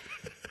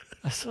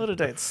sort of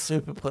don't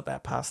super put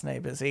that past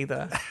Neighbours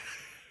either.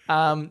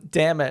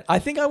 Damn it. I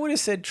think I would have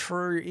said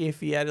true if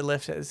he had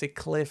left it as a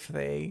cliff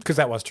thing, Because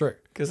that was true.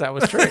 because that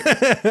was true.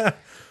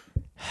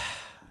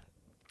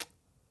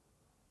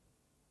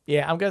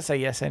 Yeah, I'm going to say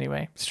yes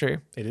anyway. It's true.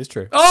 It is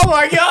true. Oh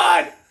my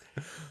God!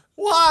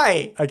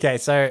 Why? Okay,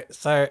 so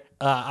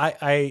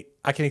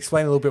I can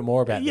explain a little bit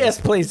more about Yes,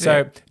 this. please do.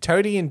 So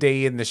Toadie and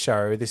Dee in the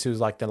show, this was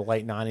like the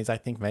late 90s, I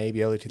think,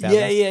 maybe early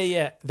 2000s.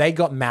 Yeah. They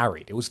got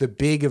married. It was the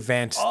big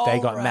event. They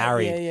got right.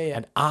 married. Yeah.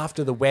 And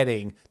after the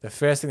wedding, the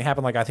first thing that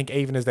happened, like I think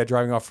even as they're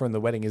driving off from the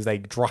wedding, is they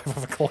drive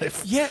off a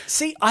cliff. Yeah,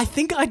 see, I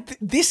think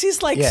this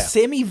is like Yeah.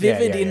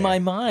 semi-vivid Yeah. in my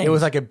mind. It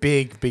was like a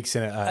big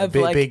Of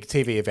like- big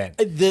TV event.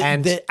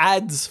 the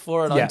ads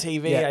for it on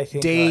TV, I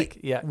think.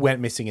 Dee went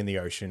missing in the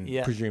ocean,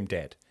 Yeah. presumed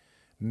dead.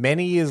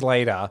 Many years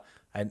later,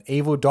 an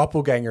evil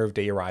doppelganger of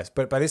Dee arrives.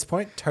 But by this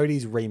point,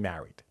 Toadie's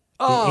remarried.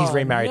 He's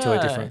remarried to a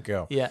no. different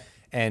girl. Yeah.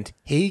 And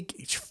he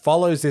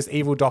follows this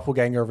evil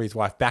doppelganger of his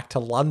wife back to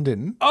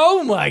London.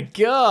 Oh my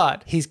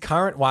God. His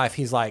current wife,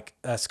 he's like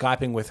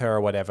Skyping with her or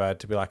whatever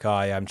to be like,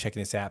 oh, yeah, I'm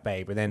checking this out,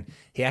 babe. But then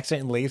he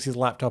accidentally leaves his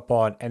laptop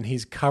on and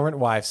his current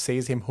wife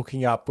sees him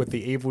hooking up with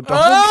the evil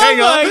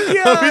doppelganger my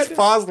of his God.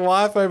 past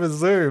wife over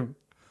Zoom.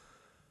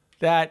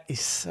 That is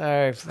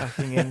so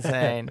fucking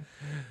insane.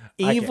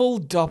 Evil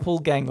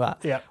doppelganger.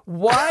 Yeah.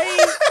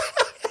 Why?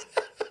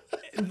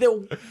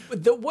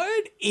 The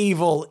word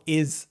evil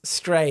is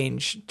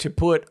strange to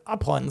put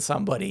upon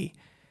somebody.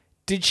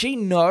 Did she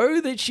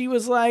know that she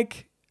was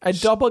like a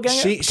doppelganger?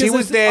 she 'Cause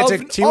was it's there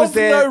to- of- she was of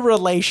there- no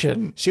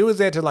relation. She was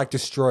there to like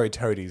destroy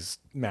Toadie's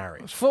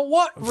marriage. For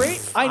what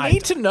reason? I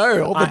need to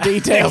know all the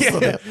details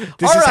of it.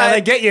 This All is how right.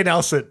 they get you,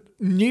 Nelson.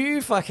 New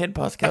fucking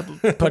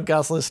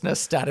podcast listener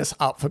status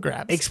up for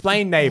grabs.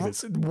 Explain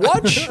Neighbours.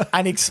 Watch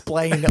and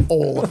explain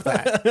all of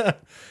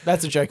that.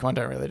 That's a joke. I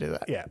don't really do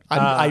that. Yeah.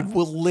 I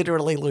will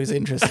literally lose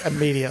interest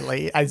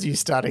immediately as you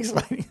start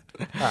explaining.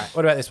 All right,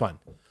 what about this one?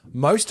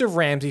 Most of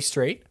Ramsay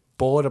Street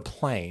board a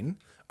plane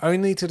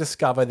only to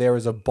discover there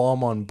is a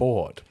bomb on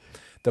board.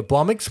 The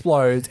bomb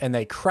explodes and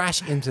they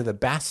crash into the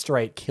Bass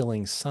Strait,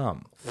 killing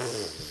some.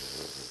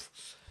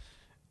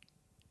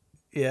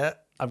 Yeah.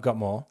 I've got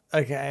more.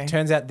 Okay.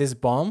 Turns out this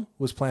bomb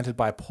was planted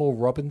by Paul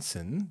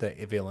Robinson, the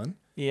villain,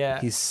 Yeah.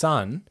 his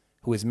son,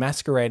 who is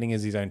masquerading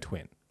as his own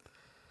twin.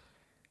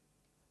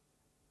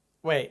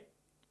 Wait.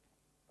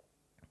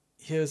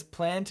 He was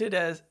planted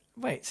as.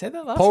 Wait, say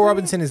that last Paul one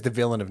Robinson is the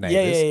villain of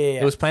Neighbours.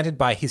 Yeah. It was planted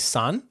by his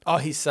son, again? Oh,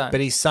 his son. but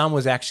his son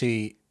was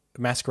actually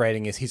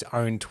masquerading as his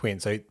own twin.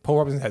 So Paul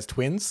Robinson has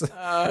twins,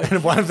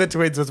 and one of the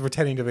twins was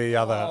pretending to be the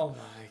other. Oh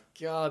my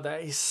God,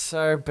 that is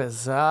so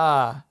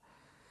bizarre.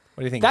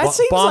 What do you think? That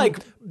seems like-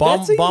 bomb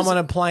that seems- on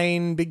a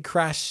plane, big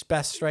crash,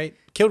 Bass Strait,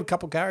 killed a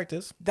couple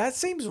characters. That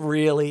seems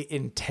really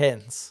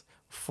intense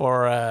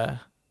for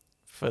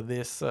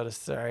this sort of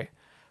story.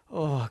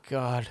 Oh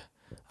God,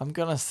 I'm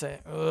gonna say,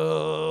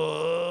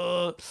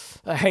 I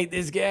hate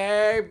this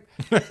game.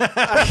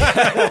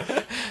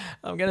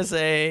 I'm gonna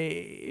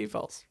say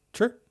false.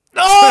 True.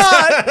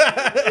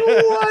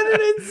 Oh, what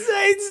an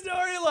insane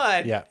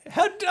storyline! Yeah.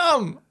 How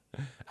dumb.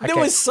 That Okay.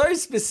 was so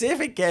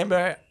specific,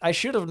 Gambo. I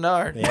should have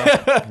known.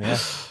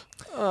 This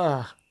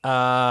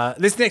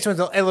next one's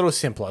a little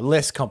simpler,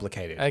 less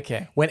complicated.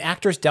 Okay. When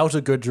actress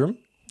Delta Goodrem,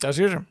 That's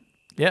good.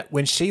 Yeah.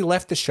 when she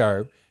left the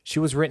show, she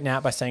was written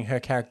out by saying her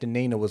character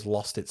Nina was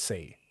lost at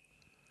sea.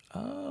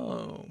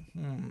 Oh.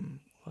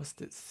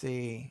 Lost at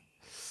Sea.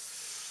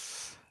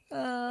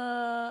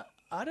 I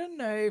don't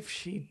know if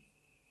she...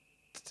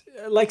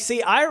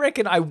 see, I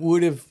reckon I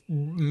would have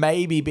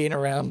maybe been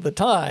around the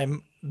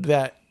time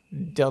that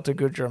Delta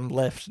Goodrum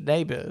left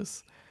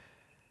Neighbours.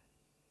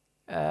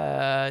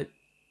 Lost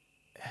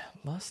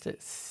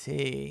at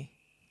Sea.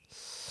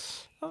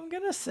 I'm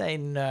going to say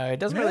no. It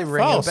doesn't really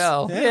ring false. a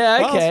bell. Yeah,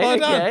 false. Okay, Well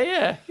done. okay,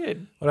 yeah,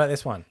 good. What about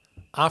this one?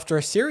 After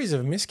a series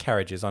of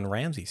miscarriages on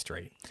Ramsay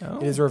Street,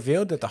 it is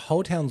revealed that the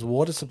whole town's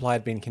water supply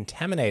had been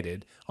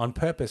contaminated on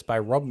purpose by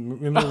Rob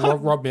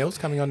Mills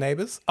coming on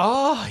Neighbours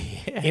Oh,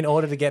 yeah. in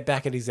order to get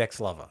back at his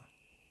ex-lover.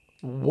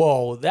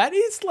 Whoa, that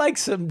is like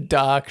some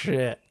dark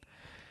shit.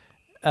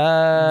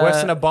 Worse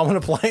than a bomb on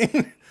a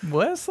plane.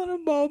 Worse than a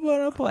bomb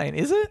on a plane,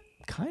 is it?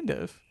 Kind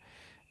of.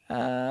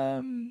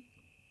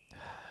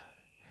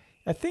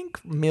 I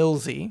think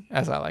Millsy,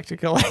 as I like to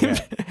call him,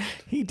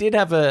 he did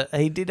have an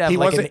he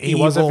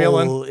was a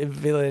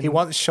villain. He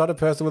once shot a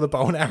person with a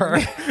bow and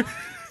arrow.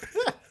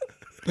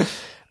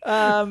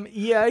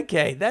 Yeah,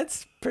 okay,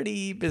 that's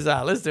pretty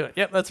bizarre. Let's do it.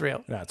 Yep, that's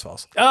real. No, it's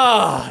false.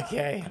 Oh,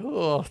 okay.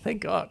 Oh,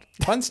 thank God.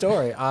 Fun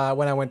story.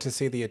 When I went to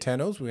see the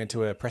Eternals, we went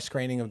to a press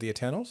screening of the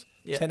Eternals.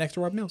 Yeah. Sat next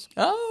to Rob Mills.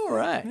 Oh,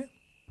 right.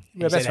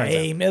 We're best friends.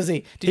 Hey,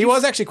 Millsy. He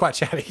was actually quite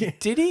chatty.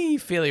 Did he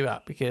feel you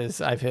up? Because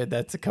I've heard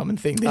that's a common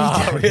thing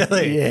that he does.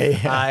 Really?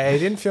 Yeah. He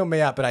didn't fill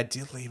me up, but I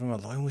did leave him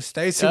alone with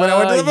Stacey when I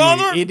went to the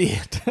bathroom. You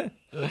idiot.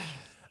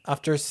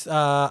 After,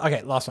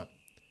 okay, last one.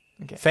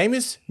 Okay.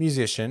 Famous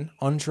musician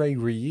Andre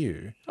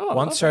Rieu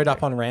once showed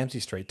up on Ramsay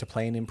Street to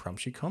play an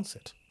impromptu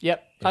concert.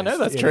 Yep, I know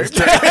that's It true. is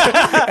true.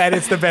 And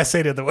it's the best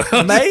scene in the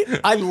world. Mate,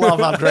 I love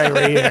Andre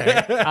Rieu.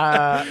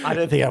 I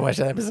don't think I watched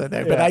that episode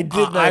though, but I did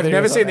know I've that he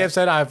never was seen on the that.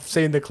 episode. I've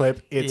seen the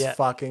clip. It's Yeah.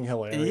 fucking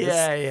hilarious.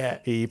 Yeah, yeah.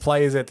 He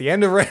plays at the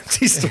end of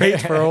Ramsay Street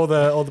for all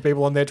the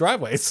people on their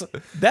driveways.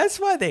 That's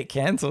why they're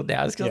cancelled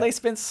now, is because Yeah. they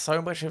spent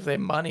so much of their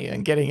money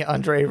on getting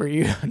Andre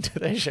Rieu onto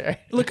their show.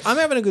 Look, I'm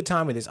having a good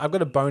time with this. I've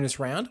got a bonus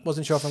round.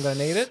 Wasn't sure if I'm going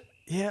to need it.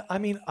 Yeah, I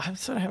mean, I'm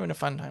sort of having a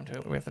fun time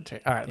with it too.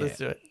 All right, let's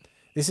do it.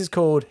 This is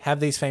called Have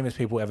These Famous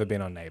People Ever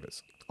Been on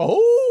Neighbours?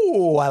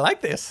 Oh, I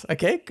like this.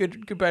 Okay,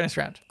 good bonus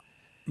round.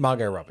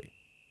 Margot Robbie.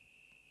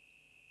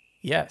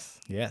 Yes.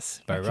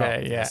 Yes. By Okay,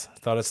 Rob. yeah. Yes.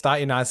 Thought I'd start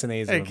you nice and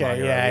easy with Okay,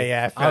 Margot yeah, Robbie.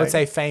 yeah, I would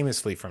fair. say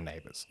famously from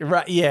Neighbours.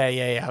 Right.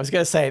 Yeah. I was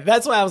gonna say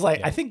that's why I was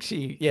like, I think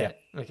she. Yeah.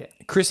 Okay.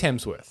 Chris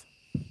Hemsworth.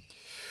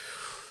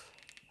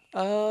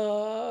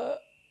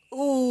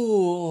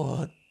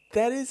 Ooh,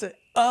 that is a.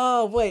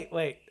 Oh, wait.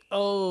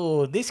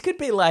 Oh, this could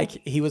be like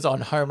he was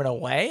on Home and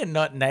Away and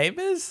not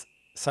Neighbours.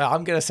 So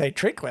I'm gonna say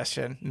trick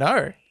question.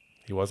 No.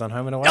 He was on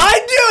Home and Away.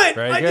 I do it.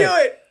 Very I good. do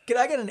it. Can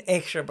I get an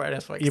extra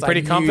bonus point? 'Cause You're pretty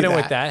I knew confident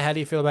with that. How do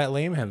you feel about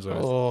Liam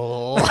Hemsworth?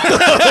 Oh.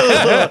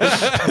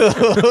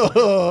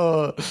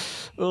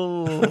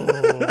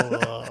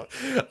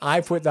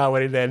 I put that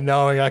one in there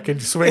knowing I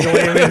could swing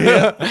Liam in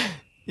here.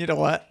 You know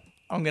what?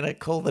 I'm gonna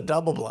call the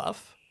double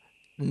bluff.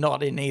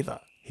 Not in either.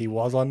 He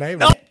was on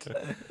Neighbours.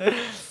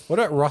 What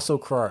about Russell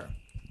Crowe?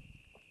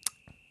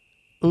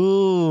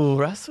 Ooh,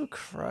 Russell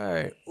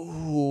Crowe.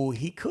 Ooh,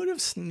 he could have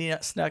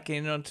snuck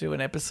in onto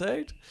an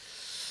episode.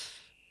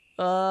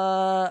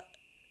 No,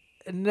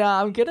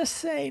 I'm gonna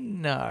say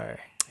no.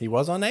 He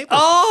was on Neighbours.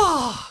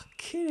 Oh,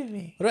 kidding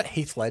me. What about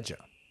Heath Ledger?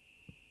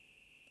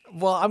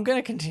 Well, I'm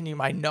gonna continue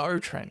my no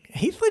trend.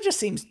 Heath Ledger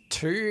seems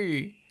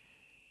too.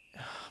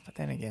 But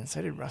then again,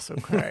 so did Russell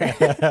Crowe.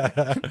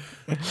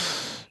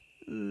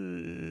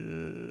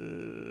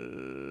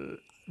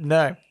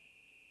 No,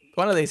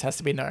 one of these has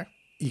to be no.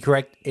 You're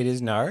correct. It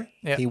is no.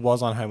 Yeah. He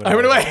was on Home and Home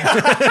and Away.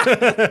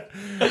 Away.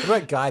 What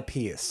about Guy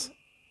Pearce?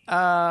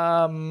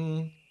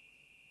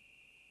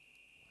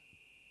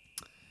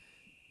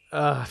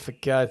 For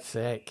God's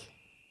sake.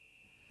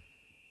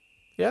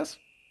 Yes?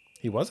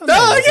 He was on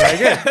Neighbours. Very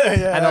good.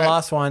 Yeah. And the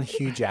last one,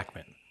 Hugh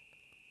Jackman.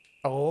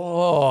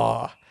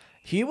 Oh,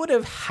 he would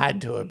have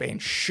had to have been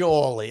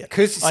surely.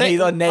 Because on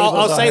either Neighbours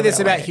I'll or say Home this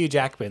and about Away. Hugh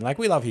Jackman. Like,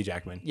 we love Hugh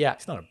Jackman. Yeah.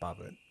 He's not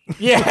above it.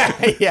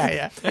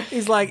 Yeah.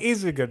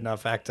 He's a good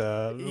enough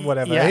actor,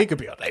 whatever. Yeah. He could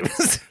be on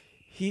Neighbours.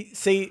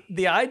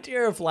 The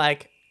idea of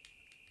like,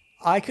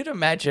 I could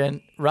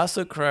imagine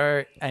Russell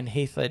Crowe and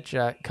Heath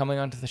Ledger coming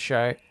onto the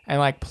show and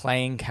like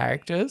playing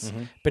characters.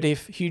 But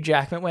if Hugh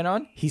Jackman went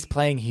on, he's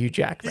playing Hugh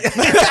Jackman.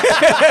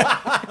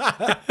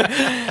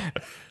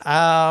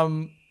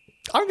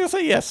 I'm gonna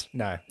say yes.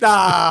 No.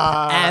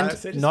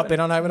 And Not been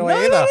on Home and Away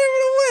either. Not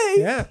even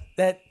away. Yeah.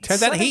 That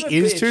Turns out son he of a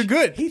is bitch. too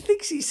good. He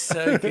thinks he's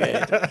so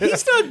good.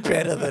 He's not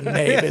better than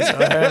Neighbours or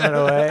Home and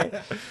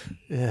Away.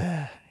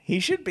 Yeah. He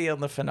should be on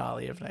the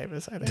finale of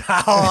Neighbours, I think.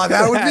 Oh,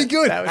 that would be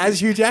good. That would As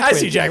be- Hugh Jackman.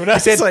 As Hugh Jackman. I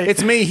said, honestly.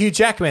 it's me, Hugh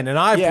Jackman, and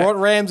I Yeah. brought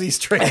Ramsay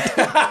Street.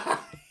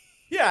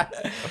 Yeah.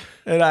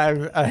 And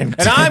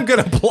I'm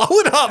going to blow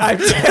it up.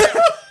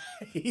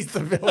 he's the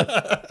villain.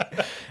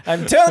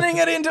 I'm turning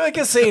it into a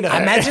casino.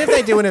 Imagine if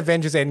they do an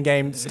Avengers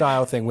Endgame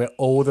style thing where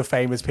all the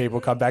famous people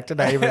come back to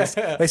Neighbours.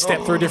 They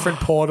step through different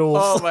portals.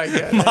 Oh my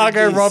God, Margot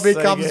that'd be Robbie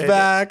so comes good.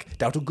 back.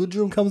 Delta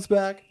Goodrum comes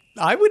back.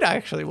 I would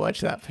actually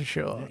watch that for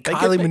sure. They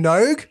Kylie could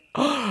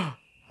Minogue.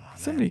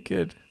 somebody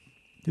good.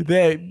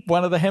 They're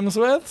one of the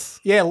Hemsworths.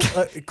 Yeah,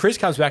 Chris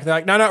comes back and they're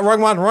like, no,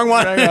 wrong one. Wrong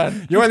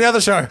one. You're on the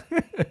other show.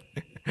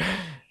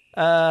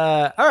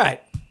 All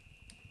right.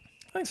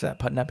 Thanks for that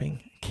podnapping,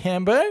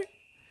 Cambo.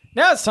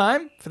 Now it's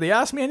time for the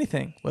Ask Me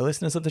Anything, where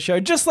listeners of the show,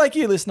 just like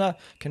you, listener,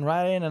 can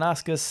write in and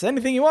ask us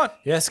anything you want.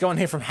 Yes, go on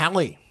here from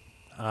Hallie.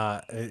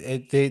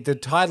 The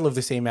title of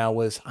this email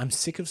was, I'm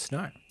sick of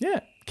snow.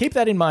 Yeah. Keep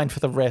that in mind for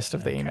the rest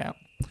of the email.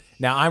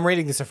 Now, I'm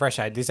reading this afresh.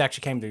 This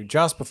actually came through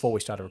just before we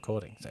started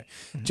recording. So,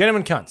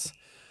 Gentlemen cunts,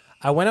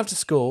 I went off to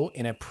school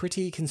in a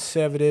pretty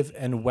conservative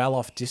and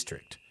well-off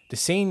district. The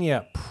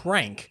senior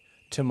prank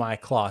to my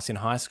class in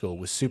high school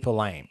was super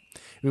lame.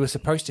 We were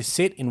supposed to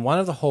sit in one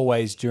of the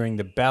hallways during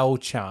the bell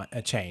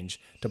change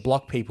to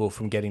block people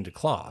from getting to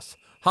class.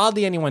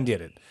 Hardly anyone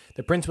did it.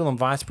 The principal and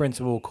vice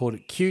principal called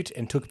it cute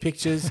and took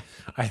pictures.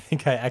 I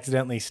think I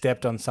accidentally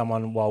stepped on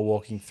someone while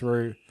walking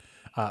through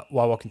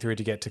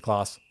to get to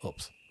class.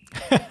 Oops.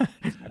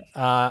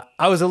 I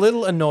was a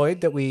little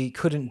annoyed that we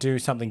couldn't do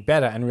something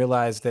better and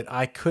realized that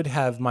I could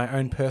have my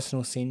own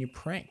personal senior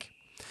prank.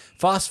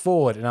 Fast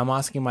forward, and I'm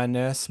asking my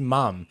nurse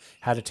mum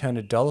how to turn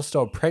a dollar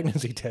store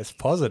pregnancy test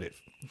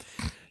positive.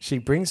 She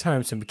brings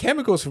home some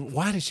chemicals from...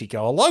 Why did she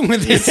go along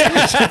with this?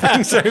 She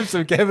brings home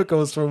some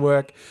chemicals from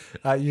work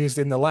used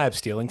in the lab,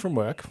 stealing from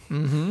work.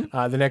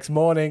 The next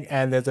morning,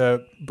 and there's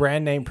a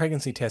brand name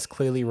pregnancy test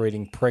clearly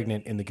reading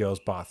pregnant in the girls'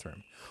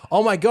 bathroom.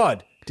 Oh my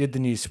God, did the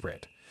news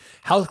spread.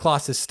 Health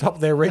classes stopped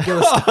their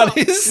regular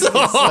studies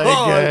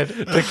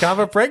to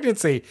cover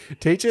pregnancy.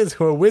 Teachers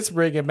were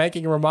whispering and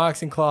making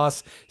remarks in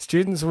class.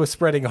 Students were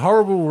spreading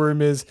horrible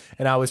rumors,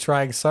 and I was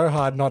trying so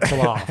hard not to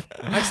laugh.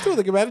 I still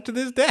think about it to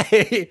this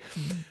day.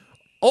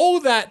 All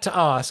that to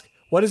ask,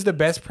 what is the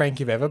best prank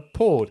you've ever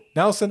pulled?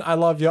 Nelson, I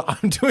love your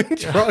I'm doing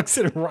drugs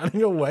and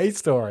running away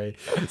story.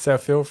 So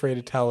feel free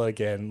to tell it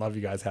again. Love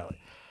you guys, Hallie.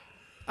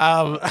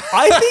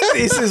 I think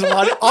this is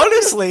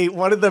honestly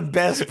one of the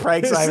best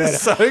pranks I've had.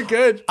 So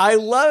good. I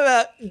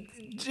love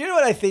it. Do you know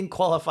what I think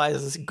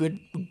qualifies as good?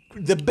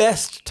 The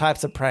best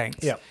types of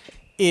pranks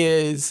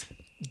is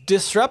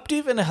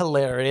disruptive and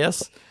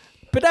hilarious,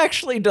 but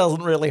actually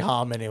doesn't really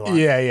harm anyone.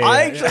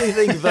 I actually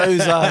think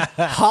those are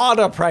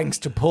harder pranks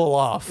to pull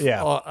off.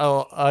 Yeah.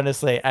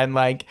 Honestly. And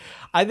like,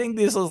 I think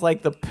this was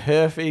like the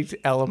perfect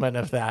element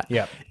of that.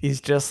 Yeah. Is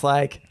just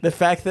like the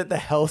fact that the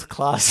health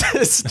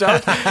classes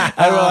stopped and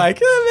we're like,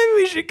 oh,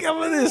 maybe we should come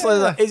with this.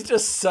 It's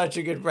just such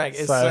a good prank.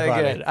 It's so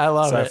good. I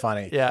love it. So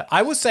funny. Yeah.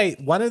 I will say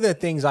one of the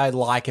things I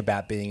like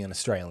about being an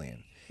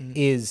Australian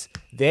is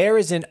there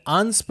is an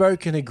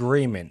unspoken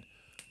agreement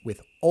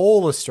with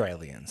all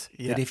Australians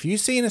that if you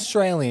see an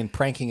Australian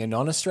pranking a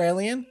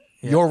non-Australian,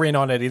 you're in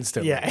on it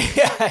instantly.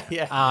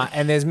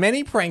 And there's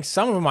many pranks,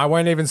 some of them I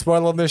won't even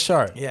spoil on this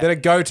show, that are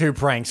go-to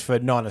pranks for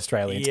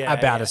non-Australians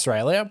about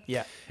Australia.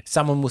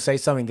 Someone will say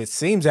something that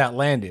seems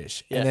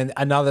outlandish, and then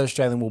another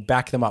Australian will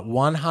back them up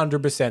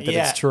 100% that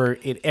it's true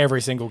in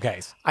every single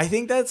case. I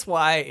think that's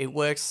why it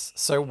works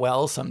so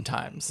well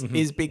sometimes,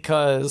 is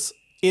because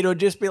it'll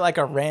just be like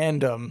a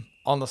random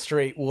on the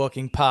street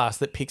walking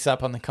past that picks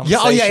up on the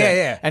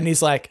conversation. And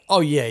he's like, oh,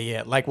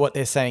 yeah. Like what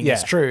they're saying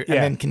is true. And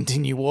then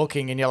continue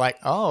walking. And you're like,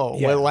 oh,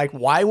 well, like,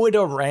 why would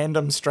a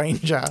random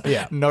stranger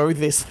know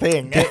this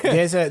thing?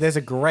 There's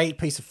a great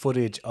piece of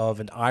footage of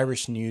an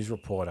Irish news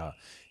reporter.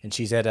 And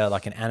she's at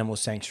an animal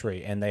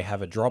sanctuary, and they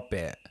have a drop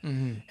bear,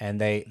 and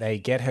they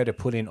get her to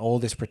put in all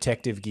this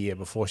protective gear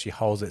before she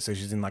holds it. So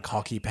she's in like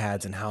hockey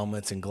pads and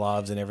helmets and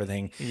gloves and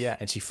everything.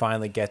 And she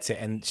finally gets it,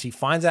 and she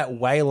finds out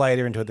way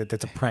later into it that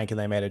that's a prank, and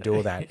they made her do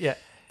all that.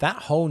 That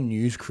whole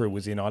news crew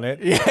was in on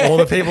it. All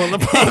the people in the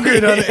park were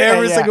in on it.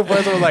 Every single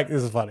person was like,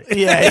 "This is funny."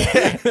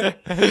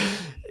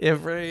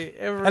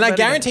 And I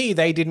guarantee you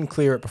they didn't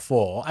clear it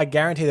before. I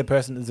guarantee the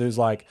person who's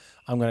like,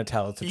 I'm going to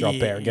tell it to drop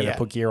bear and get her to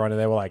put gear on, and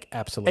they were like,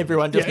 absolutely.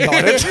 Everyone just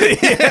nodded.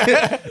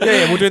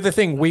 We'll do the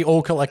thing we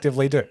all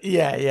collectively do.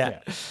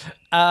 I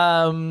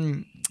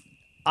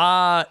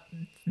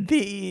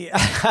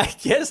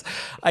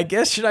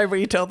guess should I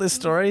retell this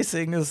story,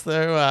 seeing as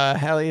though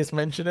Hallie has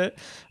mentioned it?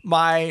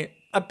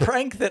 A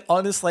prank that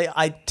honestly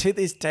I to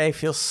this day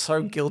feel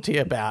so guilty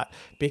about,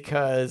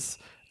 because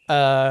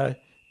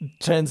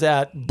turns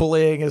out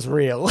bullying is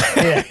real.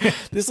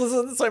 This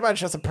wasn't so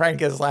much as a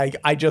prank as like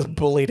I just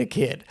bullied a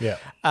kid.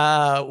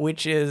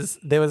 Which is,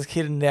 there was a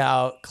kid in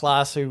our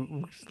class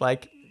who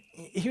like,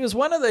 he was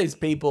one of those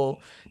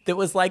people that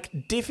was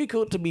like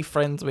difficult to be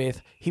friends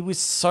with. He was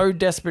so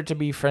desperate to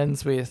be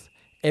friends with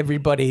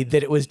everybody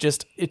that it was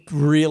just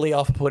really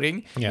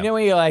off-putting. You know,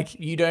 when you're like,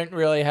 you don't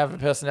really have a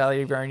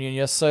personality of your own, and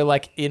you're so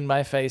like in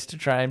my face to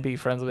try and be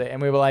friends with it.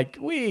 And we were like,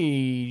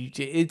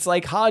 it's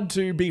like hard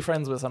to be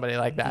friends with somebody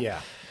like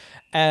that.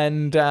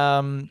 And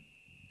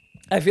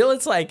I feel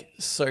it's like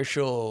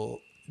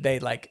social. They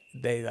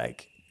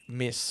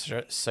miss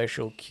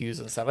social cues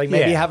and stuff. Like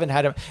maybe haven't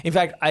had him. In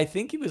fact, I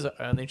think he was an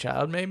only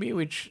child, maybe,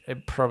 which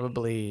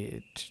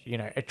probably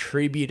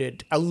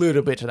attributed a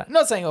little bit to that.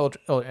 Not saying all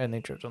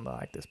only children are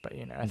like this, but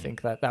I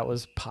think that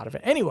was part of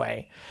it.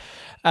 Anyway,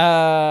 we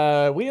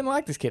didn't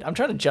like this kid. I'm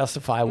trying to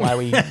justify why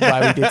we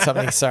did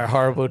something so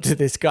horrible to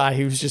this guy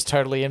who was just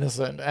totally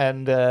innocent.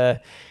 And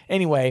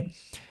anyway,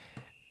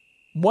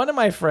 one of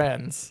my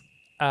friends,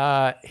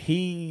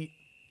 he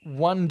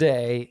one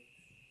day.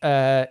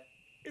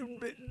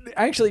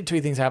 Actually, two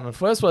things happened.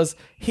 First was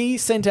he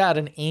sent out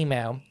an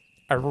email,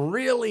 a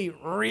really,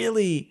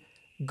 really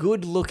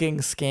good-looking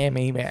scam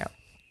email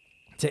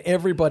to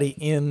everybody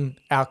in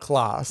our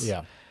class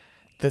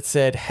that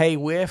said, hey,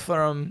 we're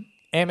from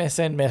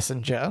MSN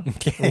Messenger,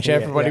 which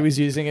everybody was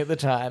using at the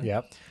time.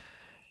 Yep.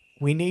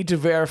 We need to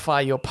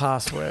verify your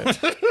password.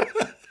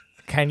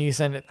 Can you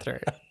send it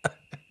through?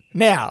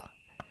 Now,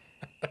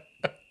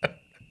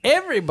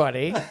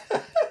 everybody...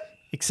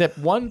 except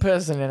one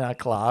person in our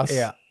class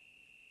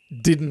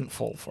didn't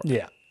fall for it.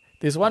 Yeah.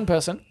 This one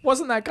person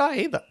wasn't that guy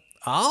either.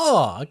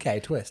 Oh, okay,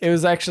 twist. It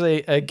was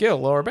actually a girl,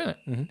 Laura Bennett,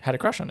 had a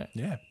crush on it.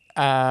 Yeah.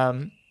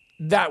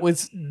 That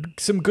was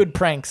some good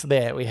pranks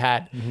there we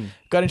had.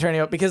 Got into her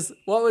email, because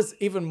what was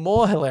even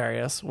more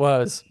hilarious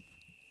was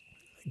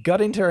got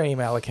into her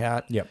email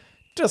account,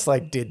 just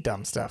like did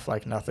dumb stuff,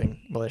 like nothing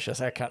malicious.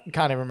 I can't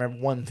even remember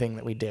one thing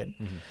that we did.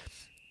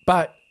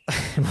 But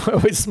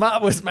what was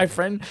smart was my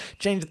friend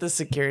changed the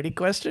security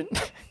question.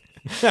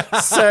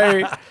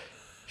 So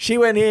she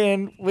went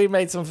in, we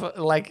made some,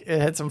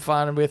 had some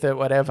fun with it,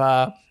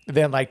 whatever.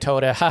 Then,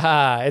 told her,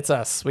 haha, it's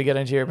us. We got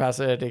into your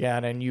password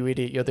again, and you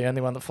idiot, you're the only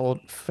one that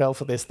fell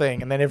for this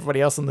thing. And then everybody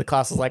else in the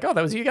class was like, oh,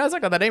 that was you guys? I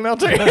got that email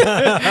too.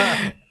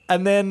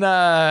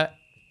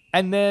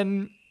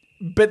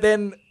 But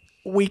then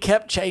we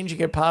kept changing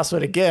her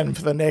password again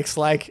for the next,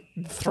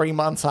 3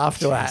 months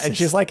after that. And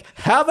she's like,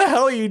 how the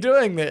hell are you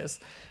doing this?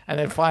 And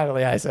then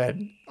finally I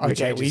said,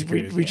 okay,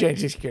 we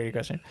changed the security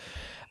question.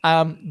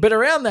 But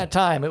around that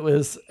time, it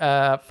was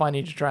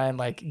funny to try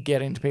and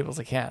get into people's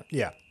account.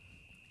 Yeah.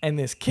 And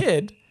this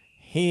kid,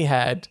 he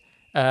had,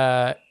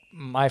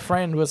 my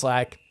friend was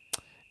like,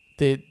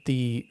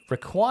 the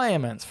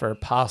requirements for a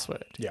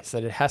password is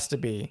that it has to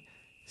be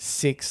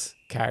 6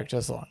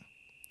 characters long.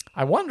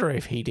 I wonder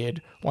if he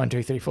did 1,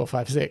 2, 3, 4,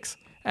 5, 6.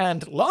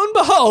 And lo and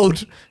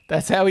behold,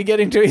 that's how we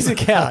get into his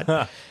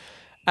account.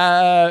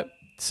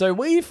 So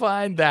we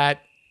find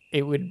that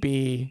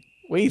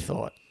we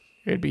thought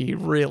it would be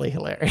really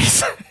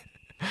hilarious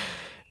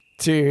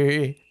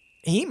to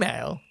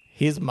email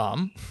his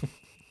mum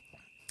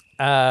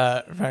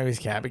from his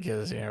account,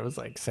 because, it was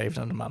saved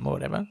under mum or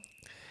whatever,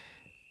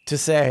 to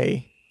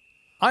say,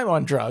 I'm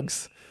on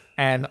drugs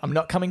and I'm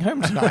not coming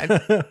home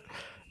tonight.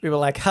 We were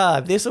like,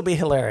 this will be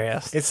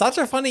hilarious. It's such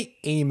a funny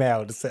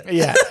email to say.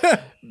 Yeah,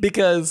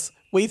 because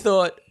we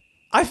thought,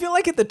 I feel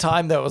like at the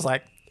time that was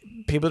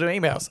people do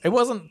emails. It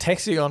wasn't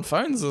texting on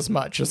phones as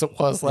much as it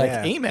was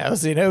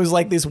emails. It was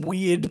this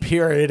weird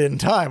period in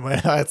time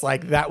where it's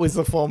that was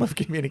the form of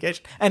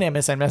communication. And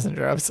MSN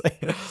Messenger, obviously.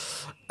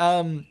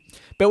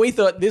 But we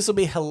thought this will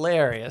be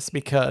hilarious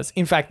because,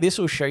 in fact, this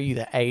will show you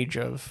the age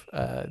of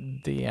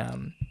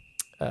the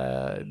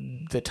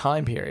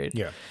time period.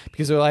 Yeah.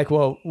 Because we were like,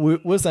 well,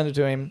 we'll send it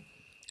to him.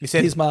 He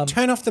said, his mum,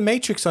 turn off the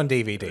Matrix on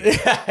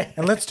DVD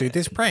and let's do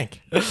this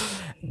prank.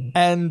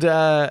 And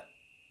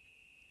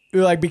we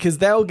were like, because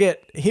he'll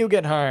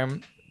get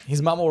home,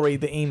 his mum will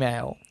read the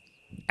email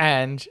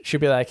and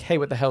she'll be like, hey,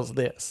 what the hell's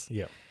this?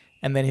 Yeah.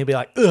 And then he'll be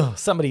like, ugh,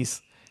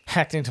 somebody's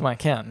hacked into my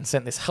account and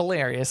sent this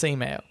hilarious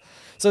email.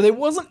 So there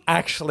wasn't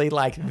actually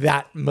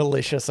that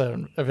malicious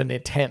of an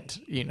intent,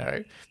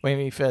 when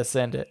we first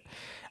sent it.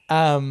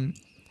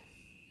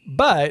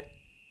 But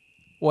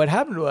what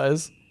happened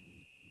was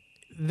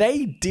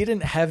they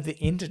didn't have the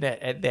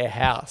internet at their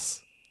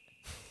house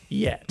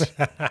yet.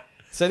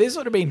 So this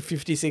would have been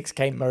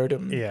 56K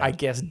modem, I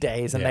guess,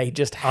 days, and they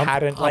just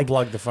hadn't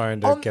unplugged the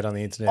phone to get on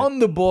the internet. On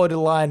the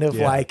borderline of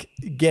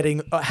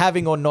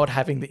having or not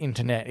having the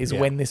internet is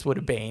when this would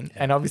have been.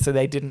 And obviously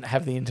they didn't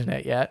have the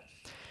internet yet.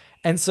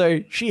 And so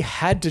she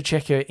had to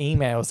check her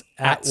emails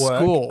at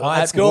school. Oh,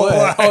 at school.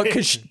 Oh,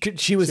 because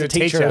she was a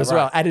teacher as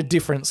well at a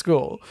different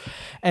school.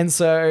 And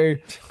so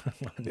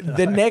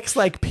the next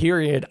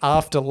period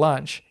after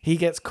lunch, he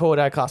gets called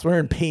out of class. We're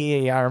in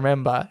PE, I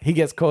remember. He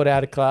gets called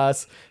out of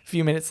class. A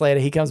few minutes later,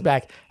 he comes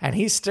back and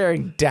he's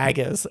staring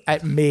daggers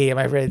at me and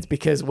my friends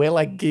because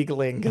we're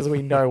giggling because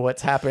we know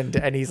what's happened.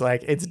 And he's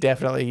like, it's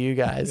definitely you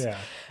guys.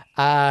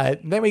 Yeah.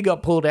 Then we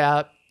got pulled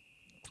out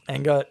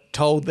and got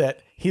told that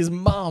his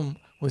mum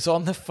was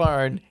on the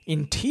phone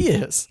in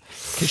tears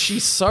because she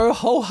so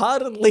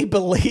wholeheartedly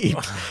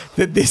believed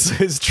that this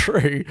was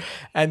true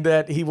and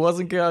that he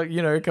wasn't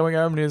coming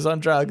home and he was on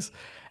drugs.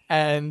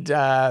 And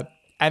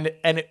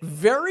it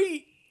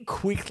very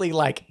quickly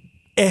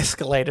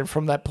escalated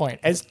from that point.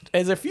 As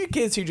a few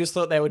kids who just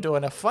thought they were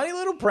doing a funny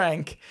little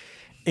prank,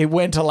 it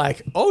went to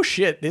oh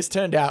shit, this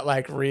turned out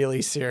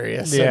really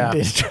serious and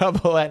in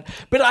trouble.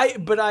 But I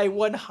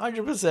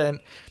 100%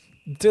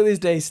 to this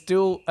day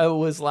still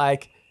was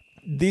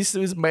this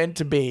was meant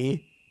to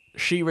be.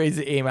 She reads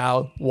the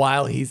email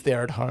while he's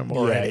there at home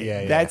already.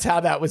 yeah. That's how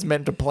that was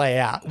meant to play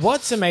out.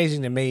 What's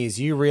amazing to me is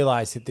you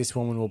realize that this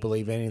woman will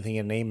believe anything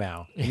in an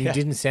email. And you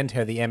didn't send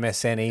her the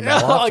MSN email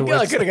Oh, afterwards.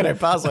 God, I could have got her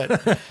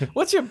password.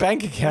 What's your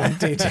bank account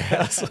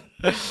details?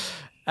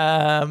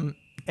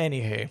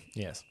 Anywho,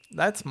 Yes.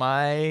 that's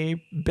my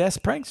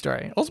best prank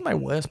story. Also my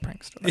worst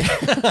prank story.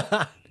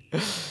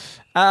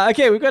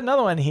 Okay, we've got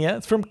another one here.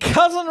 It's from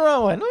Cousin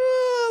Rowan.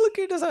 Oh, look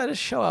who decided to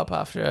show up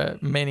after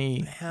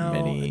many dare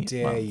months.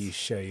 you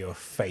show your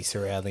face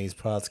around these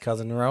parts,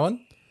 Cousin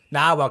Rowan?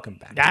 Nah, welcome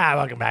back.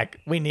 Welcome back.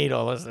 We need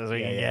all this as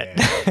we can get.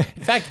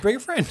 In fact, bring a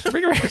friend.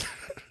 Bring it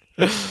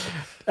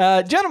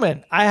around.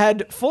 Gentlemen, I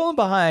had fallen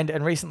behind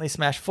and recently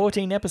smashed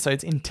 14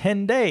 episodes in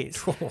 10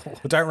 days.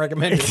 Don't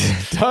recommend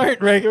it. Don't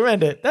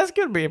recommend it. That's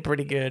going to be a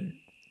pretty good...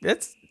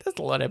 That's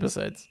a lot of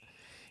episodes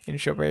in a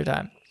short period of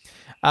time.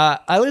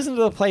 I listened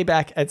to the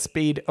playback at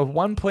speed of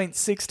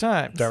 1.6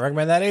 times. Don't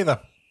recommend that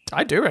either.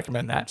 I do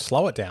recommend that.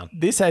 Slow it down.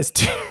 This has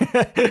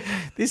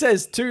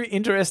two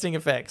interesting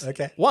effects.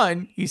 Okay.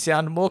 One, you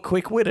sound more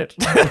quick-witted.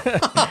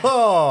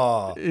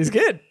 Oh, It's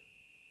good.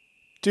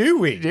 do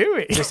we? Do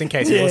we? Just in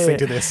case you're listening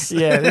to this.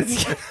 Yeah,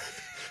 that's,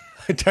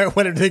 I don't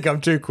want to think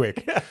I'm too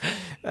quick.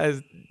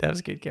 that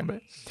was good,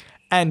 Kemba.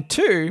 And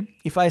two,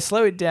 if I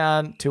slow it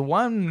down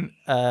to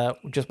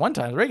just one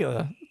time,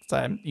 regular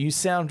time, you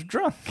sound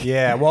drunk.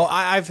 Yeah, well,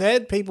 I've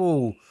heard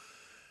people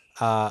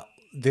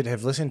that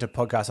have listened to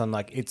podcasts on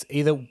like it's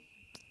either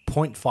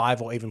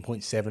 0.5 or even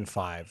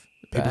 0.75.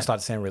 People Right. start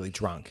to sound really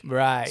drunk.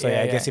 Right. So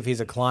I guess if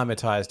he's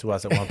acclimatized to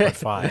us at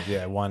 1.5,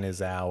 yeah, one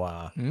is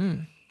our.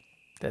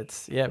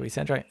 we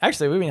sound drunk.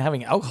 Actually, we've been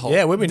having alcohol.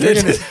 Yeah, we've been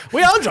drinking this.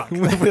 We are drunk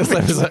this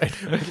episode.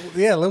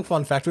 Yeah, a little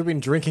fun fact: we've been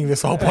drinking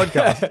this whole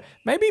podcast.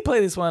 Maybe play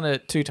this one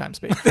at 2 times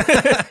speed.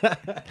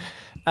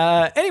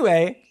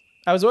 Anyway,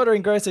 I was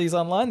ordering groceries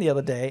online the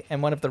other day,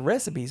 and one of the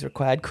recipes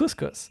required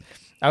couscous.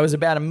 I was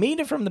about a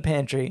meter from the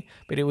pantry,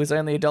 but it was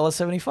only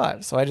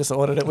 $1.75, so I just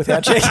ordered it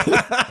without checking.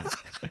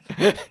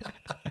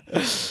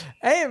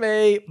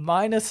 AMA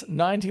minus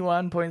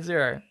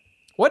 91.0.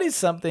 What is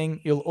something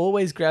you'll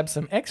always grab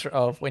some extra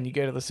of when you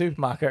go to the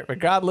supermarket,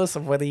 regardless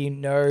of whether you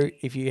know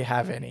if you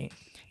have any?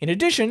 In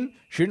addition,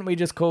 shouldn't we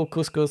just call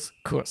couscous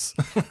kus?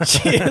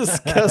 Cheers,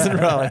 Cousin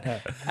Rowan.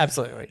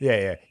 Absolutely.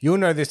 Yeah. You'll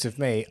know this of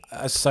me.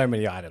 So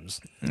many items.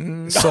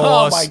 Sauce.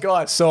 Oh my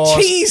God. Sauce.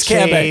 Cheese,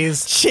 Campbell.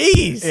 Cheese.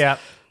 Cheese. Yeah.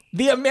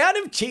 The amount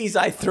of cheese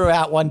I threw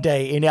out one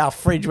day in our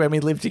fridge when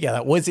we lived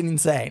together was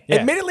insane. Yeah.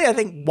 Admittedly, I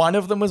think one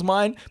of them was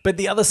mine, but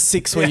the other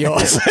 6 were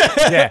yours.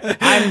 Yeah.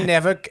 I'm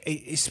never,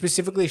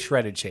 specifically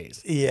shredded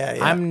cheese. Yeah.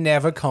 I'm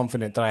never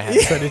confident that I have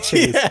shredded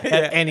cheese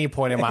at any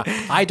point in my.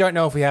 I don't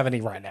know if we have any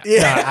right now.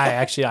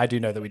 Yeah. No, I do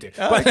know that we do.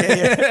 But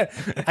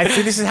I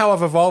see this is how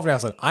I've evolved now.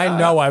 So I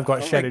know I've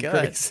got shredded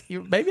cheese.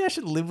 Maybe I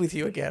should live with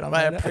you again. I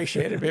might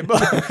appreciate it a bit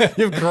more.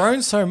 You've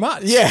grown so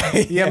much. Yeah. I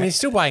mean, you're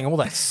still buying all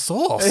that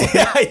sauce.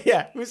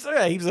 Yeah. We still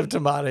got heaps of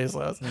tomato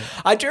sauce.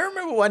 I do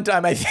remember one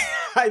time, I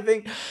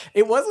think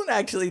it wasn't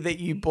actually that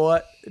you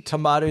bought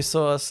tomato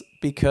sauce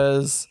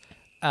because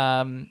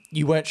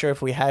you weren't sure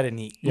if we had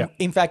any. Yeah.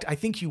 In fact, I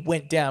think you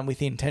went down with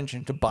the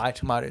intention to buy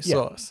tomato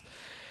sauce.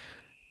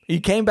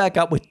 You came back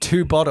up with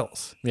 2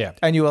 bottles. Yeah.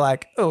 And you were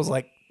like, it was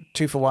like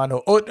 2 for 1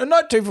 or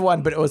not 2 for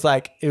 1, but it was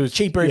like, it was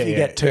cheaper if you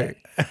get 2.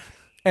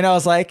 And I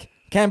was like,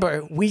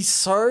 Cambo, we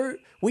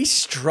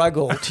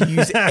struggle to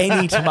use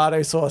any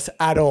tomato sauce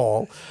at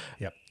all.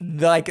 Yep.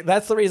 Like,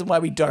 that's the reason why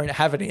we don't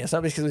have any. It's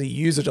not because we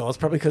use it all. It's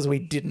probably because we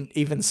didn't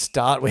even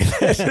start with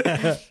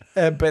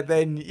it. But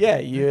then, yeah,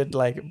 you had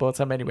like bought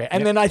some anyway.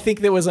 And then I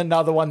think there was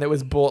another one that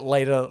was bought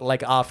later,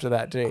 like after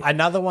that too.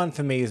 Another one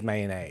for me is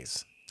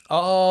mayonnaise.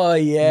 Oh,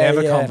 yeah.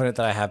 Never confident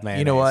that I have mayonnaise.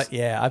 You know what?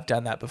 Yeah, I've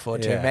done that before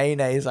too. Yeah.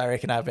 Mayonnaise, I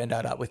reckon I've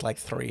ended up with like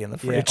 3 in the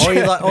fridge.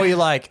 Yeah. Or you're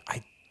like,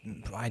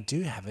 I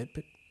do have it,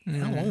 but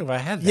how long have I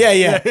had that?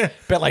 Yeah.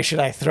 But like, should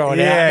I throw it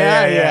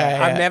out? Yeah.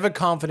 I'm never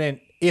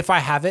confident if I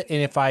have it,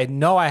 and if I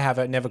know I have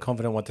it, never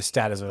confident what the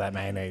status of that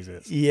mayonnaise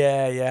is.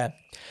 Yeah.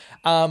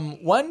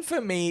 One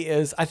for me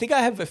is, I think I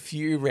have a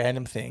few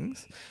random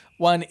things.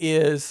 One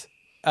is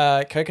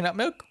coconut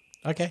milk.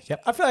 Okay.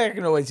 Yep. I feel like I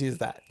can always use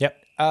that.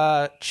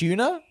 Yep.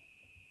 Tuna,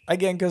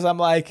 again, because I'm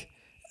like,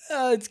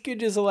 it's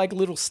good as a like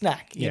little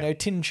snack, you know,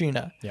 tin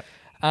tuna. Yep.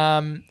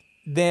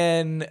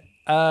 Then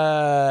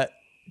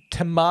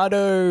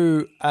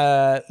tomato,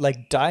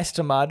 like diced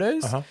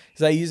tomatoes,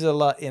 because I use it a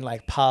lot in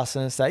like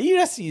pasta and stuff. You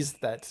just use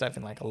that stuff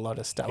in like a lot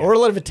of stuff, or a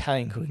lot of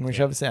Italian cooking, which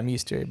obviously I'm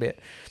used to a bit.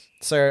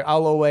 So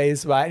I'll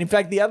always buy. In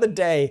fact, the other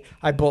day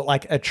I bought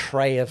like a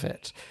tray of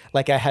it.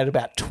 Like I had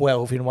about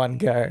 12 in one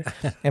go.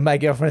 And my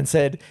girlfriend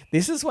said,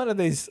 this is one of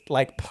these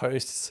like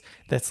posts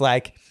that's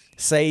like,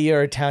 say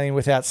you're Italian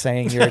without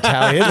saying you're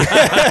Italian.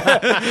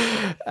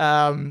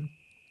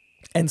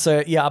 And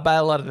so, yeah, I buy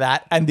a lot of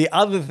that. And the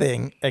other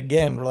thing,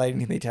 again,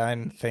 relating to the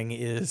Italian thing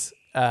is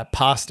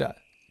pasta.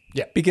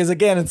 Yeah. Because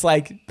again, it's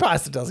like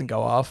pasta doesn't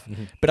go off,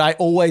 but I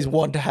always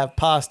want to have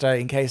pasta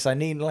in case I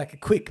need like a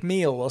quick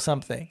meal or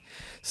something.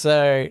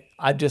 So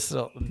I just,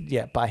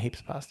 buy heaps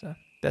of pasta.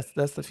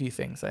 That's the few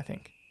things I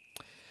think.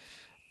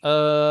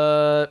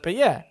 But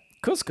yeah,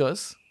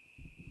 couscous.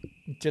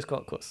 Just call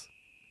it couscous.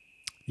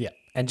 Yeah.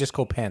 And just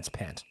call pants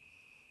pant.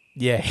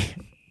 Yeah.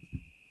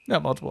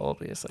 Not multiple,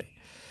 obviously.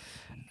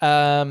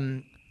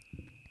 And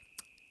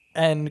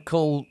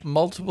call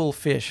multiple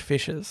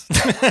fishes.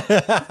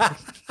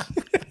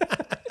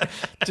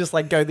 Just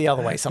like go the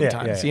other way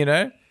sometimes, yeah. you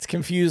know? It's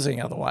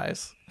confusing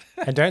otherwise.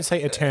 And don't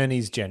say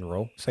attorneys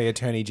general. Say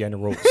attorney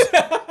generals.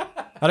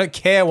 I don't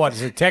care what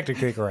is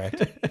technically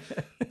correct.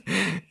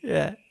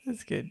 Yeah,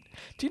 that's good.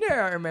 Do you know,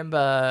 I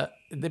remember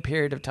the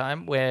period of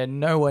time where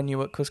no one knew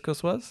what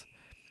couscous was?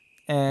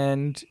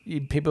 And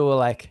people were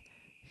like,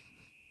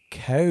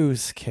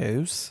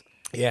 couscous?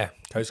 Yeah,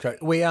 Coast.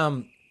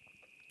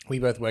 We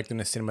both worked in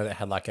a cinema that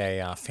had like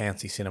a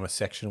fancy cinema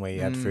section where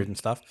you had food and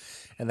stuff,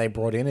 and they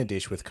brought in a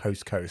dish with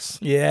couscous.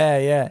 Yeah,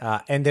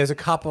 yeah. And there's a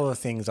couple of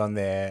things on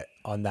there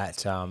on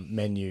that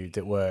menu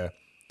that were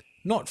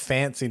not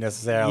fancy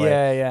necessarily,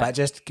 but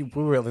just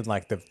we were in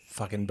like the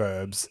fucking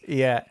burbs.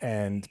 Yeah.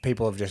 And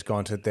people have just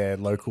gone to their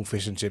local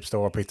fish and chip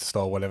store or pizza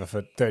store or whatever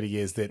for 30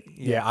 years that,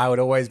 I would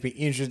always be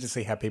interested to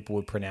see how people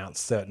would pronounce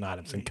certain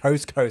items. And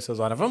couscous was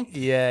one of them.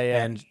 Yeah,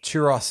 yeah. And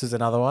churros is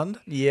another one.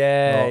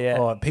 Yeah,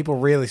 Or people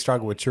really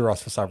struggle with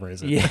churros for some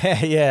reason.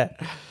 Yeah, yeah.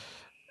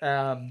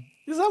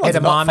 This one's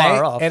not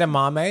far off.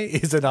 Edamame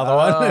is another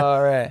one.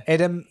 Oh, right.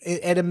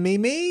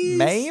 Edamame?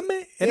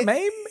 Mame?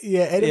 Edamame?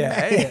 Yeah,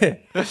 edamame.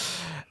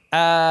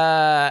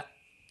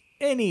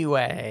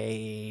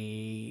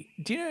 Anyway,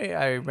 do you know,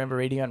 I remember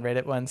reading on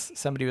Reddit once,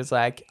 somebody was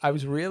like, I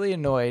was really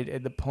annoyed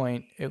at the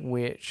point at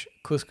which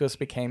couscous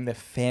became the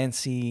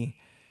fancy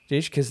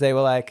dish because they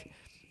were like,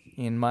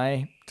 in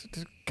my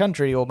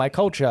country or my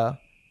culture,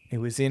 it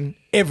was in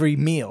every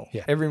meal.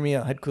 Yeah. Every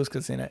meal had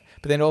couscous in it.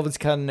 But then all of a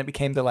sudden it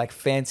became the like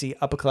fancy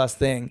upper class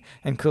thing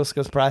and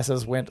couscous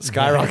prices went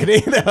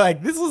skyrocketing. They're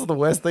like, this is the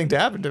worst thing to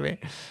happen to me.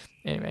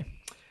 Anyway,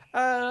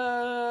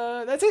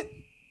 that's it.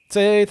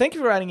 So thank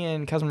you for writing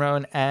in, Cousin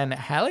Rowan and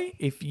Hallie.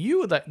 If you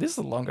would like, this is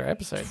a longer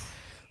episode.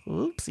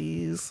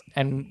 Whoopsies.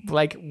 And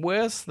like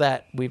worse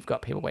that we've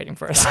got people waiting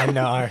for us. I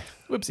know.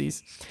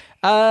 Whoopsies.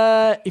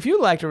 If you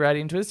would like to write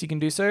into us, you can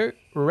do so.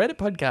 Reddit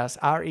podcast,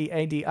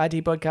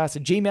 READIT podcast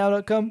at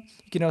gmail.com.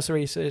 You can also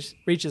reach us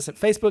at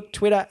Facebook,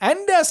 Twitter, and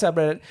our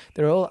subreddit.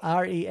 They're all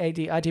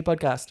READIT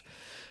podcast.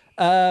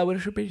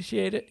 Would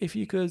appreciate it if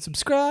you could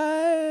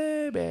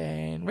subscribe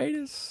and rate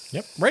us.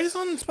 Yep. Rate us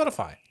on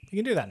Spotify. You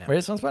can do that now. Rate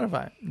us on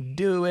Spotify.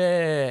 Do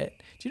it.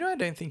 Do you know I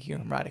don't think you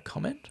can write a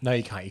comment? No,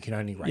 you can't. You can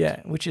only rate.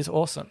 Yeah, which is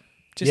awesome.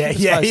 Just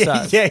Yeah, give us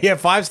 5 stars. yeah.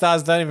 5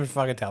 stars. Don't even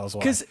fucking tell us why.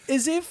 Because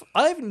as if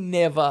I've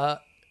never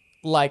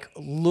like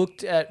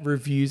looked at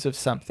reviews of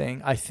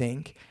something, I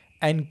think,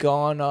 and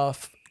gone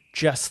off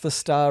just the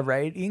star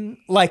rating.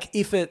 Like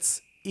if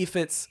it's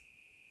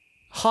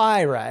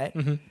high, right?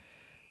 Mm-hmm.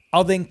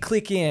 I'll then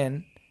click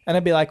in and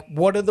I'll be like,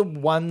 what are the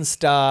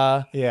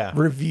 1-star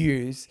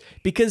reviews?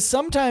 Because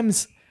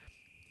sometimes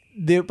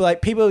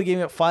like people are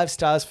giving it 5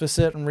 stars for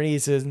certain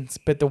reasons,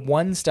 but the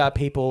 1-star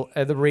people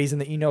are the reason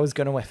that you know is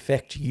going to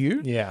affect you.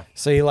 Yeah.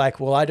 So you're like,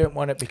 well, I don't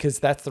want it because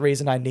that's the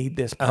reason I need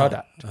this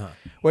product.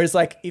 Whereas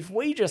like if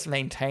we just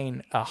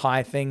maintain a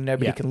high thing,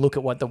 nobody can look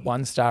at what the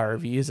 1-star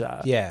reviews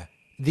are. Yeah.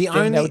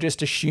 Then they'll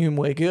just assume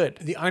we're good.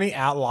 The only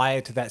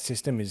outlier to that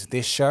system is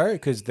this show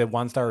because the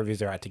 1-star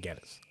reviews are out to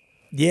get us.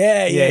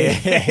 Yeah.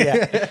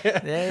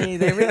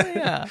 They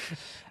really are.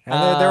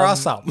 And there are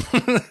some.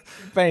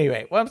 But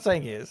anyway, what I'm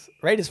saying is,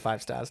 rate us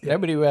 5 stars.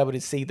 Nobody will be able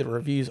to see the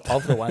reviews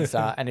of the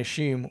 1-star and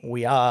assume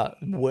we are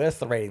worth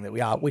the rating that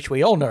we are, which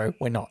we all know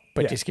we're not.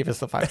 But just give us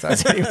the 5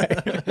 stars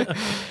anyway.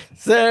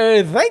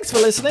 So thanks for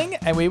listening,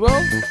 and we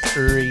will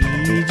read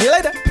you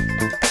later.